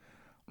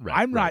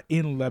 I'm not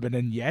in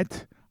Lebanon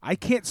yet. I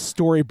can't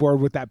storyboard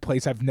what that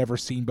place I've never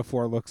seen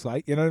before looks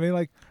like. You know what I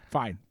mean?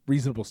 Fine,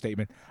 reasonable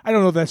statement. I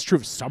don't know if that's true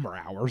of Summer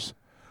Hours.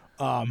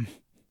 Yeah.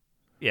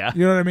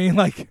 You know what I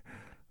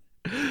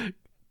mean?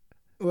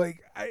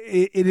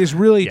 It is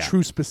really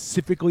true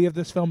specifically of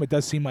this film. It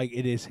does seem like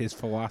it is his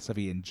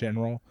philosophy in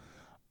general.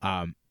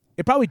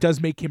 It probably does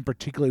make him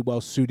particularly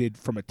well suited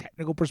from a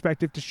technical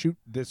perspective to shoot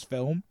this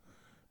film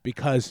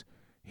because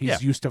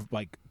he's used to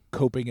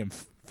coping in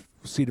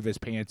seat of his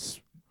pants,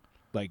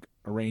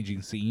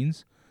 arranging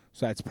scenes.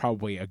 So that's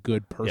probably a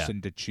good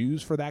person to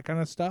choose for that kind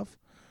of stuff,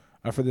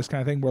 for this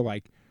kind of thing.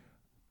 Where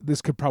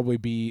this could probably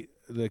be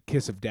the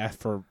kiss of death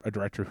for a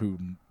director who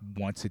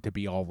wants it to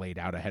be all laid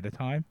out ahead of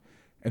time.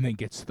 And then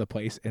gets to the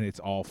place and it's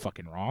all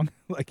fucking wrong.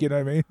 You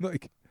know what I mean?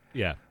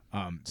 Yeah.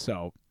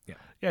 So yeah.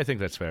 Yeah, I think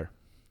that's fair.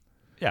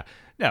 Yeah.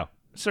 No,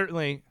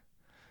 certainly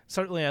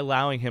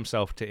allowing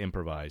himself to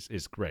improvise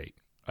is great.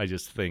 I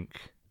just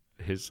think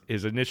his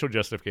initial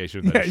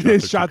justification that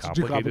his shots are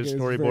too complicated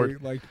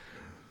storyboard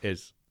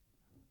is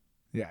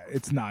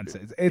it's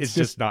nonsense. It's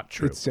just not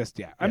true. It's just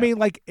it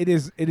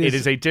is. It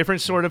is a different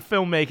sort of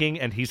filmmaking,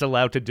 and he's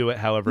allowed to do it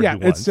however he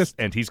wants,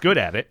 and he's good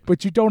at it.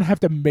 But you don't have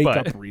to make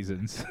up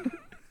reasons.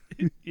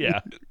 Yeah.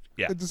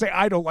 To say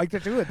I don't like to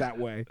do it that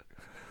way.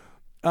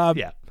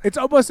 It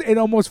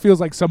almost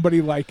feels like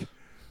somebody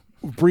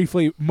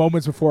briefly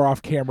moments before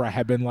off camera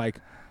had been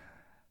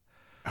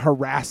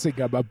harassing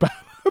him about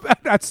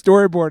not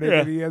storyboarding,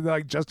 and he had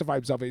to justify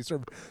himself. And he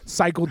sort of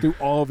cycled through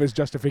all of his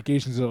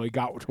justifications until he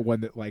got to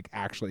one that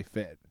actually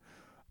fit.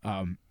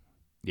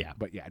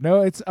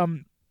 It's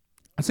I'd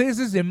say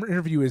this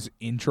interview is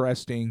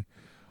interesting,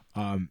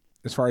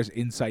 as far as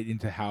insight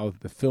into how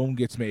the film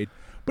gets made.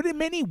 But in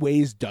many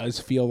ways does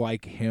feel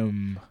like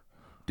him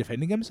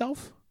defending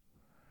himself.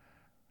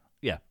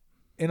 Yeah.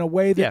 In a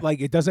way that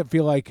it doesn't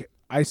feel like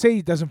I say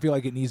it doesn't feel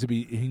like he needs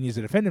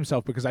to defend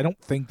himself because I don't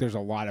think there's a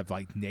lot of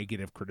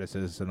negative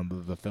criticism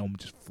of the film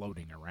just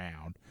floating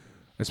around.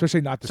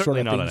 Especially not the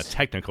certainly sort of not on a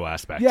technical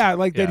aspect. Yeah,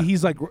 that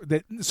he's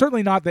that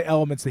certainly not the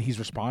elements that he's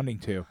responding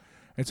to.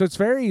 And so it's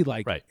very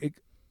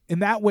in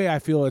that way I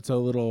feel it's a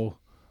little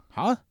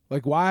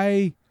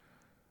why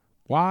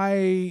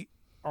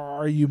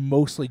are you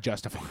mostly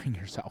justifying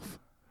yourself?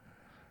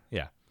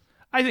 Yeah.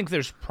 I think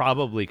there's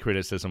probably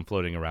criticism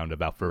floating around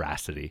about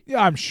veracity.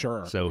 Yeah, I'm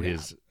sure. So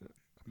his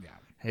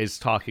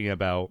talking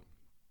about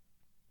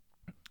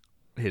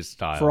his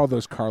style. For all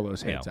those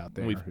Carlos heads out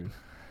there.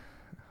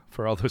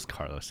 For all those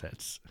Carlos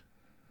heads.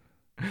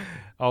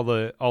 all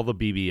the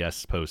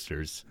BBS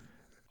posters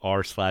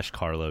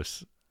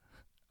r/Carlos.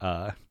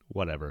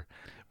 Whatever.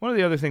 One of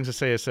the other things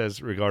Assayas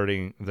says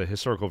regarding the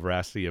historical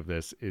veracity of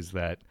this is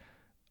that,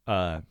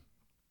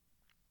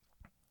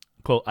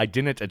 quote, I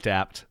didn't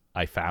adapt,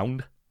 I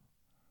found.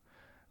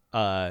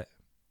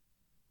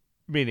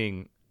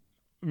 Meaning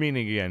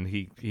again,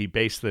 he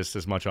based this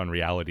as much on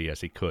reality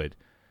as he could.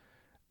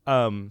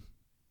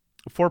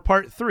 For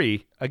part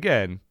 3,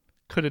 again,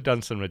 could have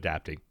done some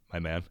adapting, my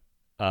man.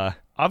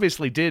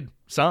 Obviously did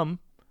some.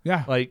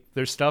 Yeah. Like,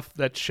 there's stuff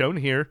that's shown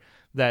here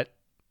that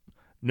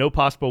no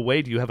possible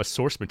way do you have a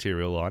source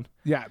material on.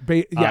 Yeah, and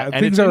things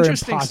it's are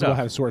interesting impossible stuff. to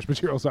have source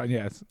materials on,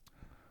 yes.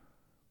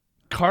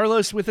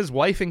 Carlos with his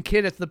wife and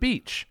kid at the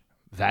beach.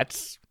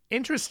 That's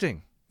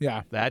interesting.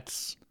 Yeah.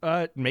 That's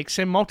makes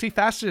him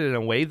multifaceted in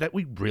a way that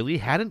we really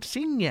hadn't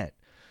seen yet.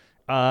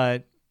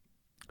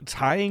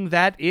 Tying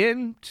that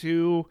in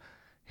to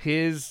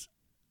his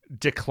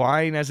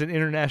decline as an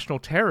international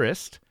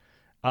terrorist,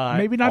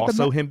 maybe not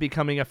also him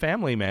becoming a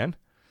family man,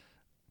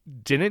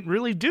 didn't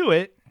really do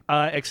it,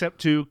 except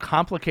to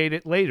complicate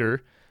it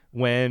later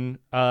when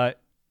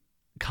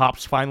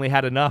cops finally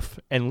had enough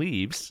and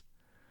leaves,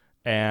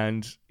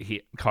 and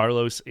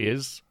Carlos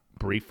is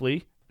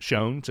briefly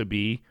shown to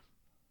be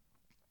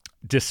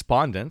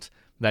despondent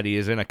that he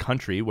is in a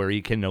country where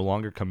he can no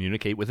longer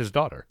communicate with his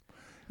daughter.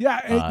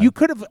 Yeah,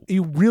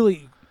 you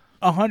really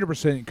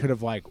 100% could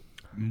have like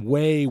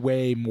way,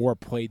 way more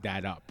played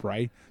that up,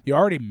 right? You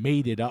already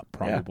made it up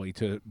probably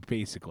to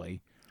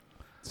basically.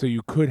 So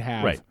you could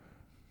have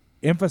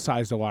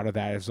emphasized a lot of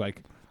that as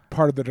like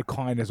part of the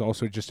decline is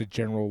also just a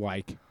general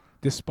like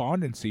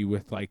despondency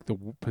with like the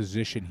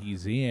position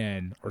he's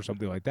in or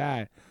something like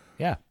that.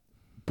 Yeah.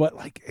 But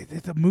like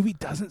the movie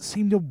doesn't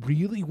seem to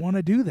really want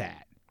to do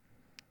that.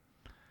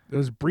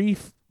 Those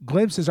brief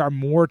glimpses are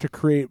more to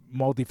create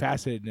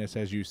multifacetedness,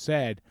 as you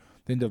said,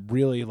 than to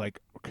really like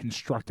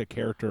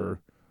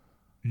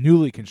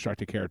newly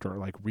construct a character, or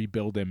like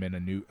rebuild him in a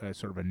new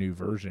sort of a new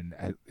version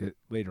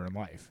later in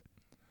life.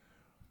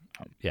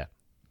 Yeah.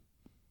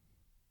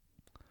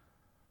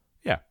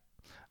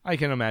 I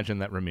can imagine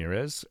that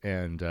Ramírez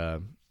and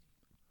the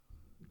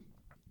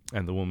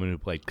woman who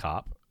played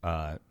Cop,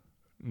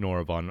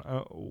 Nora von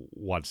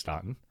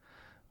Waldstatten,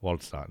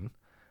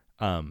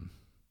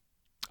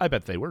 I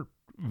bet they were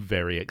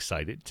very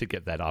excited to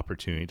get that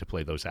opportunity to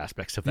play those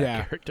aspects of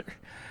that character.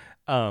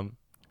 And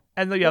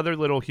the other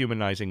little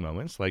humanizing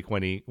moments, like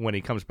when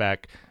he comes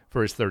back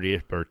for his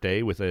 30th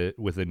birthday with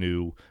a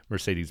new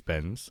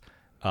Mercedes-Benz,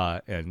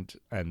 and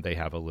they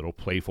have a little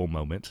playful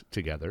moment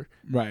together,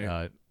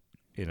 right?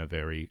 In a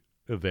very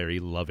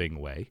loving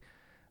way.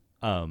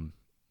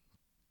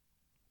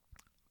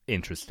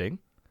 Interesting,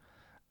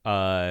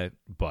 but.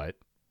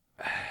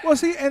 Well,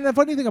 see, and the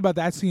funny thing about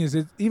that scene is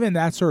that even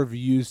that's sort of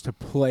used to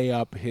play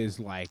up his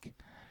narcissism,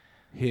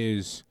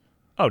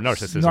 his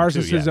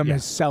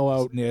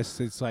selloutness.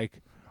 It's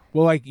like,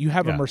 well, like you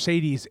have a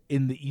Mercedes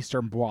in the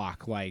Eastern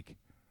Bloc, like,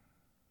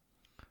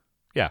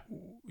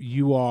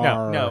 you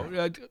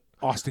are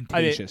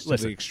ostentatious to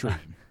the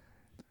extreme.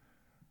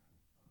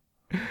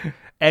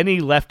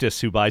 Any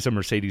leftist who buys a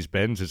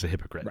Mercedes-Benz is a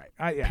hypocrite.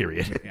 Right.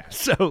 Period. Yeah.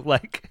 So,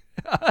 like,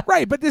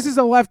 right, but this is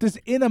a leftist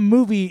in a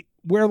movie.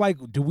 Where, like,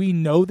 do we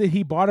know that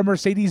he bought a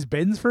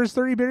Mercedes-Benz for his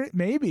 30 minutes?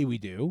 Maybe we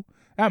do.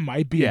 That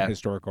might be a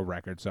historical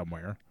record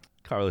somewhere.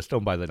 Carlos,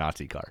 don't buy the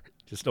Nazi car.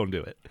 Just don't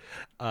do it.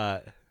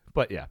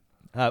 But yeah,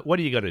 what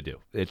are you gonna do?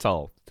 It's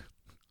all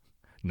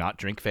not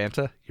drink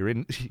Fanta. You're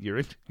in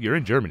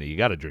Germany. You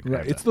got to drink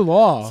Fanta. It's the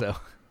law. So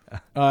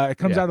it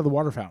comes out of the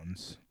water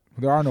fountains.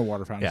 There are no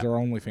water fountains. There are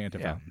only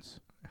Fanta fountains.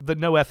 The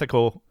no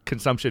ethical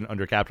consumption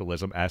under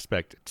capitalism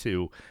aspect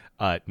to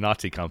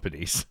Nazi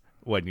companies.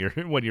 When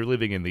you're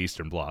living in the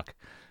Eastern Bloc,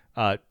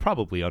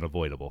 probably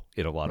unavoidable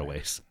in a lot of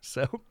ways.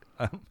 So,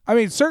 I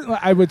mean, certainly,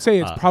 I would say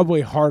it's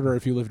probably harder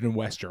if you lived in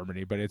West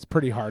Germany, but it's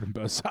pretty hard on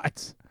both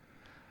sides.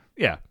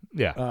 Yeah.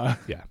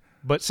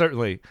 But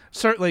certainly,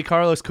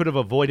 Carlos could have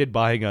avoided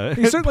buying a.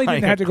 He certainly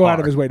didn't have to go out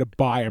of his way to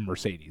buy a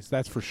Mercedes.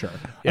 That's for sure.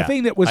 A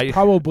thing that was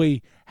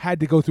probably had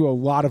to go through a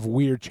lot of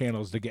weird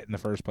channels to get in the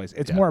first place.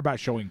 It's more about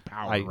showing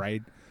power,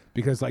 right?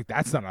 Because like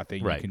that's not a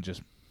thing you can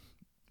just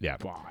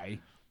buy.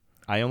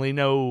 I only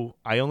know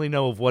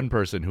of one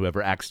person who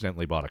ever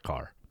accidentally bought a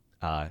car,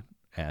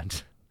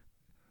 and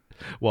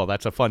well,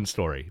 that's a fun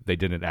story. They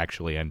didn't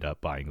actually end up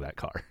buying that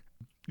car.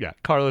 Yeah,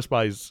 Carlos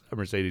buys a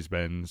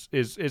Mercedes-Benz.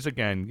 Is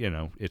again,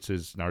 it's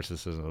his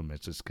narcissism,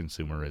 it's his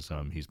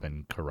consumerism. He's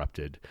been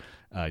corrupted.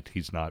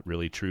 He's not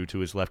really true to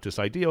his leftist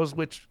ideals,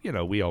 which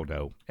we all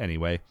know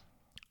anyway.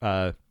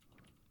 But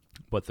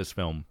this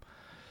film,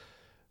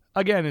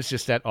 again, is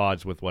just at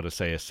odds with what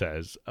Assayas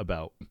says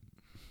about.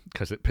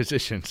 Because it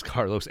positions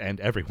Carlos and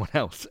everyone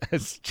else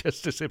as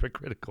just as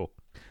hypocritical.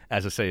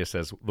 As Assayas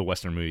says, the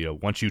Western media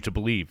wants you to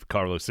believe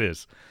Carlos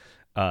is,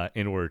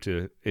 in order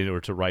to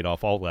write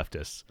off all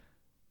leftists.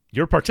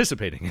 You're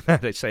participating in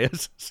that,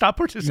 Assayas. Stop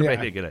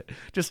participating in it.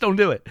 Just don't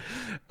do it.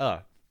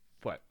 But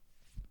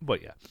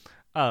yeah.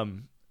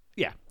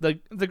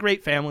 The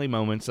great family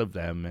moments of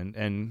them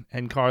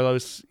and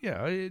Carlos,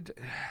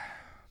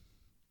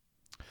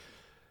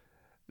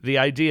 the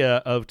idea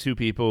of two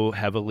people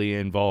heavily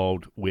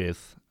involved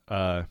with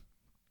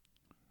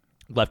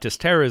leftist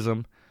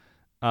terrorism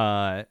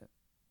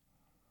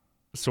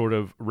sort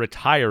of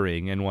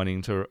retiring and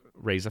wanting to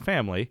raise a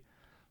family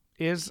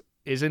is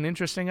an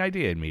interesting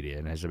idea in media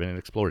and has been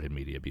explored in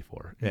media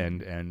before.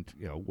 Mm-hmm. And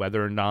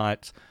whether or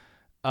not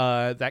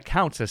that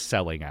counts as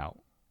selling out.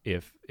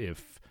 If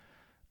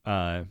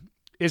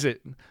is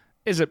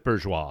it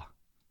bourgeois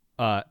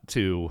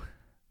to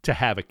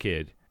have a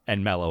kid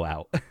and mellow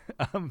out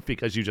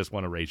because you just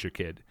want to raise your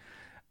kid?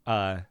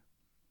 That's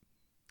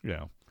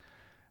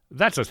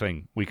a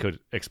thing we could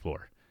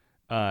explore.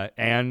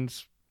 And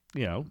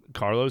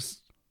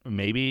Carlos,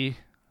 maybe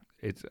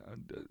it's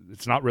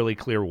not really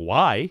clear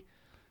why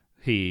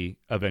he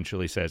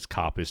eventually says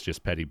cop is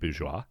just petty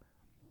bourgeois.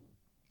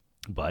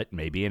 But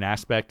maybe an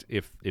aspect,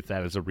 if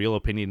that is a real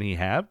opinion he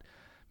had,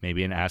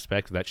 maybe an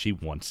aspect that she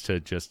wants to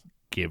just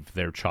give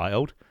their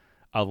child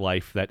a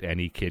life that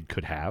any kid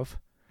could have.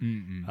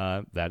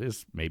 That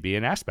is maybe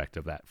an aspect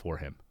of that for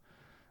him.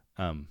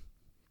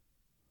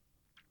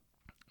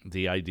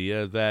 The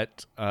idea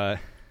that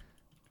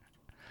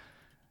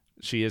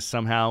she is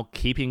somehow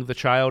keeping the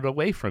child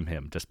away from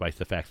him, despite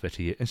the fact that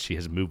she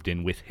has moved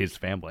in with his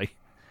family,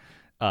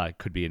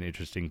 could be an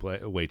interesting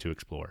way to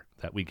explore.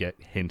 That we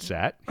get hints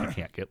at. You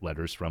can't get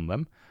letters from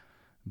them,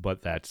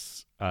 but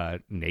that's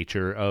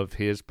nature of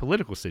his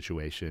political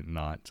situation,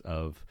 not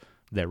of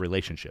their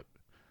relationship.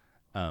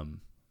 I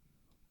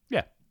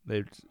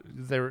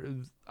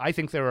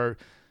think there are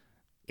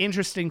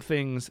interesting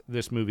things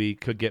this movie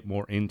could get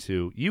more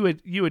into. You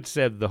had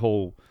said the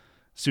whole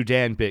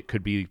Sudan bit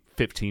could be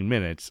 15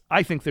 minutes.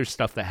 I think there's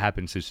stuff that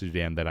happens in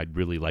Sudan that I'd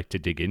really like to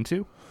dig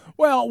into.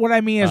 Well, what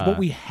I mean is what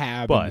we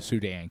have in the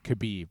Sudan could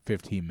be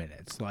 15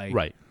 minutes. Like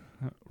Right.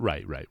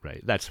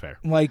 That's fair.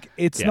 Like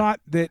it's not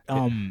that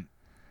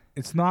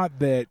it's not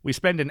that we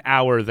spend an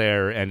hour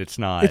there and it's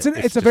not. It's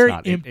a very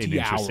empty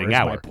hour. Is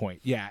my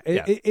point. Yeah.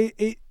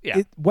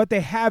 What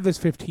they have is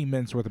 15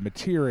 minutes worth of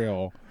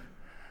material.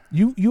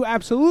 You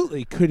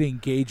absolutely could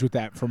engage with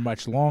that for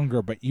much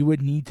longer, but you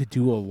would need to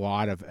do a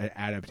lot of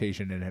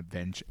adaptation and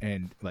adventure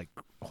and like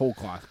whole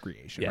cloth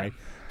creation, right?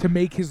 To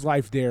make his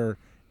life there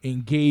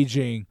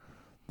engaging,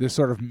 this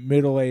sort of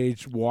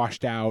middle-aged,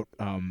 washed out,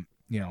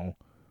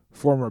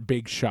 former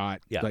big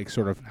shot, like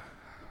sort of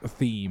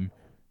theme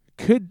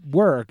could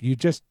work. You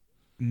just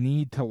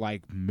need to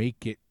like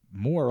make it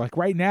more. Like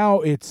right now,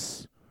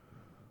 it's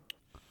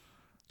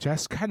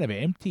just kind of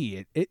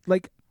empty. It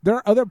like. There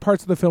are other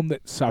parts of the film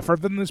that suffer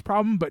from this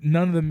problem, but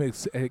none of them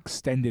is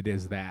extended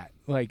as that.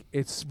 Like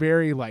it's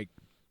very like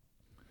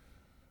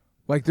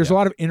there's a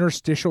lot of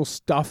interstitial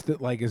stuff that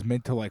like is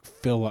meant to like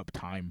fill up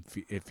time.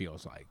 It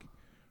feels like,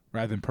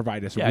 rather than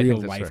provide us real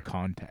life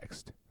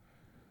context.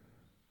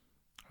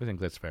 I think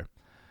that's fair.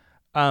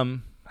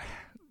 But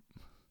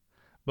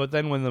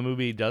then when the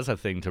movie does a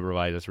thing to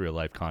provide us real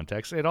life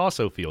context, it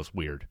also feels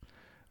weird.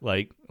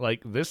 Like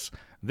this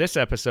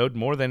episode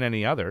more than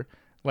any other.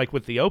 Like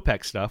with the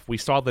OPEC stuff, we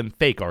saw them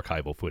fake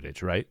archival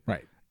footage, right?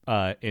 Right.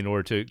 In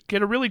order to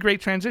get a really great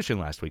transition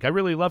last week. I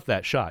really loved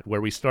that shot where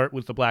we start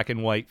with the black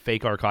and white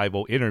fake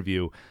archival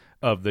interview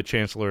of the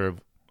Chancellor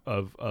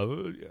of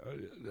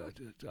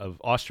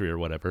Austria or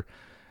whatever,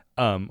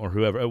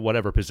 or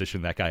whatever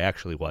position that guy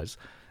actually was,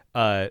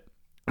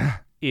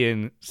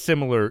 in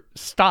similar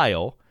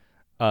style,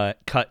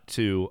 cut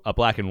to a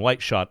black and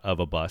white shot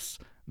of a bus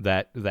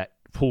that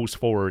pulls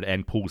forward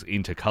and pulls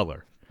into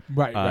color.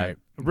 Right.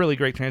 Really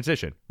great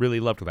transition. Really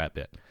loved that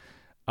bit.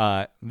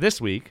 This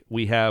week,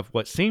 we have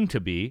what seem to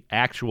be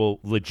actual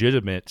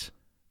legitimate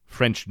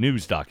French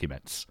news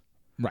documents.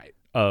 Right.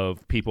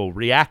 Of people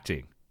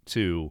reacting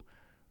to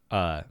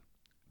the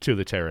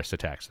terrorist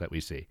attacks that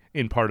we see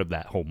in part of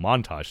that whole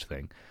montage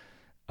thing.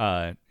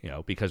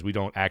 Because we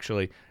don't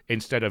actually,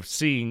 instead of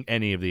seeing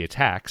any of the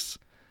attacks,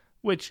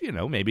 which,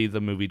 maybe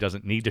the movie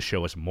doesn't need to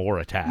show us more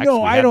attacks.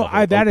 No, I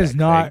don't. That is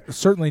not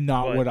certainly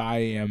not what I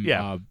am.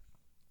 Yeah.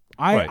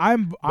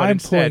 I'm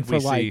pulling for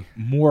like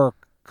more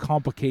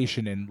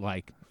complication and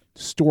like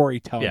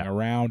storytelling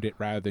around it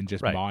rather than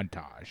just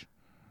montage.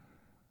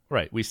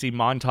 Right. We see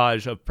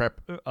montage of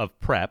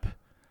prep,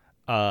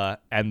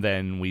 and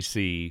then we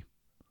see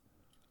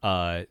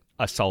a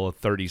solid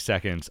 30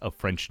 seconds of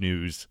French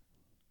news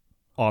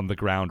on the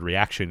ground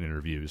reaction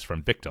interviews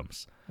from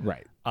victims.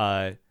 Right.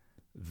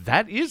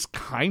 That is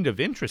kind of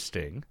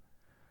interesting,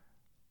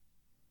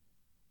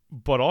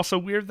 but also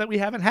weird that we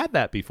haven't had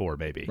that before.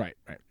 Maybe. Right.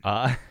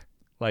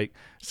 Like,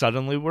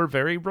 suddenly we're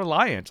very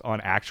reliant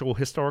on actual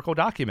historical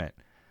document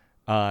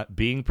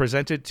being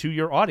presented to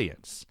your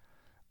audience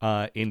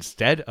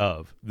instead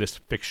of this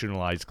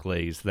fictionalized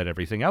glaze that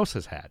everything else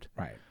has had.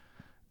 Right.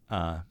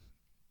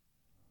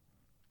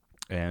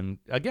 And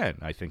again,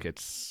 I think it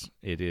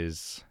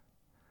is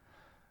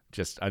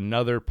just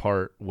another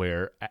part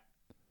where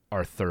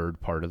our third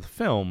part of the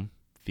film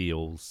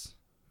feels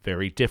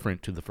very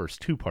different to the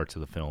first two parts of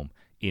the film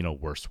in a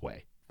worse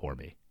way for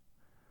me.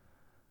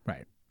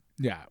 Right.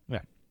 Yeah.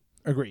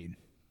 Agreed.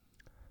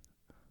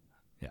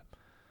 Yeah.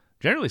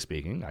 Generally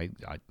speaking, I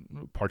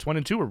parts 1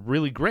 and 2 are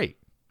really great.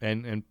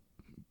 and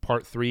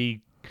part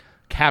 3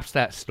 caps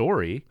that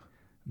story,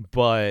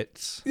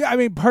 but yeah, I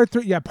mean part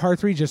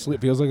 3 just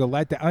feels like a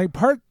letdown. I mean,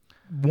 part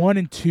 1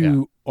 and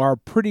 2 are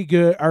pretty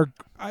good.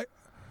 I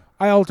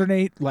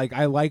alternate. Like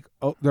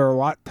there are a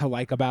lot to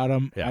like about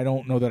them. Yeah. I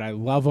don't know that I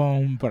love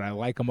them, but I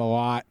like them a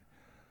lot.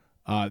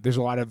 There's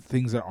a lot of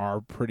things that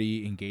are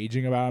pretty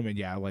engaging about them, and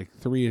yeah, like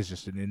 3 is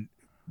just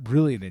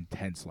really an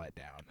intense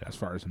letdown as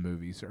far as the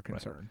movies are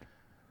concerned.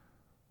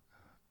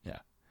 Right. Yeah.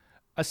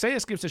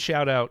 Assayas gives a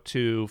shout out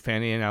to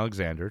Fanny and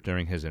Alexander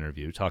during his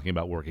interview, talking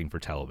about working for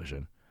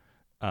television,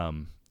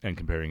 and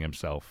comparing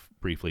himself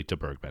briefly to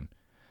Bergman.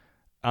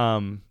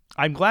 I'm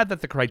glad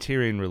that the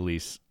Criterion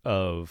release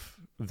of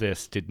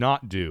this did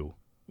not do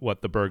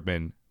what the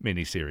Bergman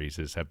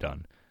miniseries have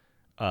done.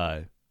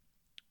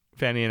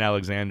 Fanny and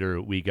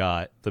Alexander, we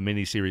got the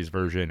miniseries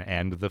version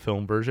and the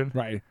film version.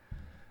 Right.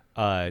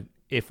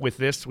 If with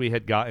this we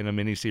had gotten a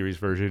miniseries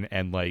version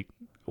and like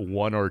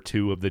 1 or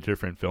 2 of the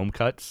different film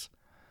cuts,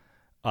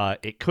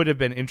 it could have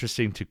been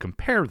interesting to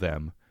compare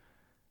them.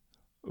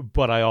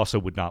 But I also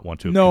would not want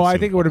to. No, I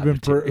think it would have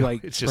been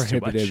it's just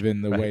prohibitive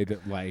in the right? way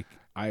that like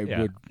I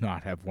would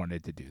not have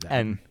wanted to do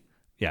that.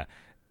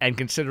 And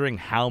considering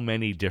how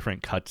many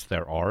different cuts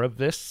there are of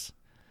this,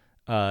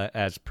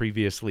 as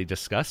previously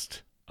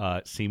discussed,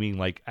 seeming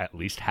like at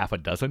least half a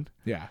dozen.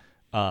 Yeah.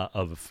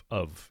 Of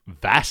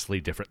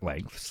vastly different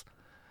lengths.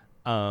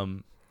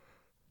 I'm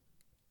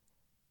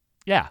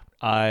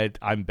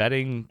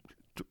betting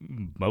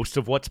most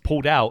of what's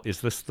pulled out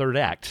is this third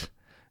act,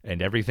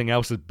 and everything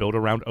else is built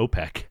around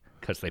OPEC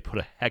because they put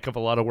a heck of a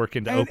lot of work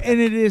into OPEC. And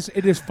it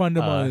is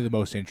fundamentally the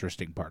most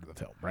interesting part of the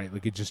film, right?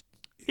 Like it just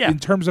in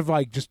terms of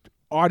like just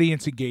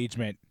audience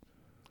engagement.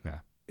 Yeah,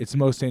 it's the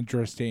most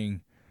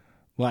interesting.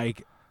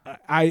 Like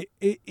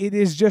it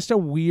is just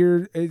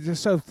it's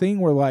just a thing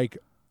where like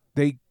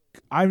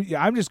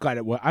I'm just glad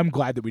I'm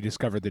glad that we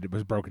discovered that it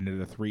was broken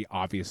into 3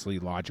 obviously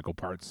logical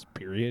parts.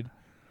 Period.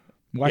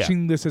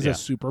 Watching this as a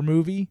super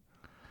movie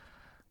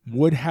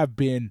would have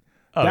been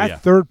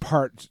third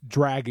part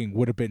dragging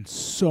would have been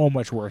so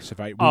much worse if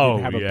we didn't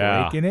have a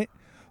break in it.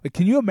 Like,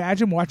 can you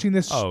imagine watching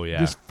this this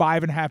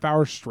 5.5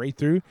 hours straight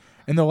through,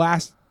 and the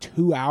last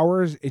 2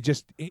 hours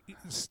it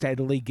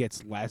steadily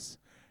gets less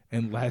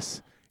and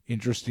less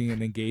interesting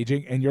and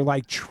engaging, and you're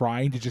like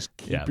trying to just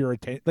keep your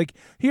attention. Like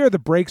here, the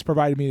breaks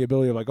provided me the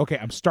ability of like, okay,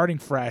 I'm starting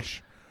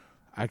fresh.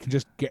 I can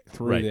just get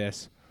through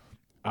this.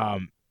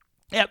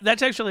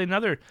 That's actually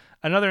another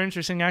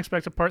interesting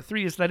aspect of part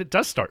 3 is that it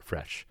does start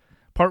fresh.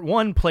 Part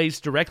 1 plays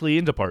directly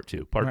into part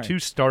 2. Part 2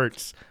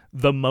 starts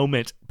the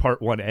moment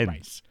part 1 ends.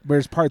 Right.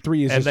 Whereas part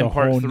 3 is and just then a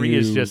part whole 3 new,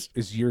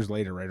 is years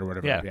later, right, or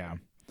whatever. Yeah.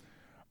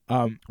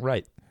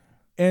 Right.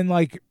 And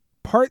like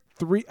part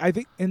 3, I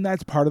think, and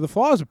that's part of the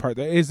flaws of part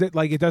 3 is that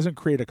like it doesn't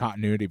create a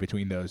continuity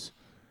between those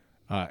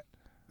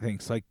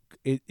things. Like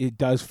it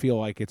does feel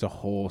like it's a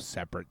whole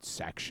separate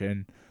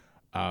section,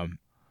 and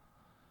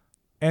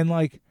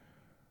like.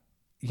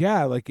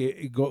 Yeah, like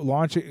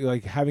launching,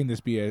 like having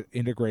this be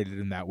integrated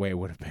in that way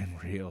would have been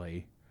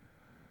really.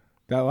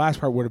 That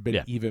last part would have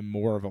been even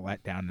more of a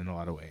letdown in a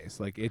lot of ways.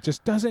 Like it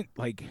just doesn't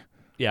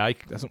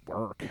doesn't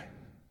work.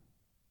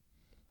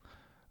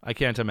 I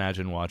can't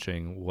imagine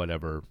watching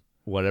whatever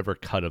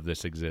cut of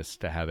this exists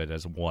to have it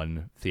as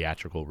one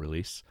theatrical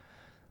release.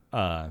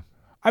 I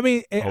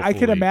mean, I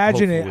can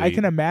imagine it. I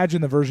can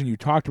imagine the version you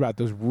talked about,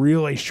 those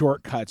really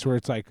short cuts where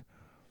it's like.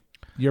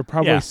 You're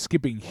probably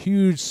skipping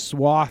huge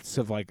swaths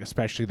of like,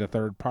 especially the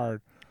third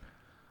part.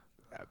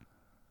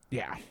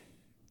 Yeah,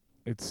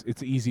 it's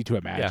easy to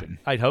imagine.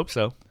 Yeah, I'd hope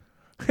so.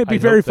 It'd be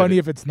very funny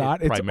if it's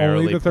not. It's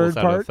only the third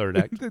part. Third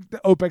act.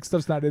 The OPEC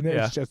stuff's not in there.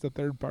 Yeah. It's just the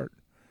third part.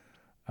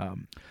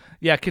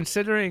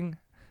 Considering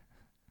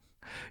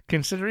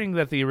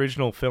that the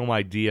original film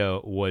idea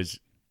was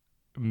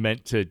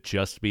meant to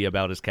just be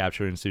about his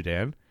capture in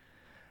Sudan,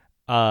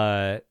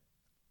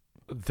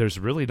 there's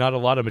really not a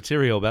lot of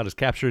material about his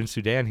capture in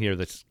Sudan here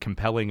that's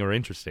compelling or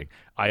interesting.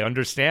 I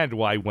understand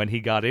why when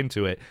he got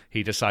into it,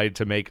 he decided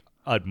to make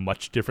a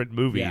much different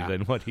movie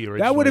than what he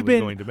originally was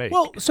going to make.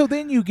 Well, so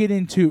then you get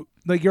into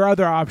like your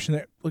other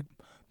option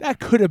that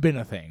could have been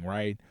a thing,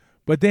 right?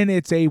 But then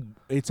it's a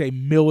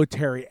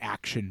military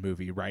action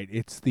movie, right?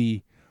 It's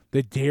the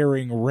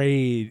daring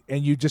raid,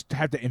 and you just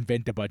have to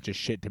invent a bunch of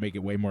shit to make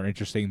it way more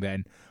interesting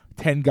than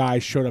 10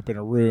 guys showed up in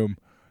a room,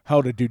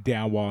 held a dude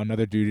down while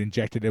another dude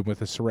injected him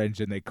with a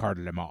syringe and they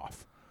carted him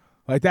off.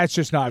 Like that's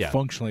just not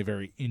functionally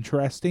very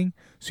interesting.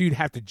 So you'd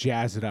have to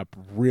jazz it up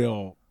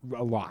a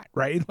lot,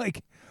 right?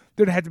 Like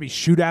there'd have to be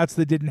shootouts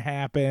that didn't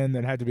happen.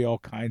 There'd have to be all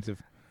kinds of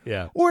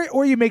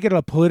or you make it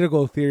a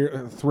political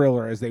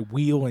thriller as they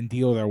wheel and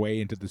deal their way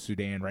into the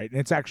Sudan, right? And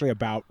it's actually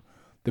about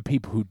the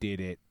people who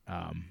did it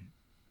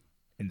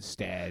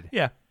instead.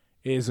 Yeah,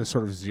 it is a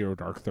sort of Zero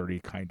Dark 30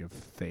 kind of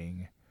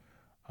thing.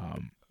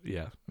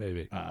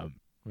 Maybe.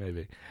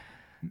 Maybe.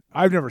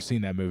 I've never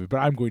seen that movie, but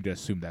I'm going to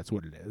assume that's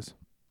what it is.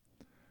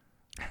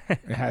 It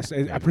has,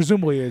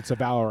 presumably, it's a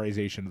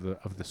valorization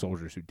of the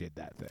soldiers who did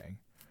that thing.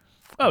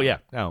 Oh yeah,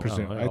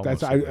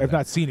 I've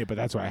not seen it, but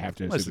that's why I have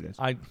to assume it is.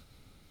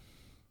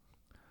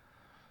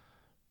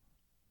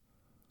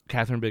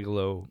 Catherine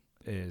Bigelow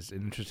is an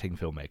interesting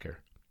filmmaker.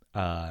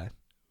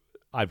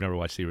 I've never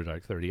watched Zero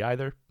Dark 30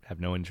 either. Have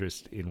no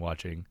interest in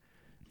watching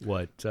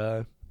what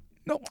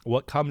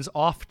comes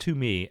off to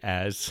me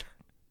as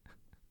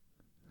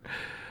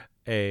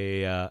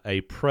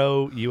a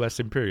pro U.S.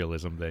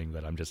 imperialism thing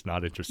that I'm just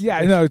not interested in.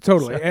 Yeah, no,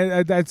 totally. So.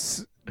 And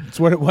that's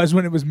what it was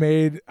when it was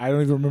made. I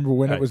don't even remember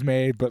when it was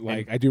made, but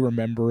like I do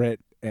remember it,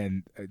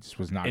 and it just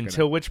was not.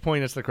 Until which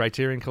point it's the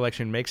Criterion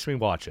Collection makes me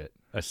watch it,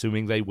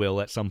 assuming they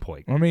will at some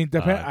point. I mean,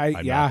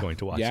 I'm not going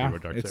to watch Zero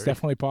Dark 30. It's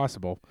definitely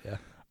possible. Yeah.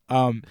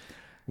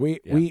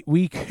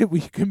 We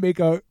could make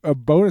a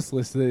bonus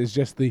list that is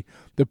just the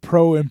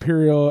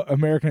pro-imperial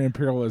American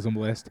imperialism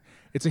list.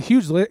 It's a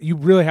huge list. You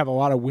really have a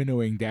lot of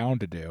winnowing down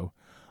to do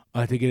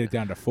to get it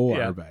down to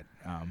 4. But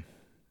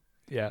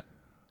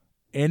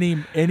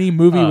any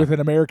movie with an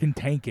American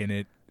tank in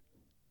it,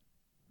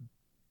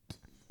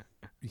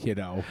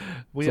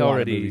 we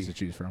already movies to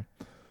choose from.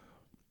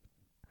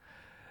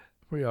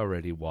 We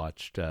already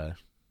watched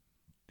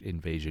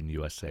Invasion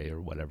USA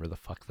or whatever the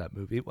fuck that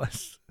movie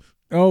was.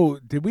 Oh,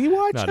 did we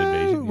watch? Not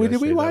Invasion USA,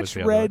 did we watch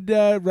Red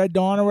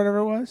Dawn or whatever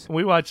it was?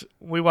 We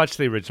watched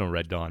the original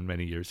Red Dawn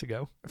many years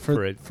ago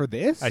for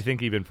this. I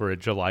think even for a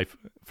July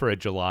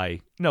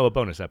a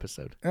bonus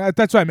episode.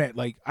 That's what I meant.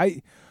 Like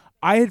I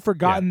had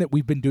forgotten that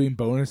we've been doing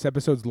bonus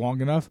episodes long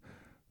enough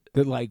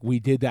that like we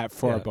did that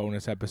for a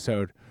bonus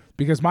episode,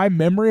 because my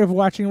memory of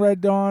watching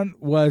Red Dawn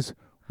was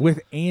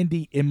with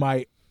Andy in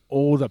my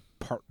old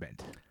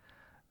apartment.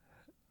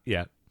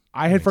 Yeah,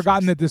 I had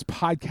forgotten that this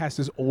podcast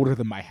is older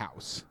than my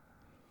house.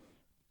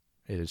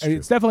 It is true.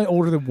 It's definitely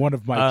older than one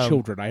of my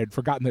children. I had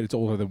forgotten that it's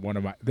older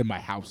than my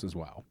house as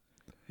well.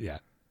 Yeah.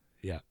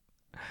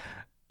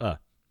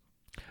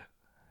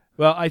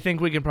 Well, I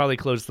think we can probably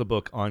close the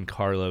book on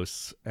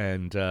Carlos,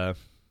 and I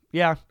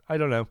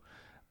don't know.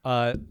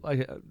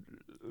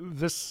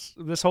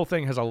 This whole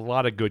thing has a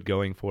lot of good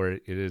going for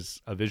it. It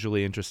is a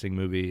visually interesting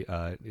movie.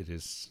 It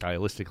is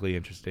stylistically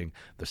interesting.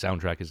 The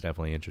soundtrack is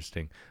definitely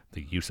interesting.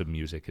 The use of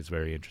music is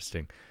very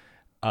interesting.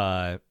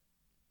 But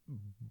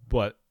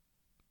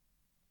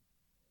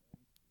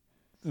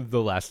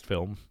the last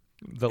film,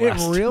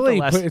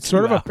 it's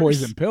sort of a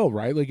poison pill,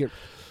 right? Like it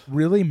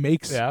really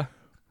makes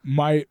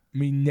me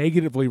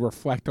negatively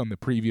reflect on the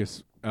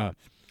previous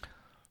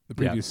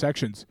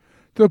sections,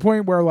 to the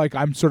point where like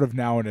I'm sort of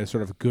now in a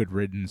sort of good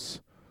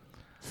riddance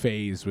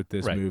phase with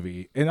this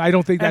movie, and I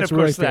don't think that's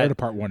really fair to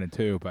part 1 and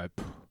 2. But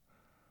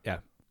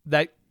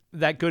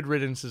that good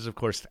riddance is of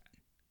course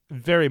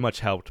very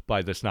much helped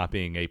by this not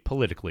being a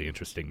politically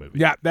interesting movie.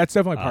 Yeah, that's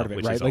definitely part of it,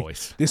 which right? Is like,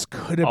 always, this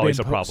could have been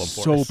a problem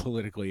for so us.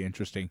 Politically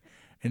interesting,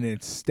 and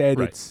instead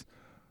it's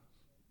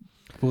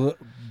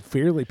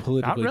fairly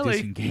politically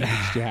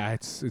disengaged. Yeah,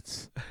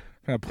 it's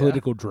kind of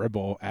political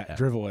drivel at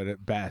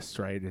it best,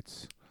 right?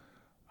 It's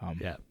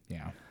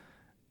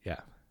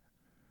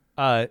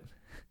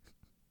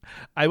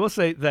I will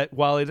say that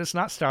while it is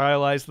not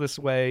stylized this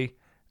way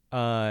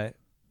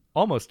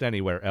almost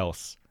anywhere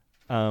else,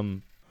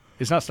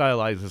 it's not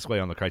stylized this way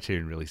on the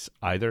Criterion release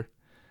either.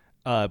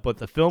 But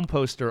the film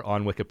poster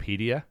on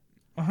Wikipedia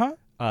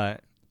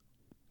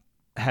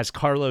has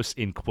Carlos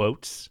in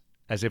quotes,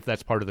 as if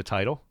that's part of the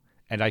title.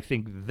 And I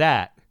think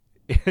that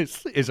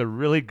is a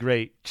really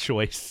great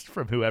choice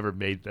from whoever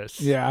made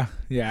this. Yeah.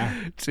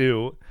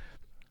 To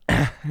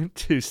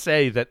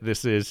say that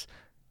this is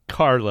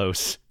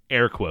Carlos,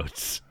 air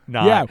quotes,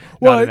 not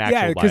an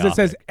actual because it biopic.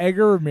 says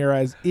Edgar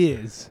Ramírez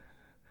is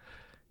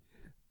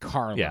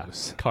Carlos. Yeah,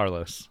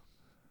 Carlos.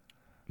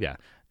 Yeah,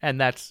 and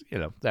that's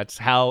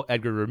how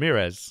Edgar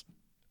Ramírez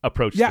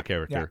approached the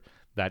character. Yeah.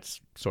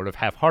 That's sort of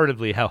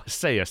half-heartedly how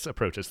Assayas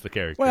approaches the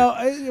character.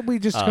 Well, we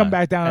just come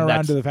back down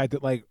around to the fact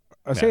that like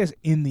Assayas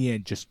in the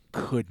end just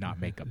could not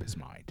make up his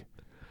mind.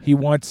 He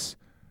wants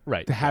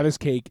to have his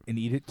cake and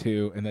eat it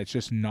too, and that's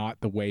just not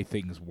the way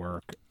things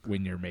work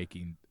when you're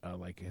making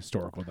like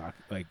historical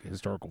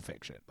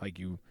fiction. Like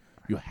you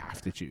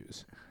have to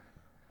choose.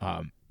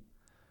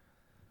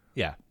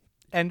 Yeah,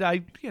 and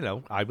I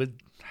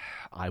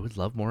would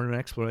love more an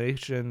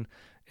exploration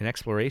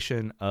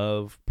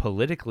of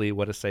politically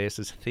what Assayas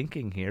is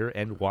thinking here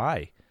and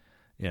why.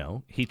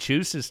 He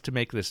chooses to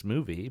make this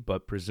movie,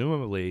 but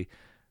presumably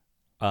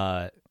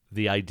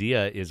the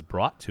idea is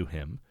brought to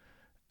him.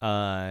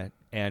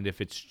 And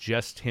if it's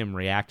just him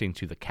reacting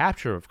to the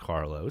capture of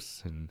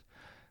Carlos and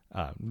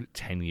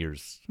 10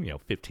 years,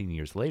 15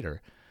 years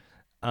later,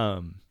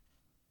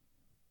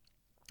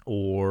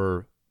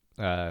 or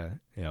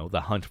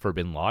the hunt for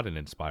Bin Laden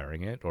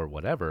inspiring it, or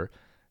whatever,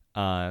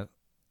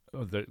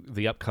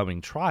 the upcoming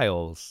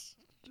trials,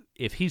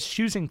 if he's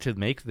choosing to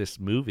make this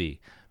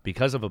movie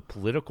because of a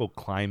political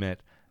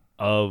climate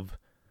of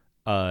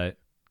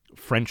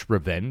French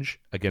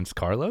revenge against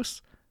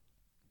Carlos,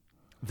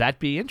 that'd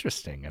be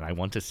interesting, and I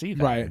want to see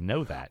that and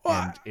know that.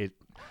 Well, and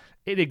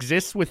it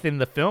exists within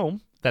the film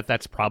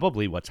that's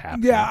probably what's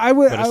happening. Yeah, I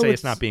would. But to say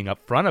it's not being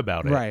upfront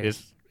about it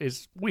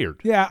is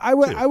weird. Yeah, I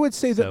would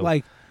say that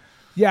like,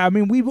 yeah, I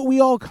mean we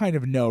all kind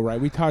of know,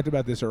 right? We talked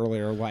about this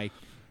earlier. Like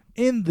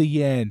in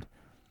the end,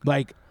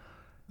 like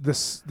the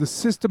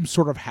system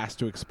sort of has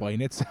to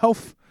explain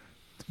itself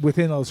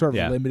within a sort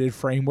of limited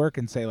framework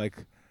and say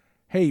like,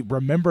 hey,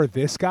 remember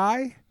this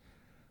guy?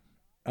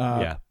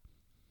 I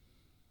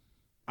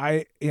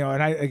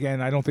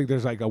don't think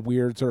there's like a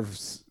weird sort of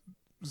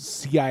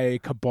CIA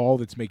cabal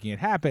that's making it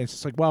happen. It's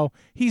just like, well,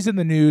 he's in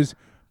the news,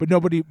 but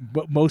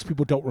most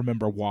people don't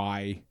remember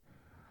why,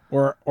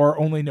 or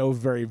only know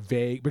very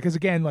vague, because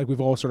again, like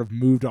we've all sort of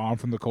moved on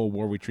from the Cold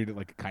War. We treat it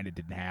like it kind of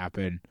didn't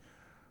happen.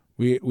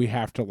 We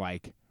have to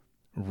like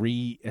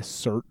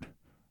reassert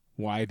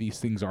why these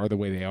things are the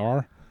way they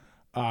are.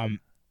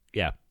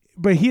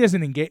 But he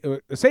doesn't engage.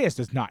 Assayas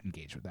does not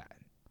engage with that.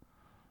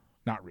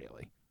 Not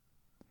really.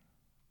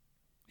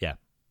 Yeah.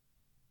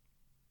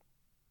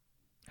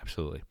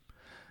 Absolutely.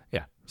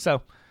 Yeah.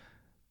 So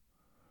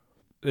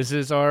this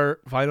is our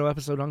final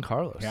episode on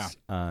Carlos. Yeah.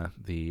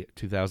 The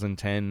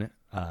 2010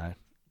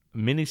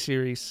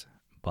 miniseries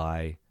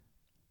by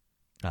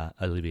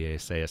Olivier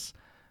Assayas.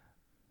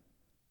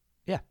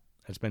 Yeah.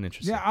 It's been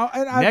interesting. Yeah,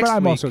 but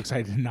I'm also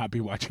excited to not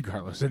be watching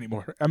Carlos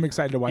anymore. I'm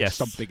excited to watch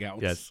something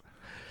else. Yes.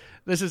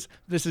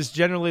 This is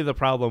generally the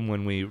problem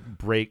when we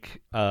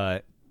break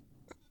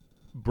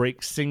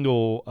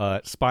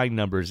single spine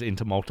numbers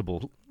into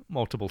multiple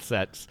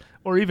sets,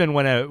 or even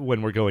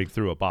when we're going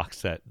through a box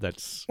set.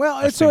 That's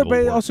but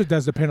it also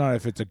does depend on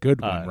if it's a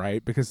good one,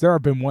 right? Because there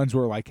have been ones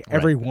where like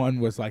every one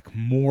was like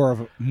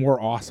more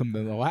awesome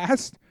than the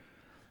last.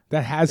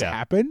 That has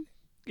happened.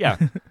 Yeah.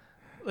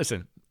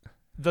 Listen,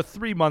 the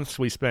 3 months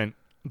we spent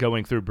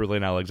going through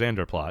Berlin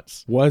Alexander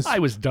plots I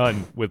was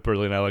done with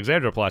Berlin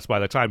Alexander plots by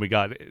the time we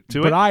got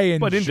to it.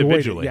 But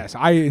individually, yes,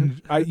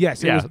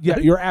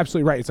 you're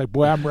absolutely right. It's like,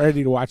 boy, I'm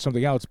ready to watch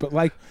something else. But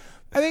like,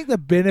 I think the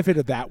benefit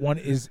of that one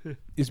is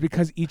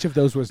because each of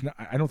those was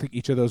I don't think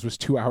each of those was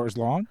 2 hours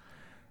long.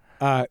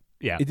 It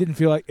didn't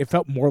feel like, it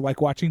felt more like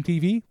watching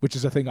TV, which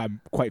is a thing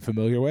I'm quite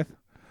familiar with.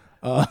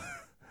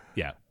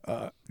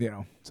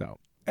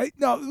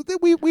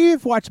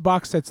 We've watched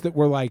box sets that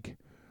were like,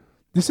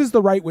 this is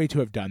the right way to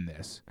have done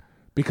this.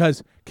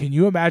 Because can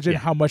you imagine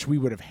how much we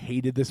would have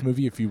hated this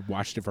movie if you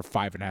watched it for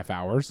 5.5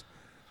 hours?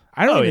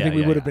 I don't even think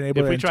we would have been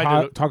able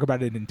to talk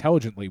about it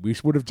intelligently. We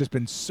would have just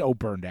been so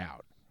burned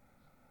out.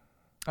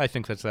 I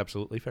think that's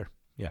absolutely fair.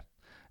 Yeah.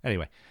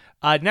 Anyway,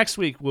 next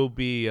week we'll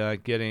be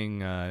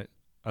getting a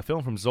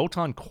film from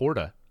Zoltan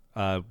Korda.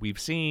 We've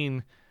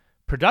seen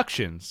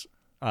productions.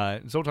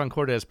 Zoltan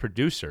Korda as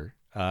producer.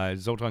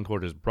 Zoltan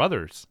Korda's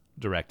brother's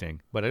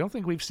directing, but I don't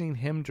think we've seen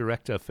him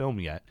direct a film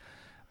yet.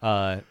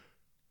 No.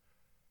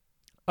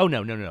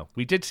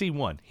 We did see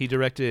one. He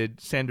directed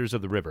Sanders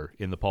of the River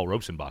in the Paul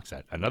Robeson box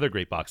set. Another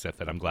great box set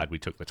that I'm glad we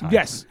took the time.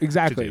 Yes,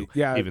 exactly. To do,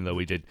 yeah. Even though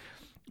we did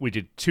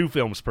 2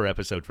 films per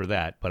episode for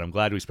that, but I'm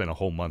glad we spent a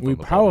whole month on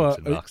the Paul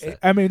Robeson box set.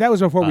 I mean, that was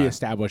before we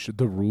established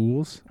the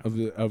rules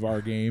of our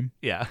game.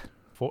 Yeah.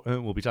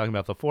 We'll be talking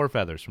about The Four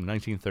Feathers from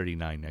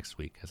 1939 next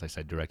week. As I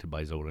said, directed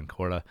by Zoltan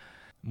Korda.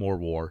 More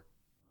war.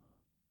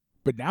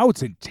 But now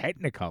it's in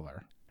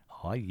Technicolor.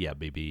 Oh, yeah,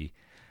 baby.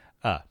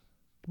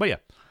 But yeah,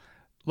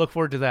 look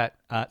forward to that.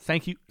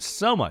 Thank you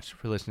so much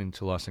for listening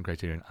to Lost in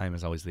Criterion. I am,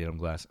 as always, the Adam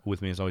Glass.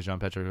 With me, as always, John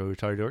Patrick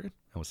O'Retard Dorgan.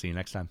 And we'll see you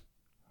next time.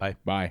 Bye.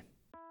 Bye.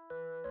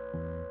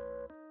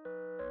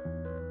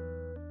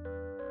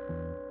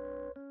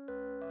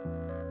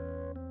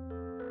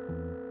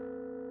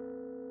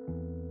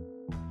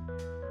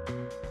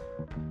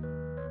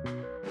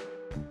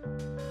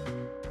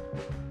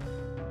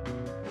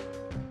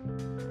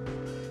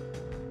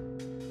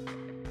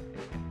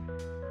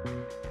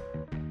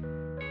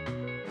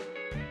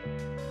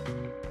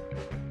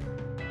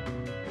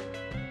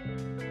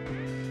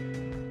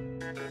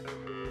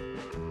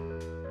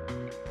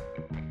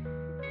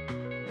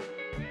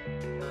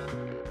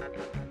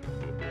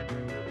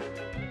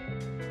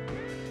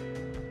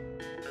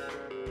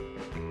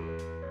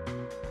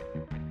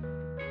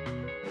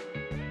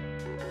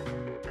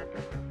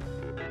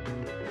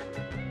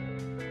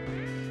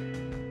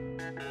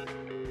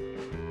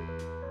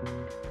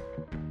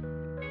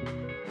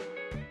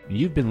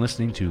 You've been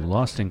listening to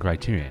Lost in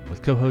Criterion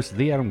with co-hosts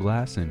The Adam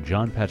Glass and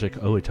John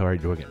Patrick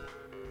O'Retard Dorgan.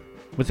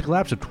 With the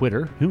collapse of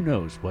Twitter, who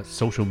knows what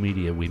social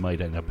media we might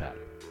end up at?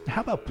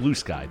 How about Blue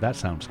Sky? That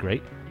sounds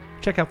great.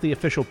 Check out the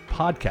official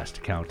podcast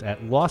account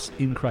at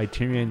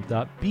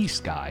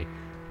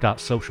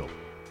lostincriterion.bsky.social.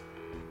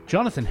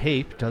 Jonathan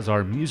Hape does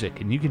our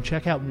music, and you can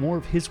check out more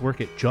of his work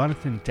at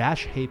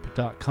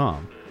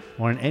jonathan-hape.com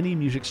or on any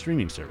music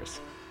streaming service.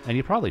 And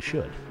you probably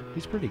should.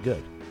 He's pretty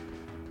good.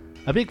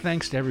 A big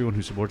thanks to everyone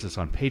who supports us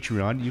on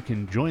Patreon. You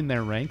can join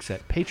their ranks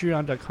at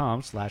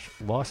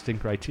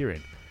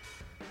patreon.com/lostincriterion.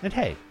 And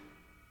hey,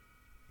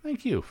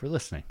 thank you for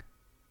listening.